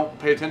 and you don't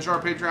pay attention to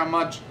our Patreon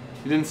much,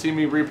 you didn't see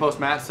me repost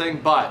Matt's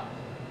thing, but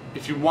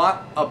if you want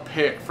a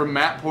pick from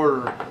Matt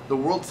Porter, the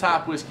world's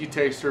top whiskey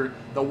taster,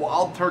 the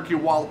Wild Turkey,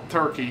 Wild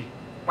Turkey.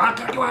 Wild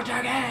Turkey, Wild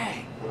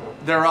Turkey!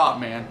 They're up,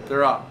 man.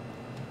 They're up.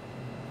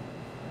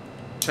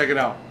 Check it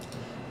out.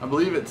 I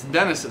believe it's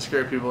Dennis that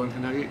scared people in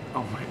Kentucky.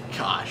 Oh my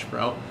gosh,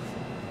 bro.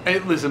 Hey,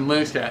 listen,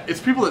 Linux Cat.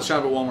 It's people that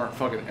shop at Walmart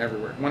fucking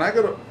everywhere. When I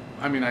go to,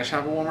 I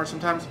shop at Walmart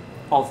sometimes.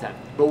 All the time.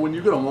 But when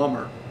you go to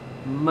Walmart,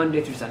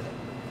 Monday through Sunday,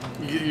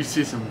 you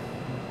see some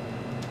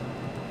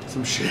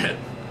shit.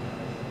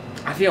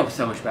 I feel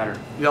so much better.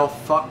 Y'all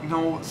fuck,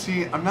 no,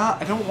 see,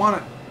 I don't want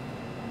it.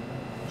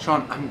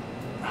 Sean,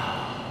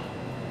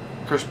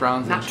 Chris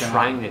Brown's I'm not in chat.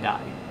 trying to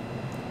die.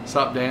 What's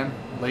up, Dan?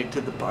 Late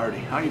to the party.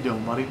 How you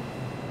doing, buddy?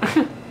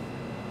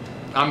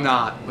 I'm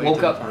not late Woke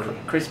to up the party.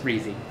 Chris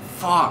Breezy.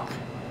 Fuck.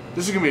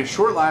 This is gonna be a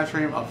short live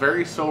stream, a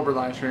very sober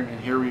live stream,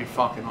 and here we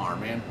fucking are,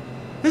 man.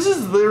 This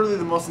is literally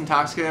the most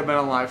intoxicated I've been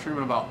on a live stream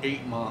in about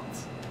 8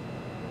 months.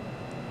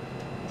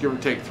 Give or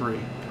take 3.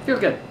 Feels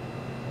good.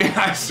 And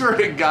I swear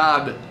to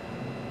God,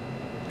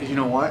 you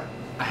know what?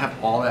 I have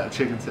all that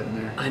chicken sitting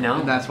there. I know.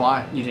 And that's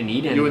why. You didn't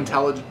eat any. You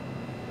intelligent.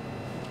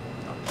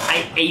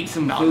 I ate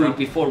some food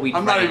before we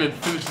I'm drank. not even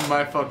finishing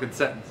my fucking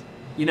sentence.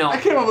 You know. I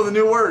came up with a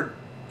new word.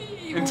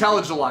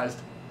 Intelligentalized.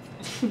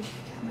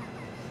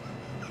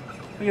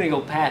 We're gonna go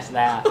past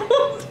that.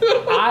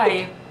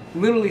 I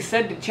literally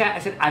said to chat, I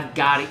said, I've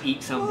got to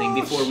eat something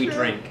before we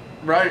drink.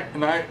 Right,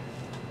 and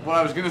what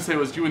I was gonna say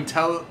was can't even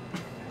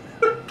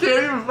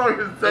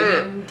fucking say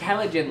it.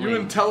 Intelligently. You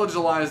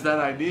intelligentalized that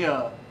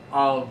idea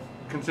of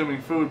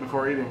consuming food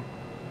before eating.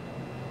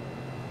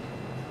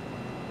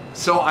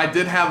 So I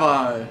did have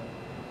a,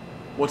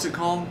 what's it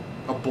called?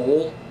 A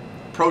bowl?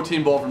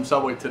 Protein bowl from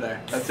Subway today.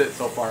 That's it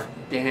so far.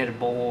 Dan had a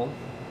bowl.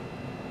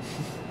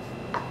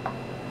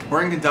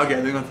 We're in Kentucky,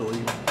 I think that's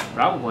illegal.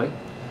 Probably.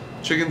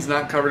 Chicken's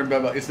not covered in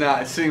bed bugs. It's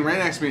not. It's sitting right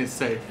next to me. It's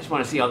safe. I just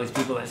want to see all these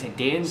people that say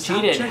Dan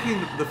Stop cheated. checking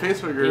the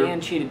Facebook group.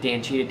 Dan cheated.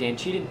 Dan cheated. Dan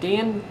cheated.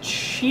 Dan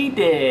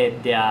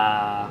cheated.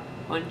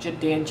 Bunch of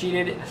Dan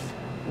cheated.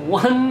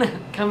 One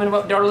comment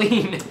about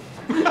Darlene.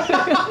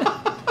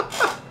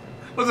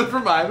 Was it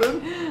from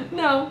Ivan?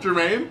 No.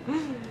 Jermaine?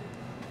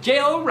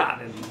 J.O.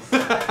 Robbins.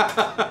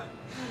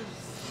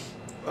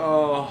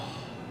 Oh,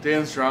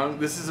 Dan's drunk.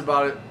 This is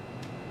about it.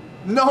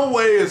 No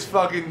way is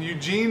fucking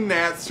Eugene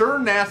Sir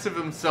Nassif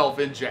himself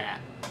in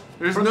chat.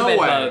 There's From no the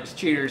way. Bedbugs.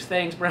 Cheaters.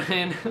 Thanks,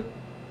 Brian.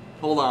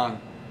 Hold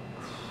on.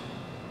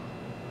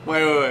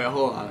 Wait,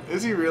 hold on.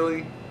 Is he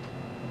really?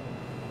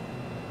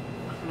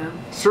 No.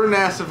 Sir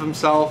Nassif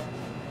himself.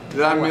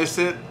 Did I miss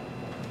it?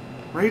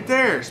 Right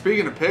there.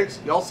 Speaking of picks,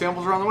 y'all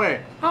samples are on the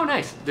way. Oh,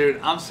 nice. Dude,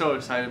 I'm so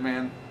excited,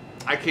 man.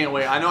 I can't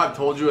wait. I know I've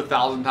told you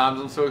 1,000 times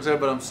I'm so excited,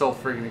 but I'm so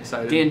freaking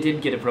excited. Dan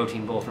did get a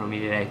protein bowl from me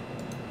today.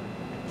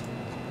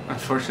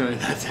 Unfortunately,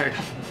 that's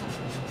actually...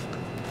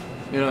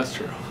 that's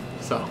true.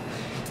 So,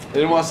 I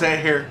didn't want to say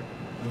it here.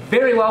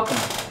 Very welcome.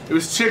 It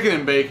was chicken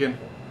and bacon.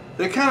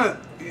 They kind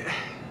of...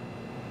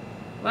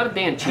 A lot of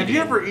Dan cheating. Have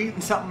you ever eaten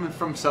something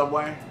from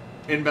Subway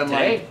and been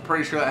Today. like,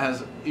 pretty sure that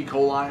has E.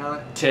 coli on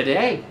it?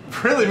 Today.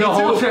 Really? The Me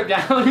whole too. trip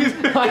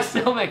down, my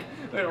stomach.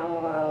 I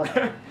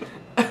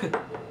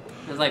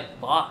was like,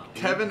 fuck.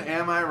 Kevin,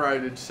 am I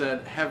right? It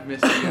said, have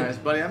missed you guys.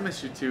 Buddy, I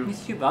miss you too.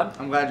 Miss you, bud.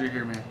 I'm glad you're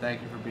here, man.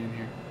 Thank you for being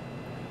here.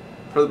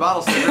 For the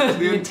bottle sticker,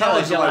 the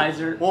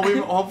Intelligentalizer. Well,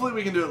 hopefully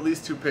we can do at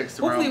least 2 picks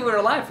tomorrow. Hopefully we're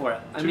alive for it.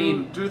 I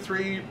mean, do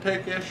 3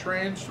 pick-ish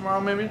range tomorrow,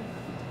 maybe.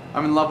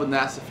 I'm in love with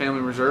Nassif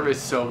Family Reserve.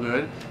 It's so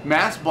good.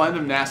 Matt's blend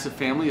of Nassif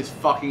Family is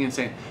fucking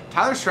insane.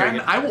 Tyler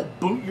Stratton, I will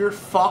boot your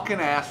fucking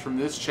ass from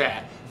this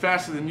chat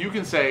faster than you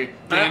can say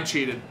Dan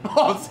cheated.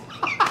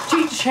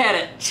 Cheech had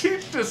it.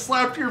 Cheech just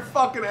slapped your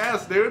fucking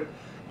ass, dude.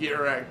 Get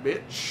wrecked,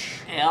 bitch.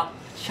 Yep.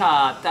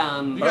 Shot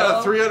down. You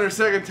got a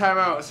 300-second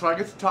timeout, so I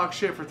get to talk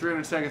shit for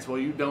 300 seconds while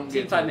you don't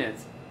get 5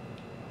 minutes.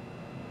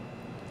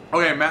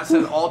 Okay, Matt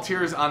said all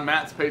tiers on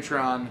Matt's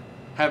Patreon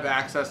have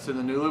access to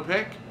the Nulu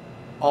pick.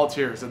 All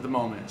tiers at the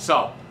moment.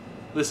 So,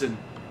 listen.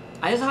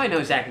 That's how I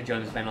know Zachary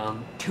Jones has been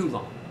on too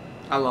long.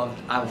 I love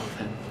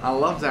him. I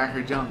love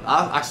Zachary Jones.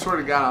 I swear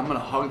to God, I'm gonna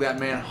hug that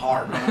man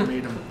hard when I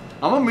meet him.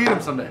 I'm gonna meet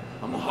him someday.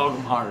 I'm gonna hug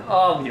him hard.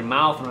 Oh, with your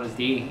mouth on his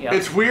D. Yep.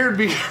 It's weird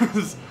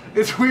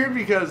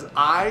because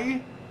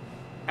I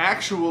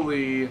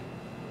actually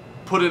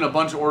put in a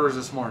bunch of orders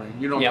this morning.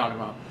 You know what I'm talking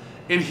about.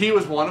 And he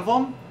was one of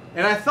them.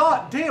 And I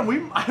thought, damn,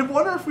 I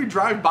wonder if we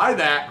drive by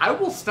that, I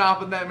will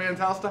stop at that man's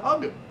house to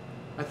hug him.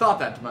 I thought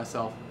that to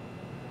myself.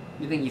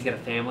 You think he's got a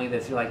family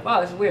that's like,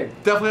 wow, this is weird?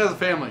 Definitely has a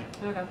family.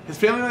 Okay. His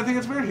family might think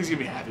it's weird. He's gonna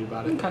be happy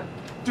about it. Okay.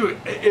 Dude,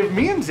 if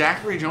me and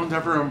Zachary Jones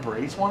ever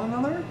embrace one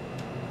another,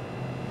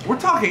 we're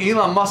talking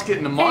Elon Musk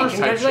getting to Mars type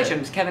shit.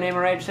 Congratulations, Kevin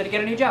Amarage said to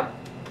get a new job.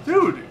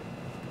 Dude.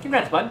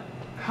 Congrats, bud.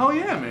 Hell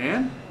yeah,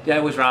 man. Yeah, I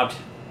was robbed.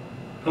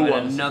 Who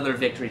was? Another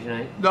victory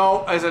tonight.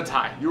 No, as a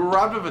tie. You were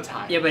robbed of a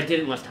tie. Yeah, but I did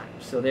it less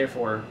times, so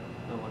therefore,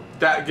 I won.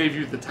 That gave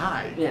you the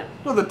tie. Yeah.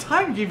 No, the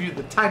tie gave you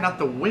the tie, not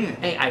the win.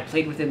 Hey, I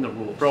played within the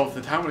rules. Bro, if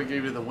the tie would have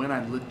gave you the win,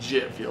 I'd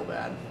legit feel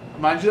bad.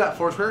 Mind you, that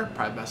Foursquare,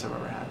 probably the best I've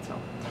ever had. So,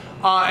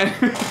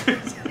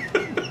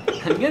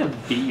 I'm gonna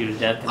beat you to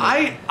death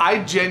tonight. I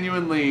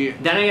genuinely.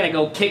 Then I gotta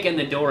go kick in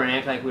the door and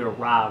act like we were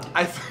robbed.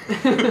 I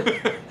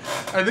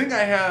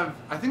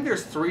think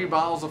there's 3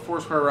 bottles of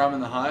Foursquare rum in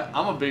the hut.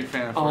 I'm a big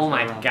fan of Foursquare Oh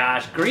my rum.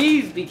 gosh,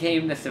 Grease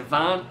became the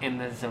Savant,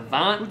 and the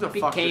Savant Who the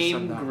fuck just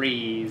became said that?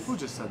 Grease. Who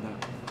just said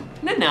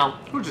that? No.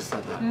 Who just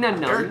said that? No.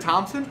 Eric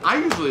Thompson? I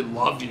usually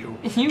love you.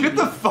 You- Get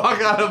the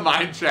fuck out of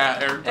my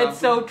chat, Eric Thompson. It's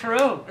so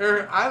true.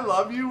 Eric, I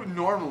love you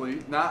normally,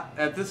 not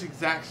at this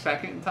exact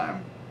second in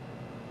time.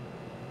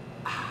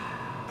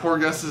 Poor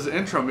Gus's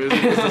intro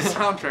music is the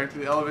soundtrack to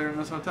the elevator in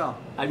this hotel.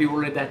 I'd be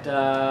worried that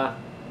the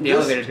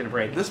elevator's gonna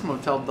break. This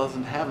motel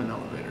doesn't have an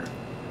elevator.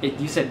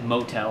 You said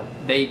motel.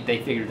 They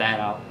figured that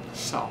out.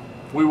 So,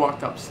 we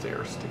walked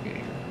upstairs to get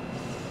here.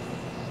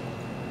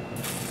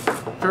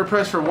 Fair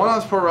price for 1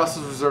 ounce Port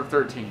Russell's Reserve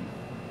 13.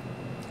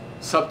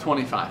 Sub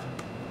 25.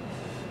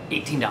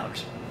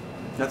 $18.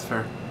 That's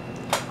fair.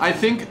 I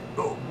think,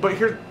 but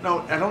here,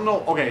 no, I don't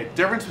know. Okay,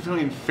 difference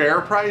between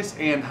fair price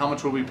and how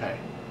much will we pay?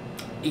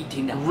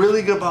 $18.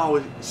 Really good bottle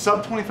with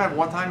sub 25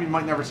 one time, you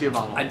might never see a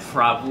bottle. I'd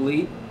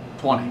probably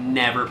 20.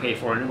 never pay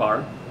for it in a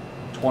bar.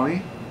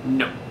 20?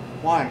 No.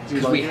 Why?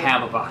 Because we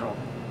have a bottle.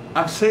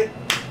 I'm saying.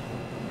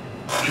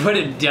 What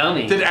a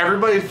dummy. Did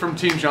everybody from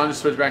Team Sean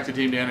just switch back to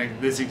Team Dan at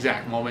this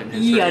exact moment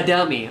in history? Yeah,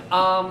 dummy.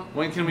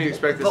 When can we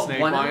expect the but snake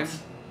 1 wine? ounce?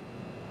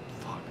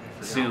 Fuck, I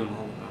forgot Soon.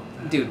 all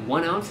about that. Dude,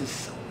 1 ounce is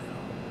so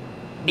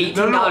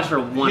little. $18 for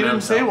 1 ounce. He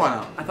didn't say though. 1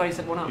 ounce. I thought he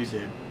said 1 ounce. He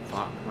did.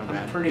 Fuck, my bad.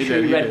 I'm pretty He sure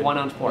did, you he read did. 1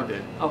 ounce pour. He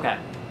did. Okay.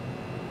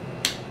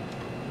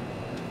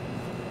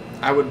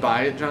 I would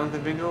buy it,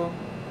 Jonathan Bingle.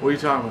 What are you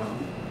talking about?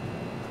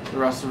 The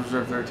Russell's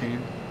Reserve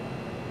 13.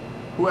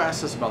 Who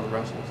asked us about the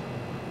Russells?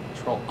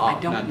 Scroll up. I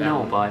don't not know,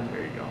 down. bud.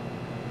 There you go.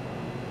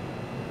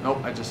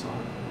 Nope, I just saw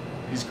it.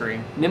 He's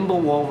green.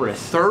 Nimble Walrus.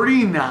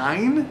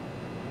 39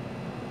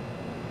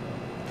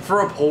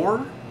 for a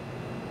pour?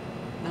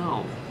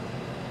 No.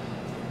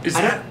 Is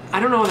I that?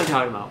 don't know what they're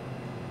talking about.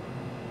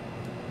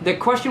 The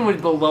question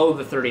was below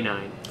the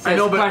 39. It I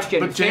know, says but question,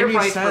 fair Jamie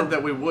price said for-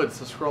 that we would,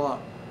 so scroll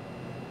up.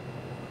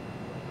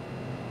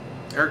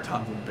 Eric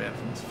Thompson's banned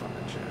from this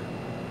fucking shit.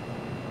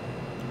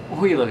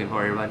 Who are you looking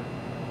for here, bud?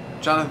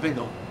 Jonathan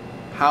Finkel.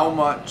 How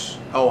much?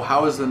 Oh,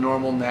 how is the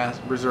normal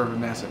reserve of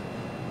NASA?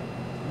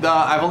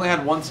 I've only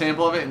had 1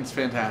 sample of it, and it's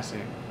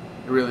fantastic.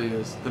 It really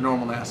is. The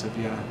normal NASA,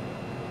 yeah.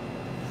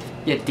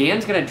 Yeah,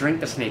 Dan's gonna drink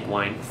the snake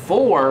wine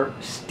for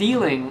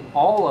stealing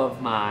all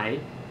of my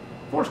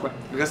Foursquare.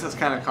 I guess that's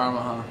kind of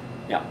karma, huh?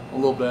 Yeah. A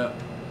little bit.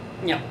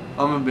 Yeah.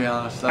 I'm gonna be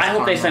honest. That's I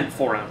hope they karma. sent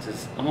 4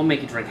 ounces. I'm gonna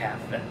make you drink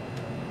half of it.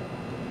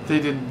 They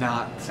did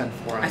not send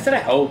 4 I ounces. said I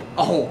hope.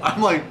 Oh,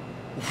 I'm like,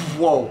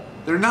 whoa.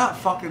 They're not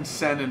fucking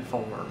sending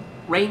 4.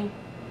 Rain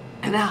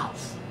and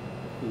owls.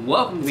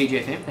 Welcome to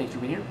BJ Fam. Thanks for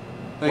being here.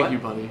 Thank What? you,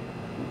 buddy.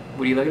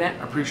 What are you looking at?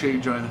 I appreciate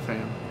you joining the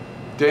fam.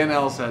 Dan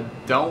L said,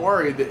 don't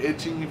worry, the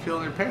itching you feel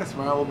in your pants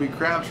tomorrow will be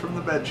crabs from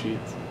the bed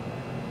sheets.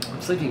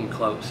 I'm sleeping in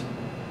clothes.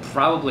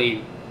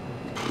 Probably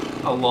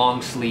a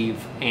long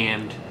sleeve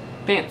and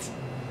pants.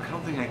 I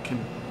don't think I can.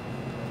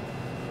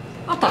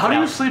 I'll tough How it do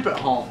you out. sleep at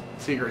home?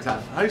 Secret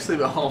time. How do you sleep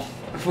at home?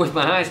 With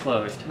my eyes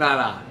closed.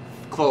 Nah.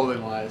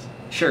 Clothing wise.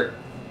 Shirt.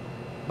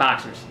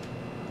 Boxers.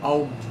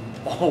 Oh,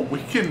 we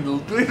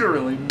can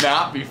literally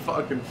not be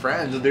fucking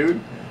friends, dude.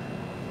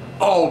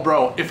 Oh,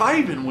 bro, if I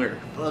even wear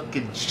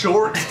fucking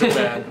shorts to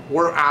bed,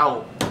 we're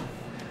out.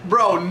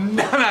 Bro,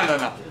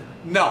 no.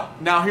 No,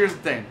 now here's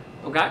the thing.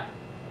 Okay?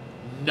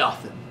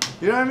 Nothing.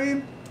 You know what I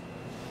mean?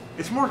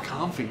 It's more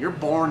comfy. You're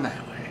born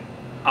that way.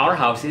 Our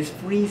house is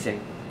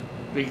freezing.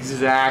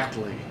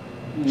 Exactly.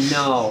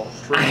 No. I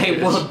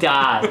Strange. will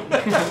die.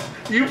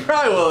 You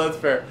probably will, that's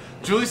fair.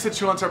 Julie said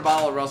she wants our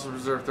bottle of Russell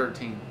Reserve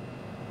 13.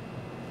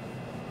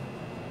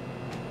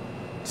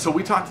 So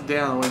we talked to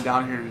Dan on the way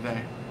down here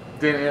today.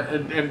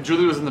 Dan and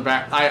Julie was in the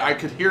back. I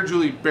could hear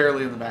Julie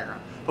barely in the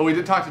background. But we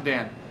did talk to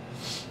Dan.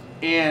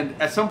 And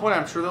at some point,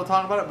 I'm sure they'll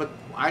talk about it, but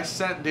I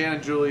sent Dan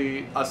and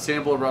Julie a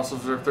sample of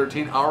Russell's Reserve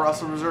 13, our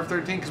Russell Reserve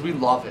 13, because we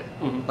love it.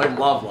 Mm-hmm. Like,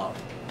 love.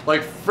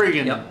 Like,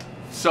 friggin'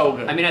 so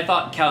good. I mean, I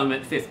thought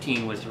Calumet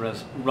 15 was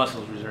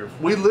Russell's Reserve.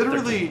 We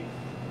literally 13.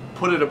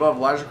 put it above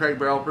Elijah Craig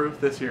Barrel Proof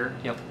this year.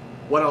 Yep.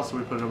 What else did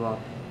we put it above?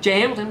 Jay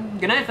Hamilton,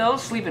 good night,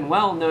 fellas. Sleeping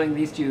well, knowing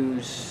these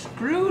two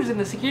screws in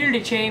the security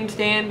chain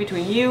stand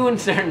between you and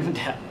certain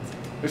death.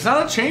 It's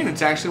not a chain,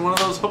 it's actually one of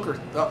those hookers.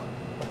 Oh.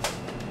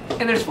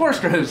 And there's 4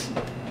 screws.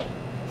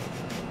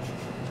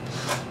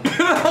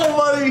 Oh,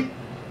 buddy.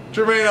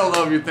 Jermaine, I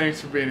love you. Thanks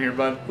for being here,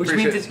 bud. Which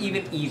Appreciate means it's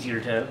even easier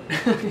to...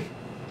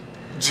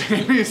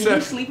 Jamie Can said...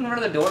 you sleep in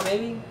front of the door,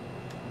 maybe?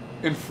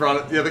 In front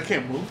of... Yeah, they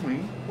can't move me.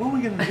 What are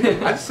we going to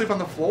do? I just sleep on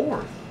the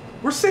floor.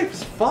 We're safe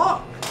as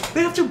fuck.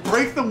 They have to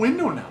break the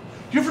window now.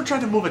 You ever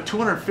tried to move a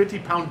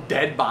 250-pound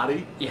dead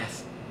body?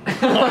 Yes.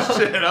 Oh,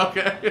 shit.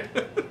 Okay.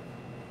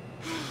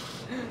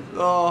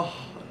 Oh,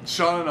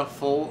 Sean in a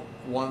full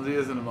onesie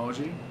as an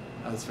emoji?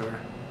 That's fair.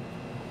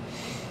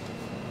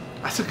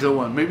 That's a good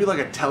one. Maybe like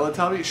a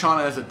Teletubby. Sean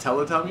as a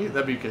Teletubby?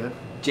 That'd be good.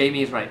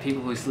 Jamie is right.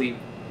 People who sleep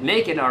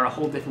naked are a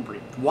whole different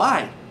breed.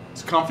 Why?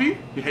 It's comfy?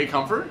 You hate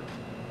comfort?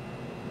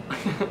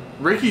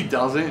 Ricky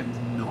doesn't. It's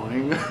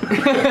annoying.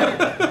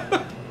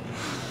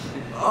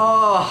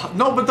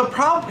 No, but the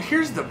problem...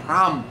 Here's the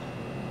problem.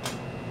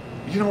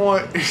 You know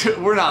what?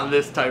 We're not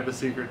this type of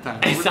secret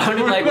time. It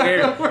sounded like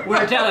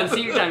we're telling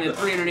secret time to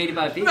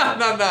 385 people.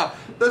 No.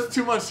 That's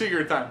too much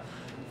secret time.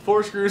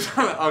 4 screws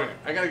on it. Okay,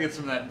 I gotta get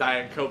some of that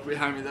Diet Coke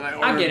behind me that I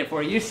ordered. I'll get it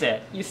for you. You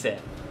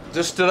sit.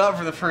 Just stood up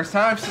for the first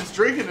time since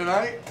drinking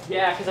tonight.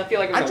 Yeah, because I feel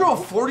like I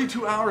drove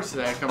 42 hours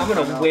today. I'm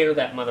gonna wear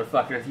that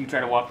motherfucker if you try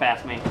to walk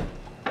past me.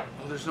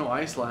 Oh, there's no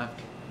ice left.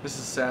 This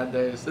is sad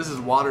days. This is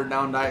watered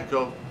down Diet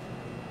Coke.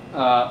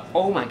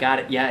 Oh my god,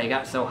 it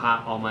got so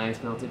hot all my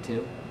ice melted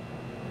too.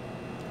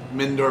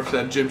 Mindorf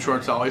said gym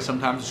shorts always,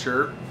 sometimes a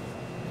shirt.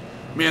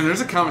 Man, there's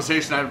a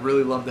conversation I'd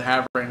really love to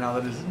have right now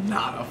that is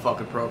not a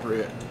fuck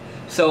appropriate.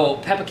 So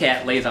Peppa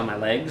Cat lays on my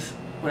legs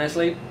when I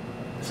sleep,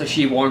 so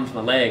she warms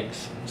my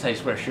legs. So I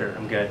just wear a shirt.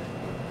 I'm good.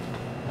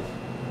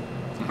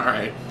 All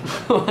right.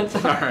 What's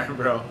All right,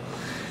 bro.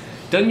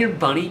 Doesn't your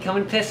bunny come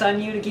and piss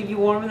on you to keep you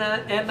warm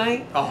at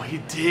night? Oh, he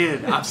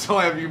did. I'm so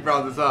happy you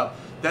brought this up.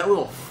 That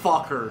little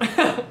fucker.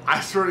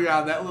 I swear to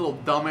God, that little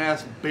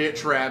dumbass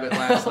bitch rabbit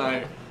last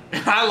night.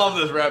 And I love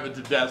this rabbit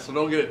to death, so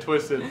don't get it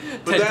twisted.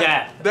 But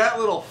that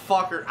little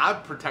fucker,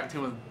 I'd protect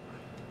him with...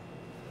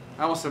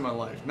 I almost said my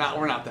life.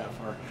 We're not that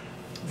far.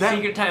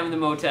 Secret time in the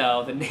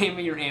motel, the name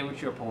of your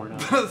amateur porno.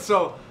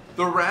 So,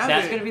 the rabbit...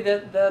 That's going to be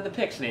the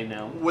pic's name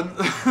now. When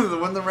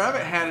the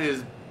rabbit had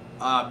his...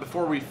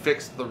 before we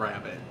fixed the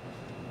rabbit,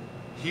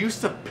 he used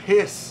to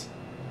piss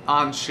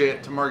on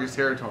shit to mark his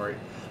territory.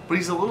 But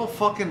he's a little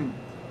fucking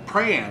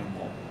prey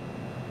animal.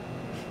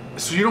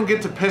 So you don't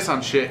get to piss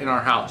on shit in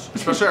our house.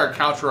 Especially our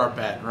couch or our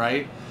bed,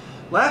 right?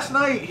 Last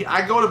night,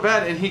 I go to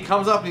bed and he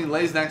comes up and he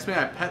lays next to me.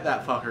 I pet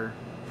that fucker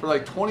for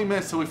like 20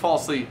 minutes till we fall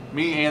asleep.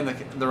 Me and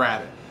the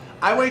rabbit.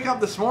 I wake up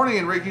this morning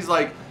and Ricky's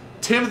like,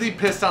 Timothy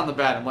pissed on the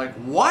bed. I'm like,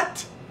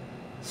 what?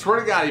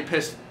 Swear to God, he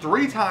pissed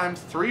 3 times,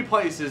 3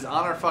 places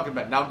on our fucking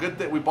bed. Now, good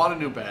that we bought a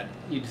new bed.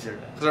 You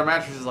deserve it. Because our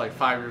mattress is like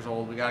 5 years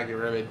old. We gotta get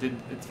rid of it.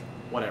 It's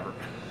whatever.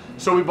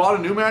 So we bought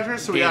a new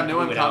mattress, so we got a new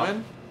one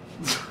coming.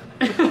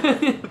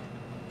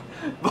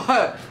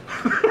 But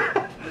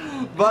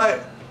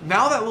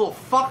now that little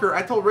fucker,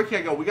 I told Ricky,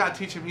 I go, we gotta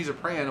teach him he's a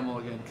prey animal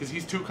again because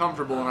he's too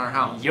comfortable in our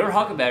house. You're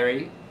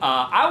Huckleberry.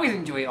 I always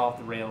enjoy off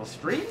the rails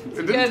streams.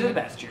 You guys are the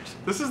best. Cheers.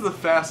 This is the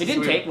fastest it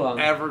didn't take long.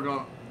 Ever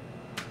gone.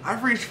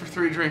 I've reached for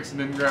 3 drinks and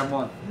didn't grab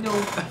one. No.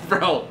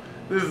 Bro,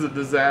 this is a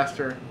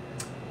disaster.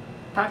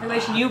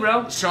 Population you,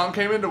 bro. Sean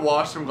came in to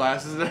wash some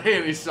glasses today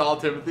and he saw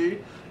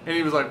Timothy and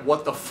he was like,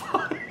 what the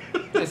fuck?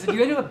 I said, you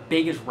guys have the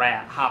biggest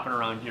rat hopping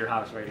around your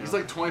house right now. He's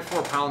like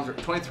 24 pounds or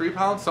 23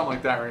 pounds, something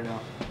like that right now.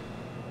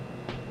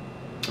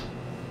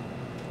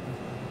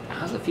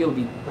 How does it feel to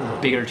be a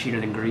bigger cheater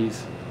than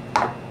Grease?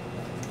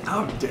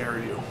 How dare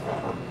you?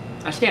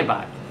 I stand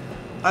by it.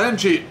 I didn't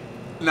cheat.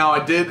 Now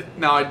I did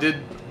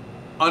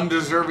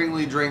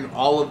undeservingly drink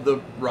all of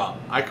the rum.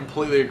 I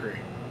completely agree.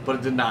 But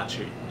it did not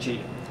cheat.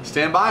 Cheating.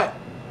 Stand by it.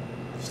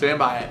 Stand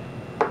by it.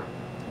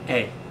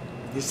 Hey.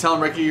 He's telling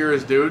Ricky you're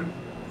his dude.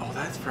 Oh,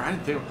 that's fair. I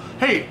didn't think.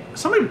 Hey,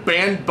 somebody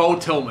banned Bo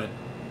Tillman.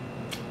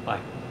 Why?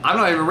 I'm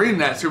not even reading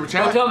that super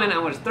chat. Bo Tillman, I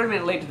was 30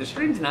 minutes late to the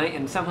stream tonight,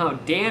 and somehow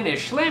Dan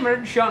is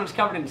slammered. Sean is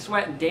covered in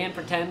sweat, and Dan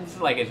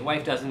pretends like his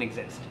wife doesn't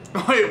exist.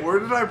 Wait, where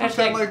did I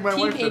pretend Hashtag like my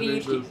wife Team didn't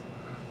ADHD. exist?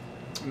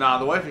 Nah,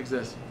 the wife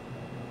exists.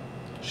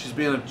 She's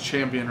being a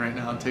champion right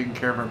now and taking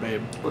care of her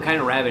babe. What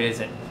kind of rabbit is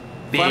it?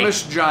 Big.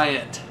 Flemish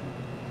giant.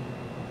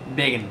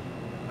 Biggin.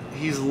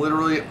 He's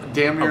literally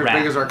damn near as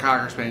big as our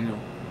Cocker Spaniel.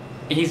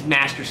 He's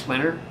Master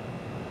Splinter.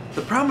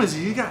 The problem is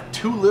he got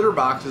 2 litter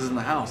boxes in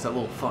the house, that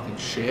little fucking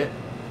shit.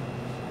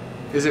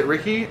 Is it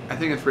Ricky? I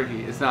think it's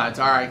Ricky. It's not. It's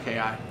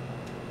R-I-K-I.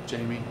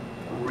 Jamie.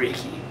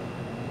 Ricky.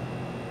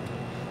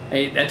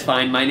 Hey, that's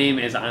fine. My name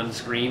is on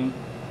screen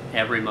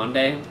every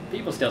Monday.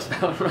 People still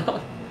spell it wrong.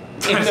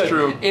 That's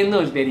true. In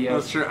those videos.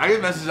 That's true. I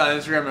get messages on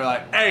Instagram. They're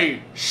like,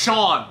 "Hey,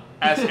 Sean,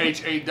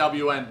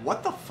 SHAWN.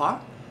 What the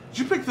fuck? Did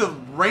you pick the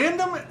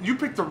random? You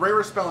picked the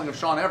rarest spelling of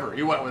Sean ever.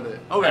 You went with it.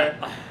 Okay.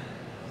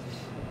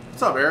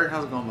 What's up, Eric?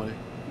 How's it going, buddy?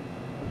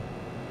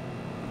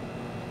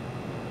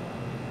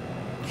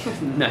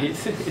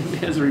 Nice.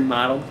 It is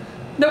remodeled.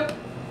 Nope.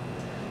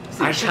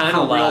 I should kinda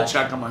put a real lied.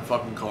 check on my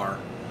fucking car.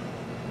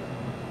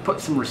 Put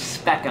some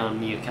respect on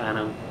me, kind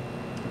of.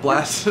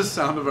 Blast the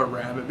sound of a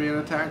rabbit being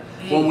attacked.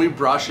 When we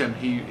brush him,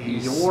 he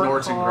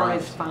snorts and car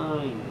grunts. is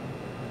fine.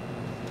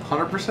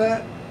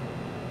 100%?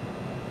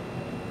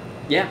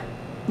 Yeah.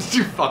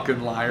 You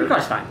fucking liar. Your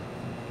car's fine.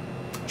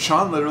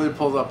 Sean literally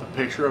pulled up a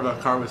picture of a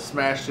car with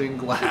smashed in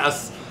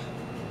glass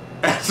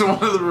as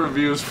one of the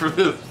reviews for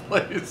this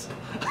place.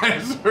 I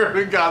swear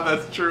to God,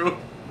 that's true.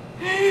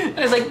 I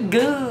was like,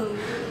 go.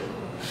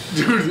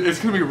 Dude, it's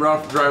gonna be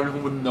rough driving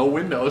home with no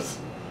windows.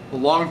 A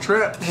long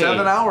trip, Hey.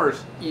 7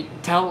 hours. You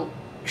tell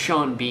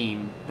Sean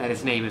Bean that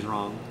his name is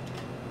wrong.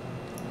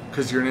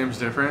 Because your name's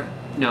different?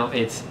 No,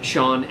 it's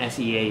Sean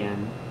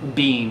S-E-A-N.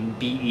 Bean,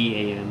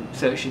 B-E-A-N.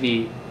 So it should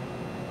be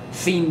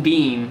Sean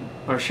Bean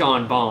or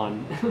Sean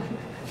Bond.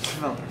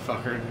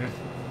 Motherfucker, dude.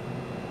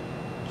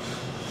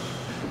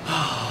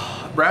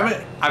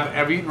 Rabbit,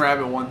 I've eaten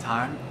rabbit one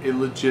time. It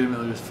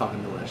legitimately was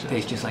fucking delicious.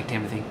 Tastes just like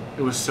Timothy.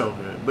 It was so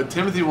good. But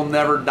Timothy will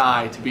never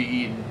die to be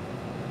eaten.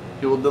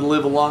 He will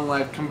live a long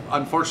life.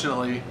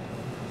 Unfortunately,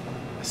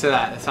 I say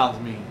that, it sounds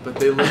mean, but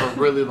they live a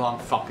really long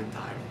fucking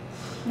time.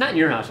 Not in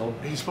your household.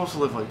 He's supposed to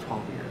live like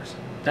 12 years.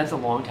 That's a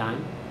long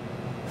time.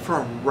 For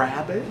a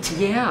rabbit?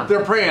 Yeah.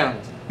 They're prey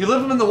animals. You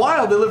live them in the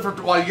wild, they live for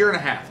a year and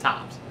a half,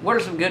 tops. What are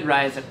some good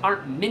ryes that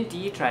aren't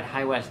minty? Tried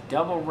High West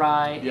Double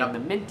Rye, Yep. and the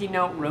minty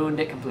note ruined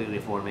it completely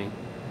for me.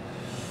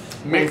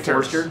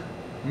 Michters.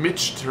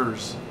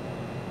 Michters.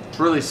 It's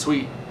really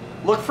sweet.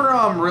 Look for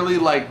really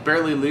like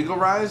barely legal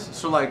ryes.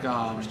 So like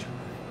well,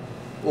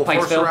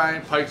 Forster Pikesville?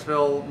 Rye,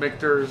 Pikesville,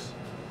 Michters.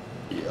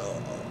 Yeah.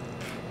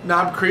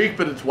 Knob Creek,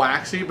 but it's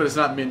waxy, but it's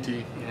not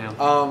minty.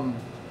 Yeah.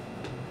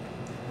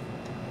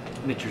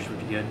 Mitcher's would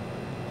be good.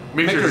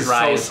 Michters is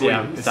rye so is, sweet.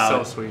 yeah, It's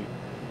solid. so sweet.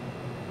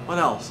 What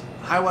else?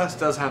 High West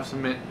does have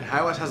some mint.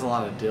 High West has a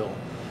lot of dill.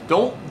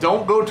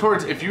 Don't go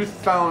towards if you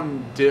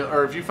found dill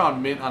or if you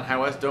found mint on High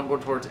West. Don't go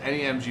towards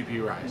any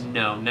MGP ryes.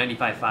 No,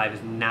 95.5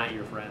 is not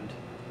your friend.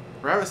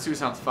 Rabbit stew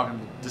sounds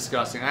fucking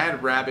disgusting. I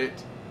had rabbit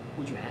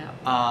What'd you have?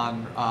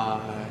 on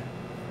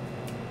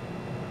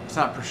it's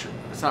not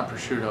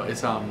prosciutto.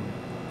 It's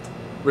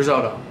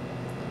risotto.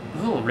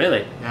 Oh,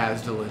 really? Yeah,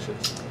 it's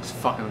delicious. It's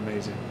fucking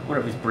amazing. What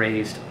if it was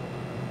braised?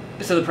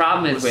 So the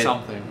problem It is was with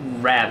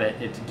something. rabbit,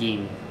 it's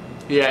gamey.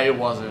 Yeah, it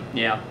wasn't.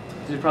 Yeah.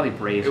 It was probably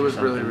braised. It or was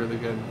really, something. really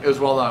good. It was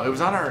well done. It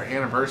was on our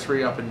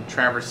anniversary up in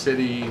Traverse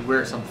City. We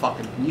were at some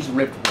fucking. You just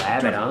ripped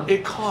rabbit, huh?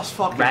 It cost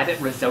fucking Rabbit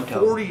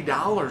risotto.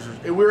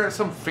 $40. We were at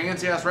some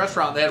fancy ass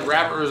restaurant. They had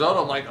rabbit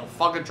risotto. I'm like, oh,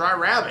 fucking try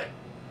rabbit.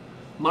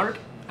 Mark,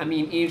 I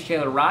mean, H.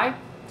 Taylor Rye,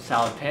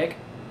 solid pick.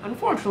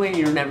 Unfortunately,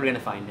 you're never going to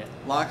find it.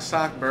 Lock,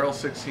 stock, barrel,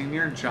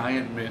 16-year,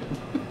 giant mint.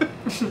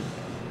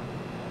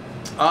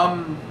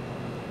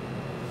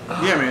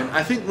 Yeah, man.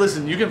 I think.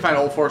 Listen, you can find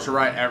Old Forester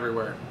Rye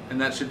everywhere, and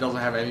that shit doesn't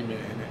have any mint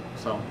in it.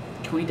 So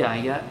Can we die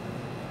yet?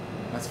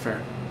 that's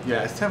fair.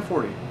 Yeah, it's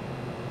 10:40.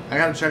 I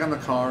gotta check on the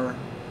car.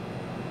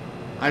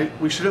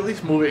 We should at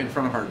least move it in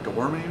front of our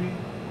door, maybe.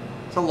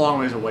 It's a long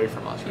ways away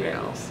from us right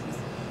now.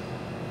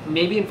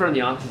 Maybe in front of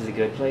the office is a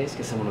good place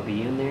because someone will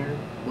be in there.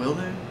 Will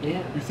they?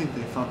 Yeah. You think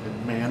they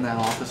fucking man that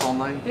office all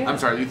night? Yeah. I'm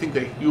sorry. You think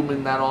they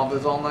human that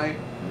office all night?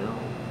 No.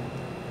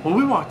 When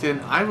we walked in,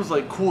 I was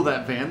like, cool,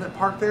 that van that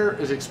parked there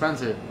is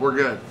expensive. We're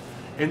good.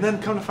 And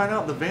then come to find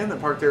out the van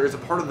that parked there is a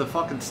part of the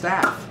fucking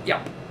staff.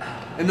 Yep.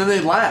 And then they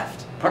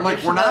left. I'm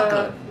like, we're not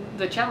good.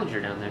 The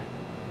Challenger down there.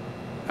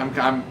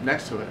 I'm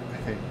next to it, I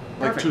think.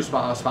 Like Perfect.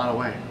 a spot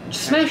away.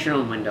 Just smash your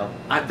own window.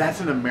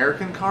 That's an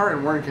American car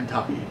and we're in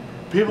Kentucky.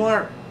 People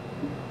aren't,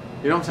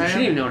 you know what She I'm didn't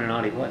saying? even know what an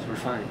Audi was. We're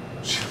fine.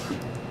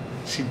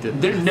 She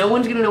did. No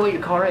one's gonna know what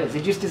your car is.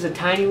 It just is a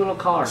tiny little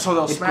car. So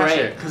they'll It's smash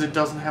gray. it because it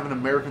doesn't have an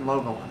American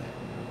logo on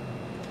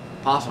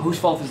it. Possible. Whose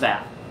fault is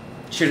that?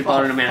 Should have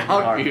bought an American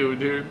Fuck car. you,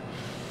 dude.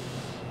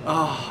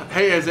 Oh,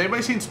 hey, has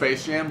anybody seen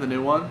Space Jam, the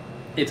new one?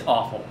 It's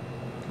awful.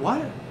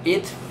 What?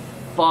 It's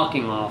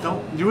fucking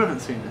awful. You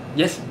haven't seen it.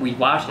 Yes, we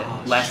watched it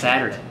Oh, last shit.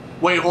 Saturday.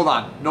 Wait, hold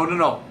on.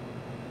 No.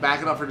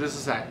 Back it up for just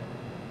a sec.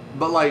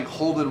 But like,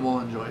 Holden will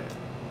enjoy it.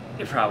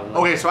 It probably.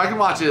 Okay, so I can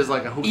watch it as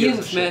like a who gives Ian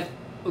a Smith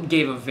shit.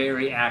 gave a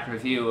very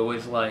accurate view. It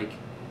was like,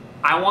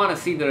 I want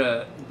to see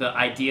the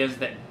ideas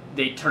that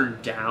they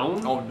turned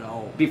down Oh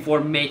no. before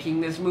making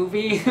this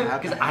movie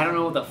That because bad? I don't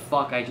know what the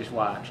fuck I just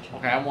watched.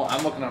 Okay,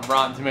 I'm looking at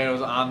Rotten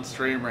Tomatoes on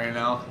stream right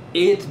now.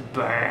 It's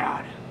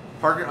bad.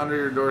 Park it under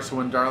your door so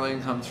when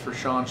Darlene comes for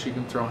Sean, she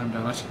can throw him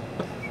down it.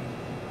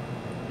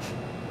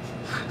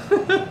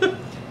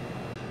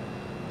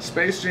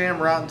 Space Jam,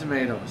 Rotten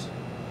Tomatoes.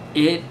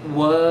 It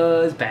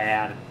was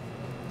bad.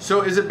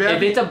 So is it bad?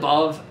 If it's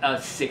above a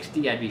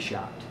 60, I'd be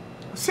shocked.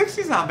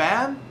 60's not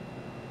bad.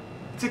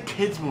 It's a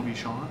kids movie,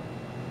 Sean.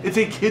 It's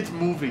a kids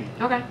movie.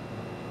 Okay.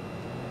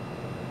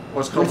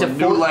 What's called It's a a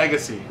New four-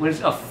 Legacy. When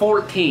it's a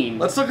 14.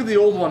 Let's look at the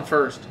old one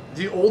first.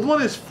 The old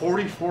one is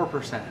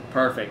 44%.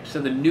 Perfect. So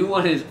the new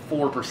one is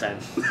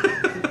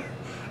 4%.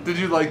 Did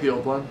you like the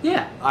old one?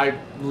 Yeah. I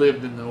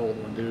lived in the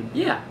old one, dude.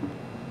 Yeah.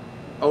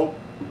 Oh.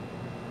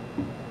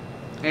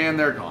 And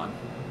they're gone.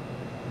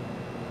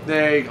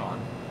 They gone.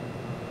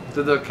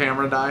 Did the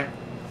camera die?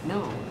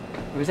 No.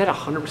 It was at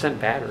 100%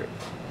 battery.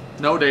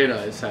 No data,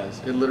 it says.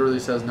 It literally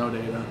says no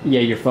data. Yeah,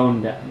 your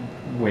phone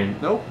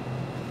went. Nope.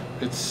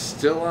 It's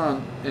still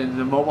on. And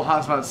the mobile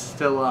hotspot's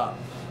still up.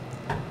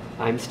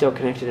 I'm still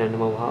connected on the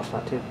mobile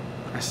hotspot too.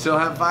 I still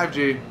have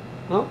 5G.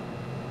 Oh.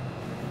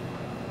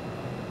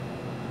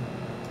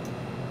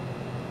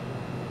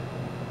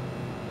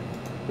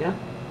 Yeah,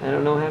 I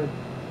don't know how.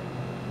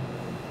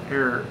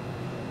 Here,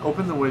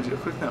 open the widget.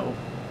 Click that open.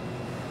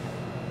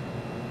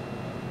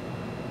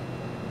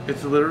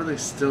 It's literally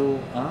still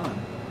on.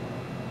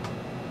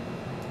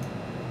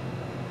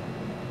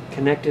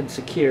 Connected,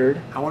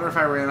 secured. I wonder if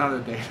I ran out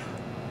of data.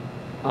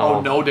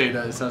 Oh, no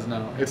data, it says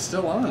no. It's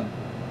still on.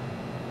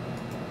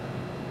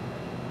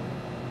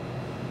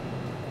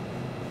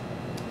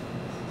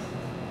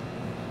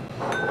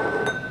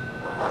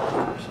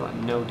 So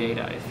no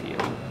data, I feel.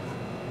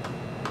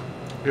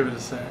 Give it a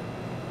sec.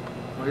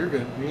 Oh, you're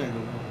good. You gotta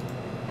go.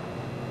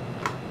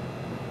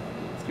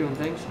 It's doing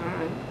things. All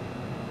right.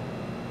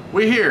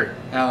 We here,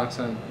 Alex.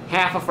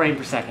 Half a frame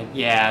per second.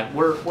 Yeah,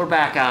 we're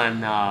back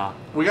on.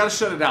 We gotta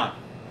shut it down.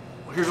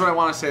 Here's what I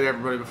want to say to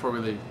everybody before we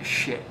leave.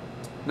 Shit.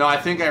 No, I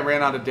think I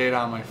ran out of data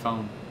on my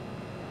phone.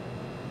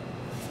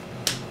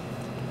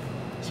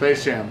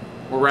 Space Jam.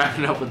 We're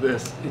wrapping up with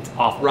this. It's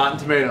awful. Rotten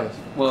Tomatoes.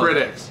 Well,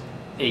 Critics.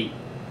 8.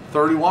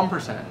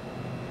 31%.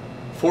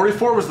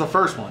 44 was the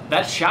first one.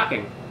 That's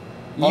shocking.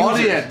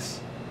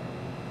 Audience.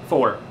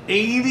 4.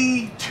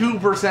 82%.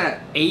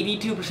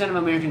 82% of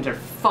Americans are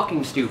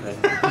fucking stupid.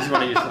 This is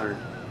what I just learned.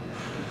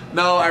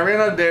 No, I ran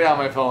out of data on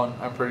my phone,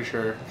 I'm pretty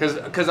sure.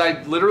 Because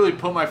I literally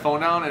put my phone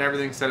down and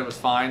everything said it was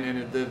fine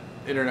and the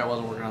internet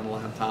wasn't working on the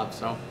laptop,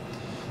 so.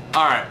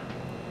 Alright.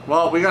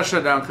 Well, we got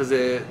shut down because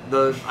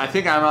I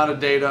think I'm out of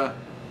data.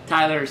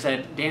 Tyler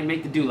said, Dan,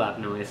 make the dewlap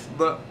noise.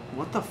 But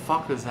what the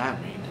fuck does that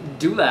mean?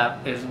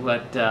 Dewlap is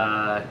what,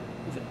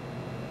 is it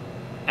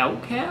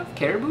elk have?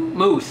 Caribou?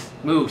 Moose.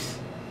 Moose.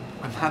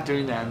 I'm not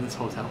doing that in this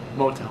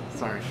motel,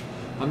 sorry.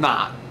 I'm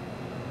not.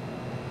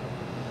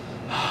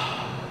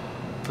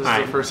 This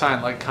is the first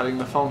time, like, cutting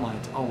the phone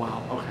lines. Oh,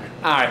 wow, okay.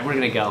 Alright, we're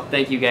gonna go.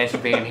 Thank you guys for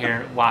being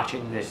here,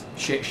 watching this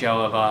shit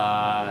show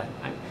of,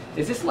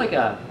 is this like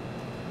a,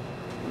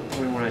 what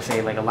do you want to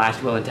say, like a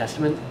last will and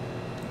testament?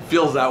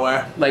 Feels that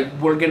way. Like,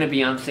 we're gonna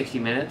be on 60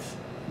 Minutes.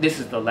 This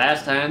is the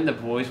last time the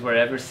boys were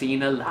ever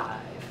seen alive.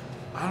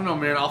 I don't know,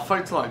 man. I'll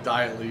fight till I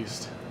die at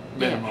least.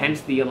 Minimum. Yeah,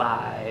 hence the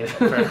alive.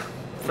 Fair.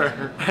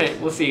 Fair. Alright,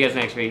 we'll see you guys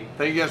next week.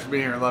 Thank you guys for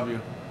being here. I love you.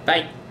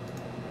 Bye.